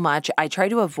it so much. I try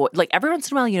to avoid, like, every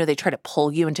once in a while, they try to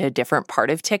pull you into a different part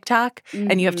of TikTok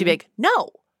and you have to be like, no,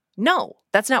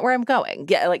 that's not where I'm going.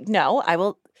 Yeah. Like, no, I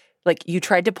will. Like, you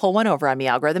tried to pull one over on me,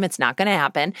 algorithm. It's not going to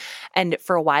happen. And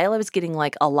for a while I was getting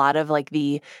like a lot of like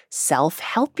the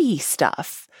self-helpy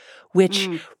stuff, which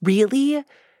really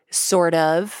sort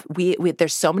of,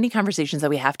 there's so many conversations that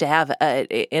we have to have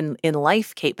in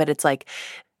life, Kate, but it's like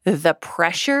the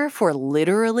pressure for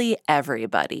literally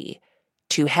everybody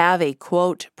to have a,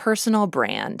 quote, personal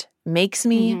brand makes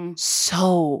me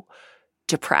so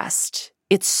depressed.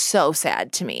 It's so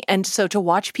sad to me. And so to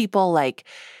watch people like,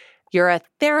 you're a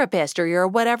therapist or you're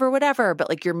whatever, but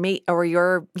like your mate or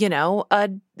you're, a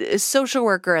social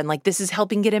worker and like this is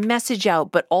helping get a message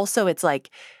out, but also it's like,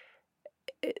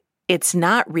 it's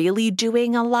not really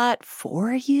doing a lot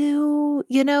for you,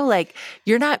 like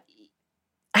you're not,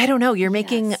 I don't know, you're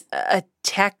making a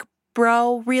tech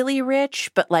bro really rich,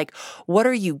 but like, what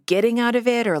are you getting out of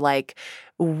it? Or like,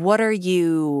 what are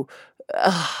you,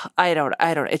 I don't,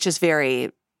 it's just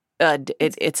very,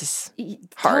 it's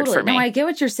hard for me. No, I get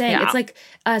what you're saying. Yeah. It's like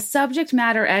subject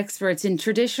matter experts in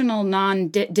traditional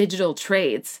non-digital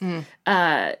trades,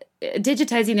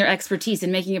 digitizing their expertise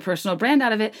and making a personal brand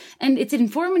out of it. And it's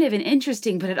informative and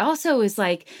interesting, but it also is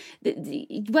like,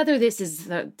 whether this is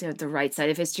the right side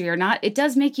of history or not, it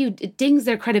dings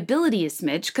their credibility a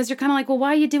smidge because you're kind of like, well, why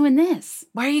are you doing this?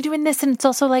 Why are you doing this? And it's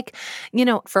also like,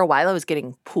 for a while I was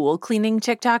getting pool cleaning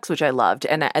TikToks, which I loved.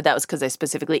 And that was because I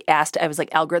specifically asked, I was like,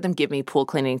 algorithm, give me pool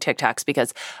cleaning TikToks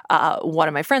because one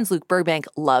of my friends, Luke Burbank,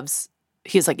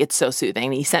 he's like, it's so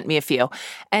soothing. He sent me a few.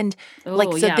 And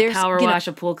there's power wash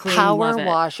a pool clean. Power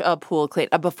wash a pool clean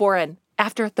before and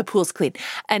after the pool's clean.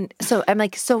 And so I'm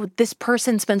like, so this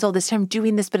person spends all this time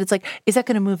doing this, but it's like, is that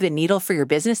going to move the needle for your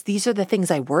business? These are the things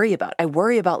I worry about. I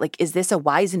worry about like, is this a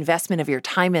wise investment of your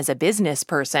time as a business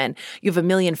person? You have 1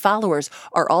 million followers.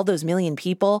 Are all those 1 million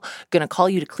people going to call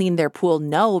you to clean their pool?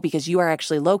 No, because you are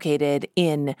actually located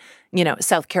in,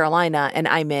 South Carolina and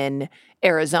I'm in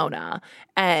Arizona.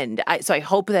 And I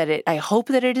hope that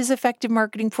it is effective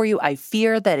marketing for you. I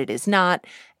fear that it is not.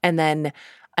 And then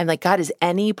I'm like, God, is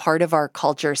any part of our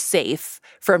culture safe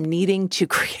from needing to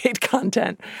create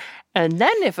content? And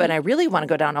then when I really want to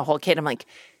go down a whole Kate, I'm like,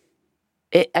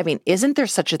 isn't there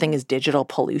such a thing as digital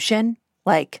pollution?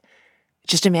 Like,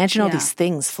 just imagine all these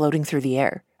things floating through the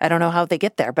air. I don't know how they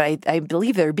get there, but I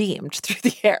believe they're beamed through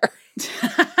the air.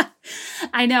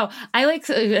 I know. I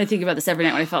think about this every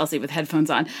night when I fall asleep with headphones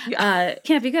on.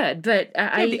 Can't be good, but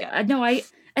I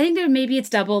think maybe it's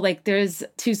double. Like there's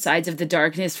two sides of the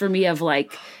darkness for me of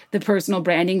like the personal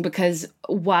branding, because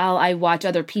while I watch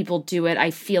other people do it,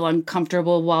 I feel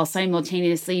uncomfortable while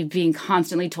simultaneously being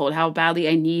constantly told how badly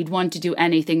I need one to do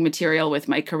anything material with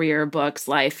my career, books,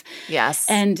 life. Yes.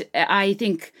 And I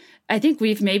think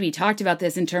we've maybe talked about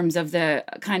this in terms of the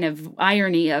kind of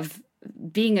irony of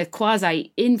being a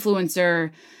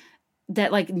quasi-influencer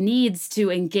that like needs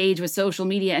to engage with social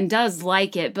media and does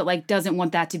like it, but like doesn't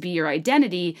want that to be your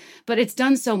identity. But it's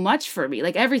done so much for me.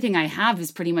 Like everything I have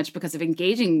is pretty much because of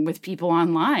engaging with people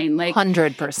online. Like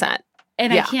 100%.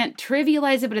 And I can't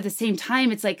trivialize it, but at the same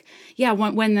time, it's like,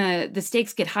 when the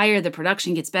stakes get higher, the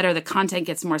production gets better, the content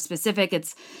gets more specific,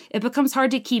 it becomes hard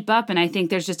to keep up. And I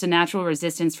think there's just a natural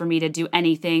resistance for me to do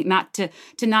anything, not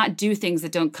do things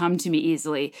that don't come to me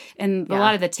easily. And a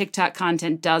lot of the TikTok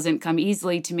content doesn't come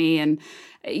easily to me. And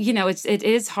it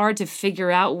is hard to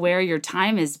figure out where your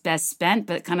time is best spent,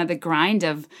 but kind of the grind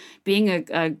of being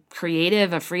a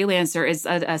creative, a freelancer is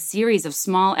a series of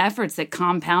small efforts that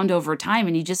compound over time,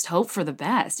 and you just hope for the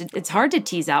best. It's hard to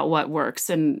tease out what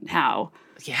works and how.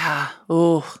 Yeah.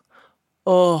 Oh.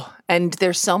 And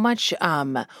there's so much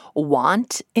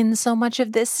want in so much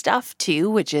of this stuff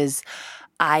too, which is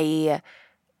the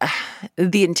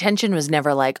intention was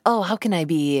never like, oh, how can I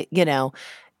be,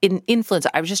 influencer.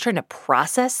 I was just trying to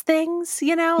process things,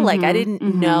 like I didn't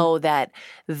know that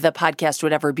the podcast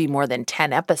would ever be more than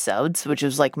 10 episodes, which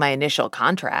was like my initial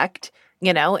contract,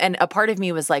 and a part of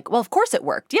me was like, well, of course it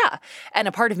worked. Yeah. And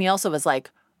a part of me also was like,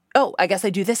 oh, I guess I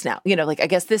do this now. Like I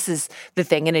guess this is the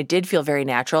thing. And it did feel very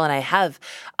natural. And I have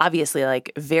obviously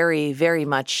like very, very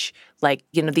much like,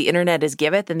 the internet is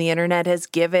giveth and the internet has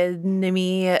given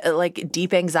me like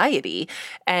deep anxiety.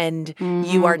 And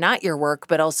you are not your work,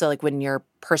 but also like when your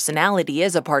personality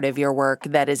is a part of your work,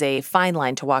 that is a fine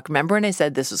line to walk. Remember when I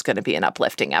said this was going to be an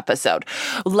uplifting episode?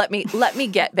 Let me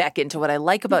get back into what I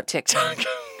like about TikTok.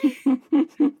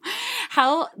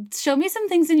 Show me some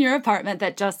things in your apartment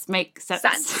that just make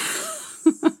sense.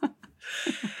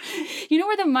 You know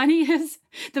where the money is?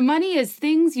 The money is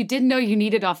things you didn't know you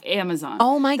needed off Amazon.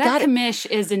 Oh my God. That commish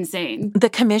is insane. The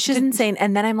commish is insane.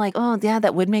 And then I'm like, oh yeah,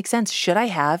 that would make sense. Should I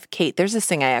have, Kate, there's this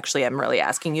thing I actually am really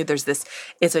asking you.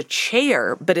 It's a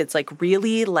chair, but it's like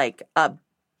really like a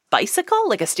bicycle,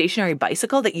 like a stationary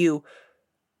bicycle that you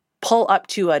pull up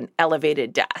to an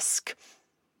elevated desk.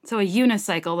 So a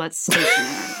unicycle that's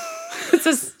stationary.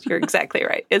 You're exactly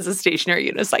right. It's a stationary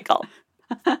unicycle.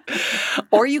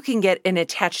 Or you can get an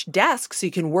attached desk so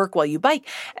you can work while you bike.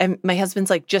 And my husband's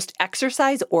like, just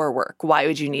exercise or work. Why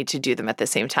would you need to do them at the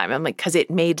same time? I'm like, because it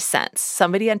made sense.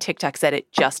 Somebody on TikTok said it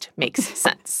just makes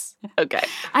sense. Okay.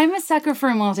 I'm a sucker for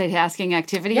a multitasking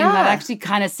activity, and that actually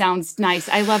kind of sounds nice.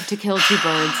 I love to kill two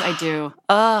birds. I do.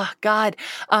 Oh, God.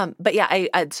 But yeah,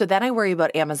 so then I worry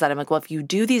about Amazon. I'm like, well, if you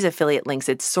do these affiliate links,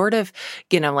 it's sort of,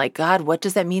 like, God, what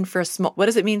does that mean what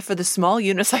does it mean for the small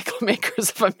unicycle makers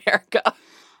of America?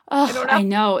 Oh, I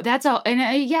know. That's all. And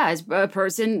as a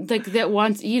person like that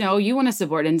wants, you want to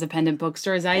support independent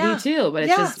bookstores. I do too. But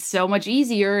it's just so much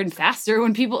easier and faster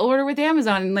when people order with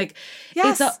Amazon. And like,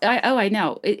 I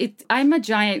know. I'm a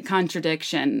giant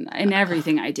contradiction in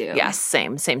everything I do. Yes,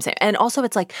 same. And also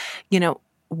it's like,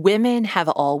 women have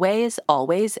always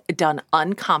done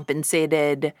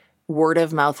uncompensated word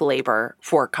of mouth labor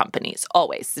for companies.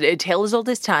 Always. Tale as old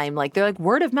as time. Like they're like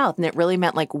word of mouth. And it really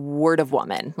meant like word of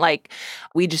woman. Like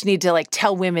we just need to like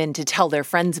tell women to tell their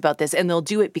friends about this, and they'll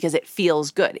do it because it feels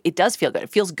good. It does feel good. It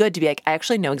feels good to be like, I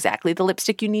actually know exactly the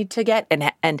lipstick you need to get,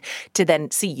 and to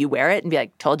then see you wear it and be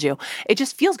like, told you. It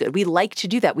just feels good. We like to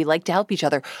do that. We like to help each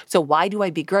other. So why do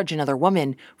I begrudge another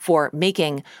woman for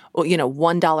making,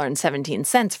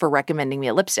 $1.17 for recommending me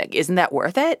a lipstick? Isn't that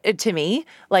worth it to me?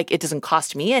 Like it doesn't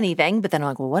cost me anything. But then I'm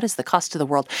like, well, what is the cost to the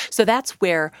world? So that's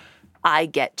where I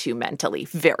get to mentally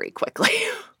very quickly.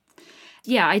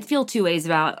 Yeah, I feel two ways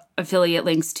about affiliate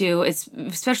links too,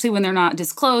 especially when they're not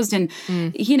disclosed. And,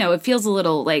 it feels a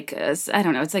little like, I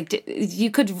don't know, it's like you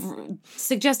could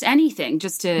suggest anything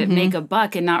just to make a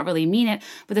buck and not really mean it.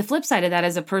 But the flip side of that,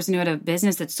 as a person who had a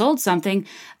business that sold something,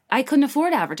 I couldn't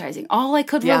afford advertising. All I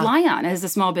could rely on as a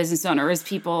small business owner is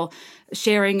people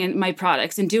sharing in my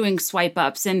products and doing swipe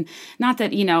ups. And not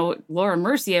that, Laura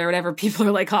Mercier or whatever people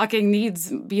are like hawking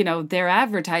needs, their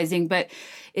advertising, but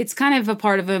it's kind of a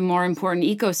part of a more important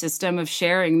ecosystem of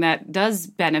sharing that does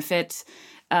benefit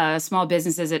small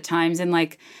businesses at times. And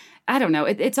like, I don't know,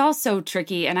 it's all so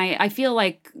tricky. And I feel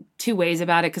like two ways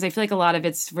about it, because I feel like a lot of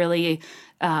it's really,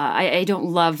 I don't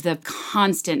love the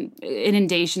constant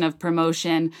inundation of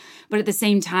promotion. But at the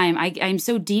same time, I'm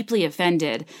so deeply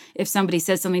offended if somebody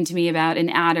says something to me about an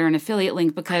ad or an affiliate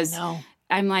link, because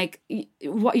I'm like,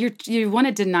 what, you want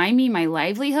to deny me my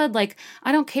livelihood? Like,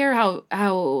 I don't care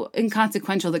how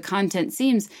inconsequential the content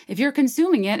seems. If you're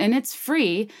consuming it and it's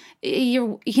free,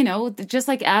 just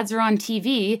like ads are on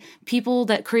TV, people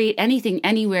that create anything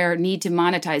anywhere need to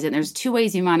monetize it. And there's two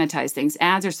ways you monetize things: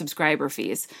 ads or subscriber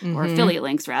fees, or affiliate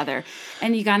links rather.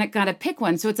 And you gotta pick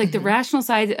one. So it's like the rational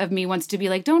side of me wants to be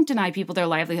like, don't deny people their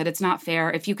livelihood. It's not fair.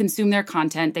 If you consume their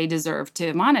content, they deserve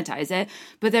to monetize it.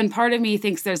 But then part of me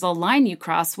thinks there's a line you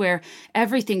cross where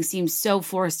everything seems so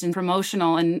forced and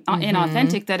promotional and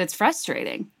inauthentic that it's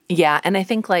frustrating. Yeah. And I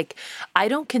think like, I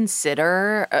don't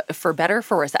consider, for better or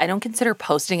for worse, I don't consider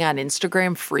posting on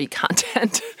Instagram free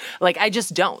content. Like, I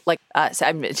just don't. Like, so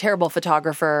I'm a terrible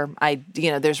photographer.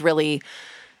 There's really,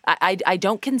 I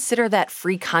don't consider that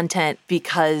free content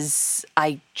because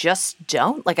I just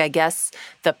don't. Like, I guess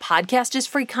the podcast is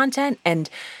free content. And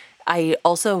I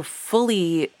also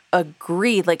fully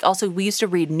agreed. Like, also, we used to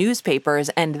read newspapers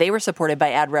and they were supported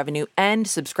by ad revenue and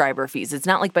subscriber fees. It's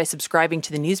not like by subscribing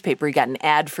to the newspaper, you got an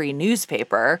ad-free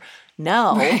newspaper.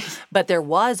 No, but there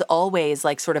was always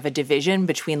like sort of a division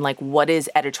between like what is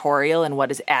editorial and what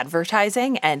is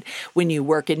advertising. And when you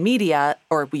work in media,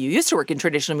 or you used to work in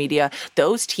traditional media,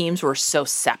 those teams were so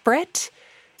separate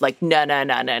like, no.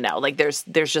 Like there's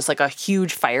just like a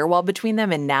huge firewall between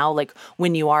them. And now like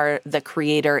when you are the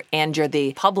creator and you're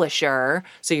the publisher,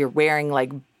 so you're wearing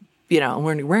like,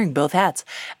 wearing both hats,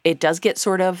 it does get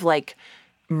sort of like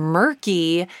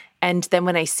murky. And then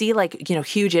when I see like,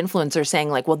 huge influencers saying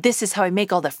like, well, this is how I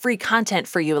make all the free content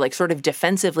for you, like sort of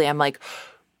defensively, I'm like,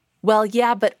 well,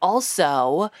 yeah, but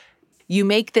also you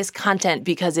make this content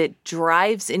because it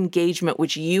drives engagement,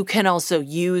 which you can also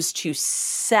use to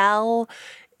sell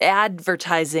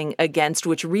advertising against,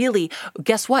 which really,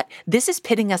 guess what? This is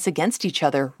pitting us against each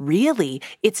other. Really,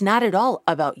 it's not at all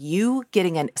about you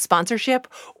getting a sponsorship,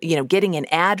 getting an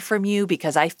ad from you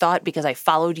because I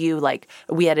followed you, like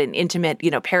we had an intimate,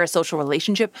 parasocial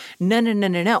relationship.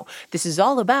 No. This is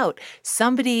all about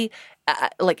somebody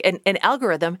like an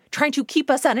algorithm trying to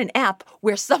keep us on an app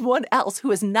where someone else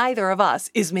who is neither of us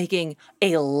is making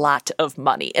a lot of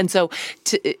money. And so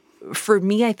for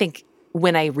me, I think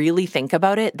when I really think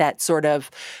about it, that sort of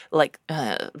like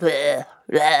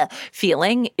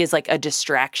feeling is like a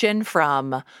distraction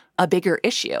from a bigger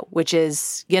issue, which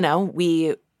is,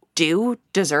 we do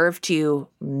deserve to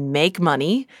make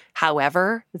money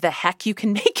however the heck you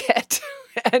can make it.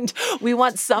 And we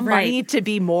want some money to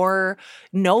be more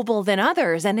noble than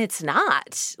others. And it's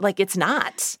not. Like, it's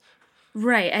not.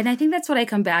 Right. And I think that's what I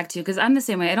come back to because I'm the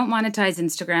same way. I don't monetize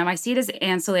Instagram. I see it as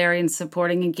ancillary and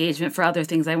supporting engagement for other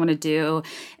things I want to do.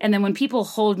 And then when people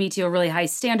hold me to a really high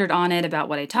standard on it about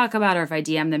what I talk about, or if I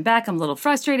DM them back, I'm a little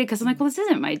frustrated because I'm like, well, this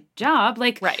isn't my job.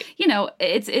 Like, right.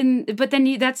 It's in, but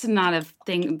then that's not a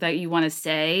thing that you want to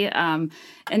say. And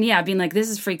yeah, being like, this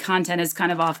is free content is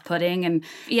kind of off-putting. And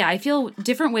yeah, I feel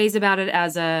different ways about it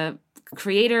as a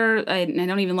creator. I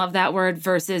don't even love that word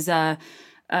versus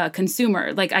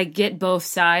consumer. Like I get both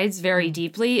sides very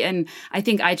deeply. And I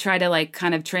think I try to like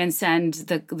kind of transcend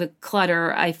the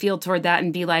clutter I feel toward that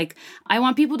and be like, I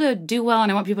want people to do well and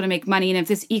I want people to make money. And if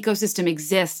this ecosystem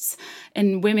exists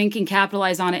and women can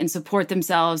capitalize on it and support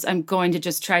themselves, I'm going to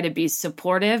just try to be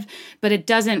supportive. But it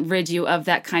doesn't rid you of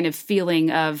that kind of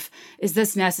feeling of, is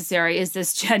this necessary? Is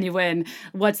this genuine?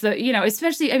 What's the,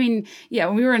 especially, I mean, yeah,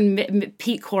 when we were in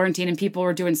peak quarantine and people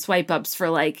were doing swipe ups for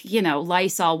like,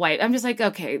 Lysol wipe, I'm just like,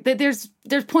 okay, there's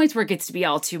points where it gets to be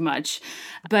all too much,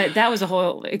 but that was a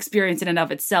whole experience in and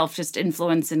of itself, just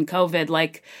influence in COVID,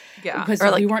 because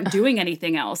we weren't doing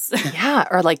anything else. Yeah,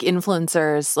 or like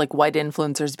influencers, like white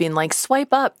influencers being like,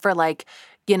 swipe up for like,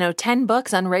 10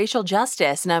 books on racial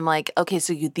justice. And I'm like, okay,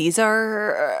 so these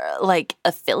are like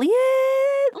affiliate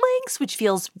links, which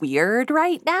feels weird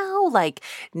right now.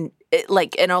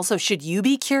 And also, should you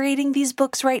be curating these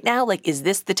books right now? Like, is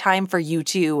this the time for you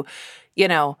to,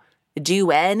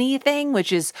 do anything,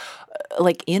 which is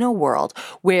like in a world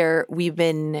where we've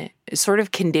been sort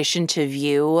of conditioned to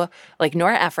view, like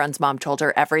Nora Ephron's mom told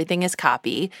her, everything is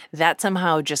copy. That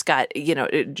somehow just got,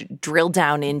 drilled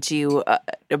down into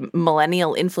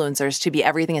millennial influencers to be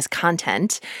everything is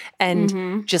content.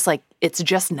 And just like, it's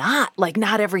just not, like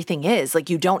not everything is. Like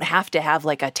you don't have to have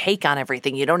like a take on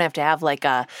everything. You don't have to have like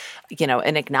a,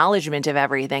 an acknowledgement of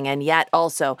everything. And yet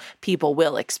also people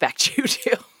will expect you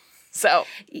to. So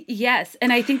yes.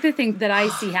 And I think the thing that I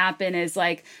see happen is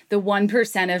like the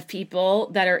 1% of people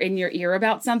that are in your ear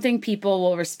about something, people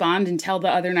will respond and tell the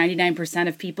other 99%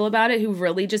 of people about it who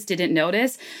really just didn't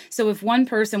notice. So if one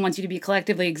person wants you to be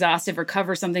collectively exhaustive or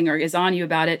cover something or is on you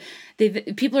about it,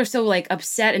 people are so like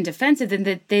upset and defensive and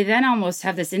that they then almost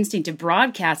have this instinct to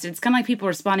broadcast it. It's kind of like people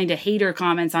responding to hater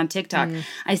comments on TikTok.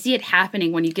 I see it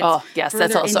happening when you get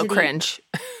that's also cringe.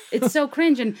 It's so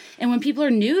cringe. And when people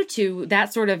are new to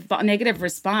that sort of negative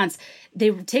response,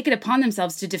 they take it upon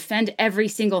themselves to defend every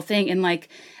single thing. And like,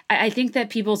 I think that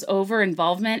people's over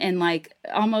involvement and like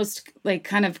almost like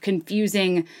kind of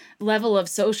confusing level of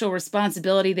social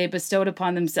responsibility they bestowed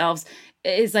upon themselves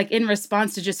is like in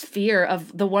response to just fear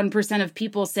of the 1% of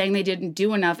people saying they didn't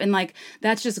do enough. And like,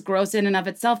 that's just gross in and of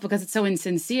itself because it's so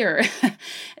insincere.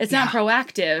 It's not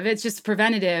proactive. It's just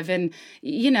preventative. And,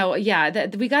 we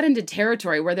got into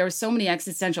territory where there were so many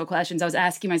existential questions I was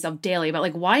asking myself daily about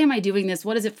like, why am I doing this?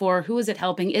 What is it for? Who is it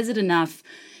helping? Is it enough?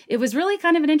 It was really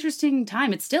kind of an interesting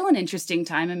time. It's still an interesting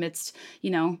time amidst,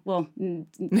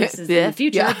 this is in the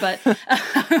future, but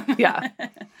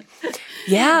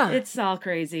yeah, it's all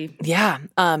crazy. Yeah.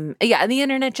 And the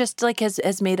internet just like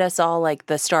has made us all like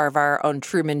the star of our own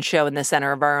Truman Show in the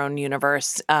center of our own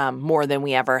universe, more than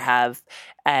we ever have.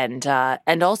 And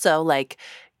also like,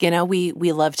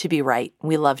 we love to be right.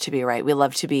 We love to be right. We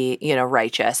love to be,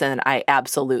 righteous. And I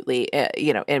absolutely,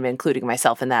 am including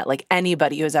myself in that. Like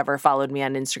anybody who's ever followed me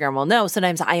on Instagram will know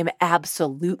sometimes I am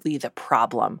absolutely the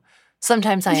problem.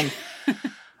 Sometimes I am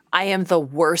I am the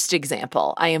worst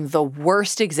example. I am the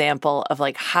worst example of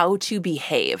like how to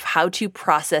behave, how to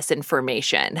process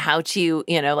information, how to,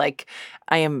 like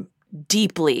I am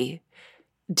deep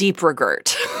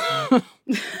regret.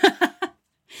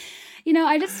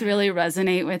 I just really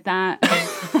resonate with that.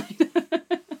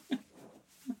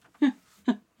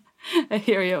 I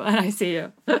hear you and I see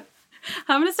you. I'm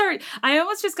going to start. I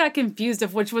almost just got confused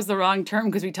of which was the wrong term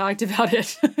because we talked about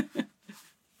it.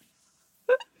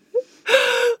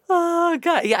 Oh,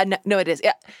 God. Yeah, no, it is.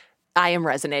 Yeah. I am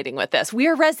resonating with this. We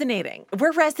are resonating.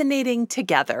 We're resonating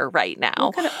together right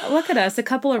now. Look at us, a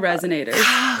couple of resonators.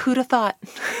 Who'd have thought?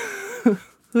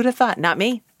 Who'd have thought? Not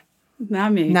me.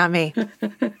 Not me. Not me.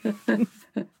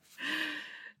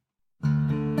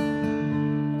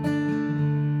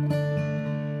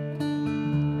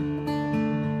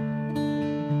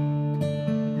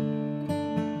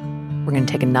 We're going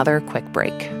to take another quick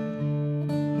break.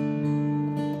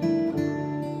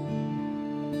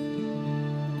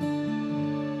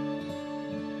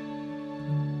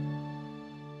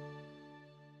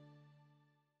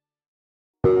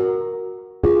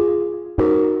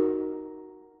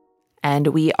 And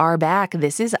we are back.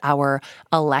 This is our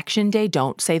Election Day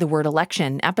Don't Say the Word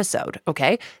Election episode,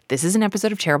 okay? This is an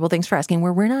episode of Terrible Things for Asking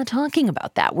where we're not talking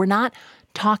about that. We're not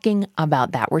talking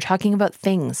about that. We're talking about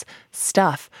things,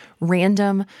 stuff,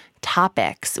 random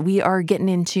topics. We are getting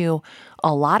into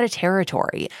a lot of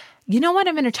territory. You know what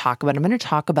I'm going to talk about? I'm going to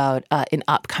talk about an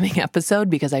upcoming episode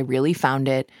because I really found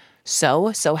it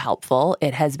so helpful.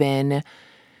 It has been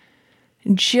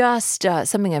just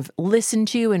something I've listened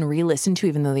to and re-listened to,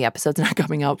 even though the episode's not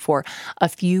coming out for a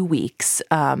few weeks.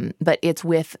 But it's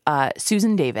with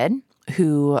Susan David,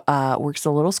 who works at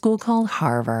a little school called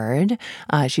Harvard.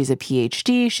 She's a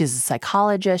PhD. She's a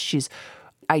psychologist.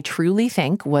 I truly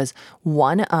think was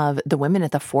one of the women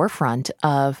at the forefront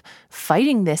of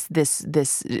fighting this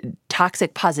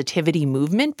toxic positivity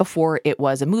movement before it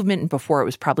was a movement and before it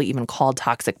was probably even called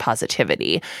toxic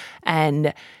positivity.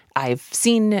 And I've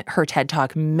seen her TED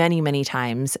Talk many, many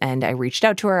times, and I reached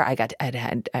out to her.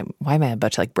 Why am I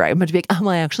about to brag? I'm about to be like,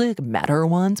 I actually met her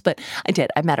once, but I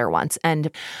did. I met her once.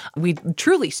 And we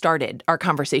truly started our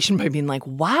conversation by being like,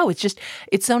 wow,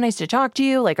 it's so nice to talk to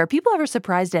you. Are people ever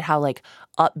surprised at how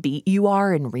upbeat you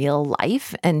are in real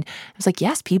life? And I was like,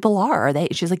 yes, people are. Are they?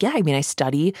 She's like, yeah,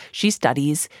 she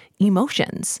studies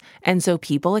emotions. And so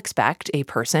people expect a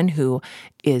person who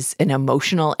is an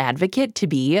emotional advocate to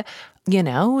be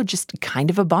just kind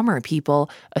of a bummer. People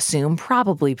assume,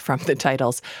 probably from the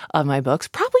titles of my books,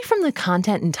 probably from the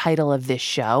content and title of this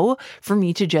show, for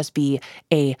me to just be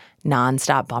a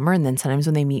nonstop bummer. And then sometimes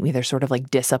when they meet me, they're sort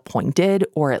of disappointed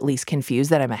or at least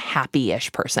confused that I'm a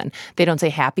happy-ish person. They don't say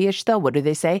happy-ish though. What do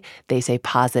they say? They say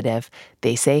positive.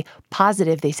 They say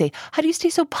positive. They say, how do you stay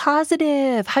so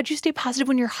positive? How'd you stay positive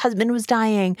when your husband was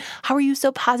dying? How are you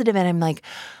so positive? And I'm like,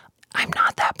 I'm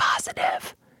not that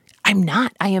positive. I'm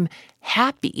not. I am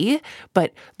happy,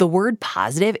 but the word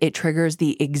positive, it triggers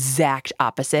the exact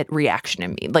opposite reaction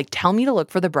in me. Tell me to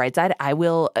look for the bright side. I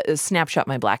will snapshot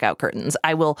my blackout curtains.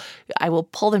 I will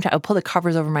pull them down. I'll pull the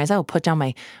covers over my eyes. I will put down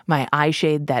my eye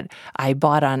shade that I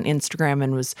bought on Instagram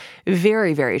and was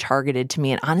very, very targeted to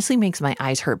me and honestly makes my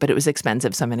eyes hurt, but it was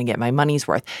expensive, so I'm going to get my money's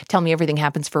worth. Tell me everything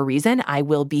happens for a reason. I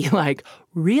will be like,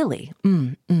 really?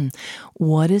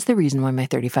 What is the reason why my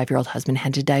 35-year-old husband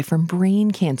had to die from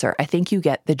brain cancer? I think you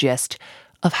get the gist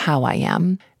of how I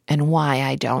am and why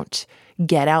I don't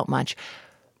get out much.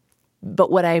 But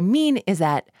what I mean is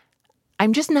that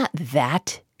I'm just not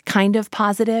that kind of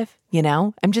positive,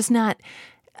 I'm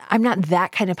not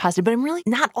that kind of positive, but I'm really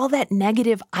not all that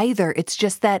negative either. It's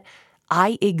just that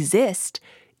I exist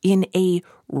in a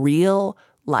real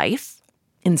life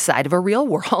inside of a real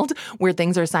world where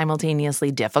things are simultaneously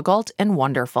difficult and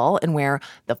wonderful and where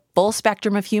the full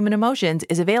spectrum of human emotions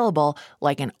is available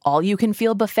like an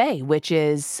all-you-can-feel buffet, which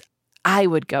is, I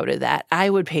would go to that.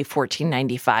 I would pay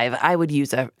 $14.95. I would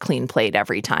use a clean plate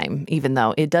every time, even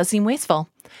though it does seem wasteful.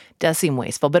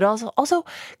 But also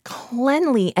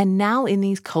cleanly. And now in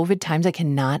these COVID times, I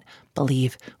cannot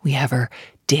believe we ever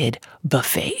did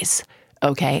buffets.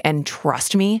 Okay. And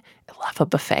trust me, I love a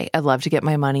buffet. I love to get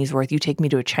my money's worth. You take me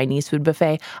to a Chinese food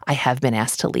buffet, I have been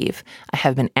asked to leave. I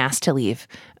have been asked to leave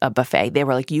a buffet. They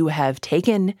were like, you have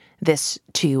taken this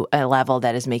to a level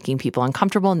that is making people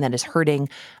uncomfortable and that is hurting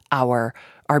our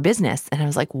business. And I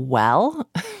was like, well,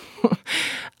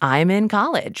 I'm in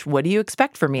college. What do you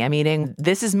expect from me? I'm eating,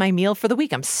 this is my meal for the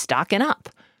week. I'm stocking up.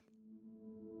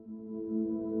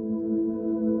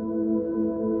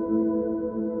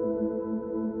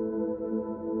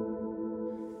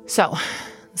 So,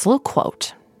 this little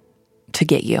quote to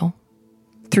get you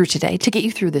through today, to get you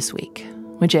through this week.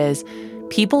 which is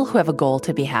people who have a goal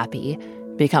to be happy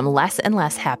become less and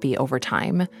less happy over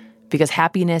time because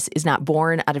happiness is not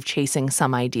born out of chasing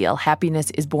some ideal. Happiness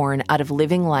is born out of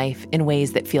living life in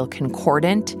ways that feel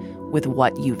concordant with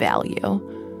what you value.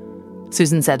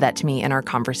 Susan said that to me in our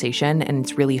conversation, and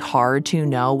it's really hard to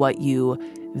know what you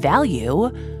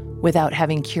value without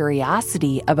having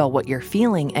curiosity about what you're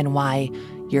feeling and why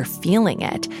you're feeling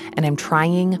it. And I'm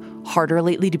trying harder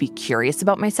lately to be curious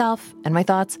about myself and my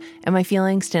thoughts and my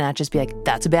feelings, to not just be like,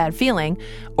 that's a bad feeling,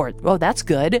 or, oh, that's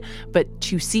good, but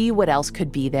to see what else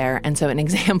could be there. And so an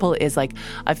example is like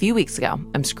a few weeks ago,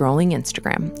 I'm scrolling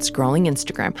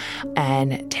Instagram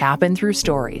and tapping through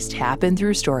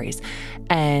stories.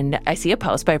 And I see a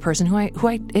post by a person who I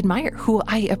admire, who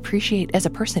I appreciate as a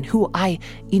person, who I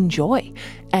enjoy.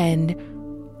 And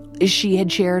she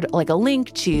had shared like a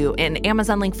link to an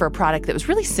Amazon link for a product that was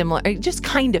really similar, just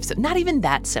kind of, not even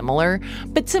that similar,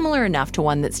 but similar enough to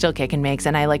one that Still Kickin' makes.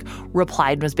 And I like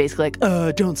replied and was basically like,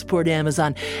 don't support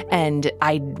Amazon. And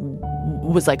I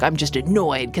was like, I'm just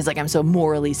annoyed because like I'm so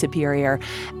morally superior.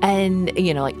 And,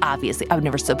 you know, like obviously I would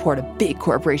never support a big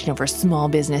corporation over a small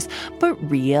business, but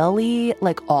really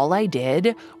like all I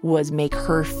did was make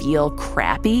her feel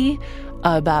crappy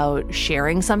about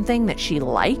sharing something that she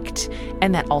liked,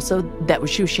 and that also that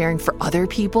she was sharing for other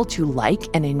people to like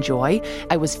and enjoy.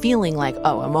 I was feeling like,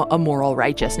 oh, a moral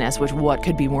righteousness, which what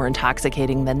could be more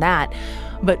intoxicating than that?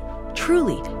 But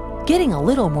truly, getting a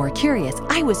little more curious,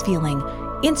 I was feeling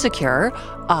insecure,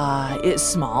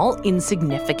 small,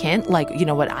 insignificant. Like, you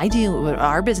know, what I do, what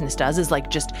our business does is like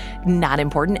just not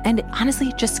important, and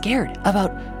honestly, just scared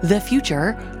about the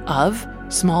future of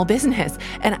small business.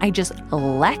 And I just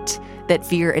let that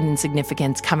fear and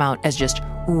insignificance come out as just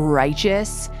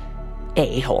righteous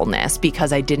a-holeness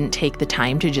because I didn't take the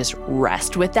time to just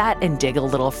rest with that and dig a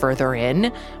little further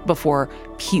in before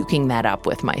puking that up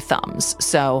with my thumbs.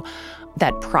 So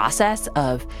that process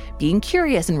of being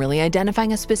curious and really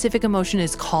identifying a specific emotion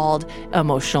is called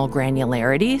emotional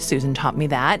granularity. Susan taught me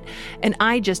that. And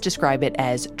I just describe it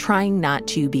as trying not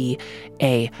to be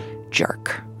a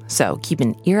jerk. So keep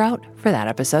an ear out for that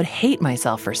episode. Hate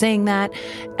myself for saying that.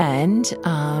 And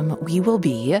we will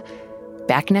be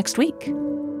back next week.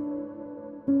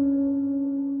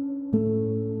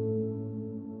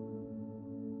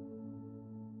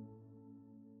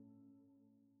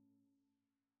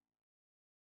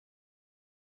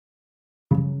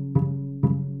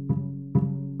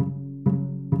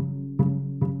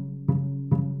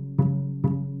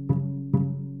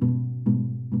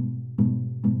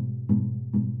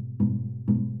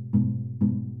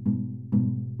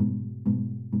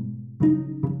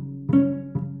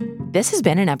 This has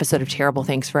been an episode of Terrible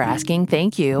Thanks for Asking.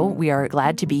 Thank you. We are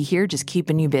glad to be here, just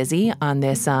keeping you busy on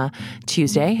this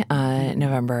Tuesday,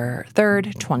 November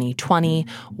 3rd, 2020.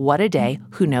 What a day.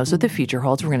 Who knows what the future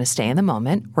holds? We're going to stay in the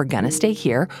moment. We're going to stay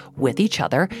here with each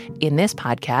other in this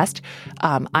podcast.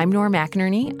 I'm Nora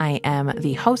McInerney. I am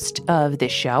the host of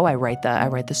this show. I write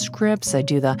the scripts. I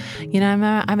do I'm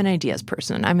an ideas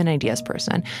person.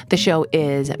 The show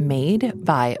is made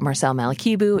by Marcel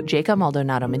Malakibu, Jacob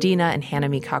Maldonado Medina, and Hannah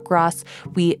Meacock Ross.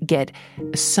 We get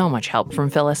so much help from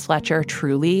Phyllis Fletcher,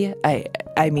 truly.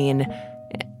 I mean,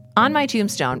 on my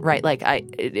tombstone, right, like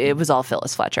it was all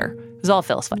Phyllis Fletcher. It was all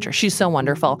Phyllis Fletcher. She's so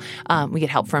wonderful. We get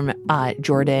help from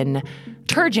Jordan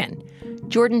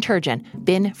Turgeon.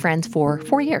 Been friends for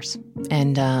 4 years.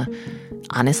 And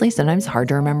honestly, sometimes it's hard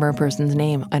to remember a person's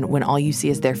name and when all you see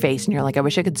is their face and you're like, I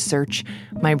wish I could search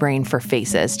my brain for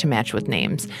faces to match with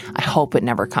names. I hope it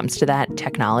never comes to that.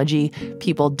 Technology,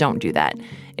 people, don't do that.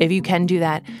 If you can do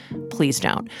that, please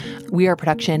don't. We are a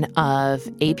production of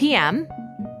APM,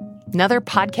 another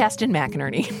podcast in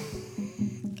McInerney.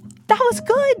 That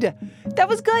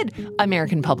was good.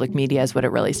 American Public Media is what it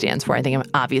really stands for. I think I'm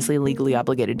obviously legally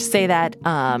obligated to say that.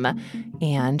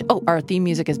 And our theme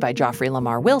music is by Joffrey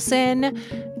Lamar Wilson.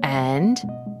 And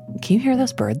can you hear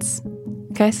those birds,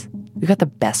 guys? We've got the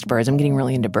best birds. I'm getting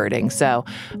really into birding. So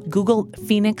Google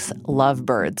Phoenix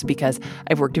lovebirds because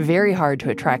I've worked very hard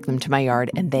to attract them to my yard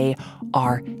and they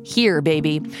are here,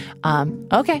 baby.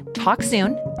 Okay, talk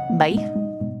soon. Bye.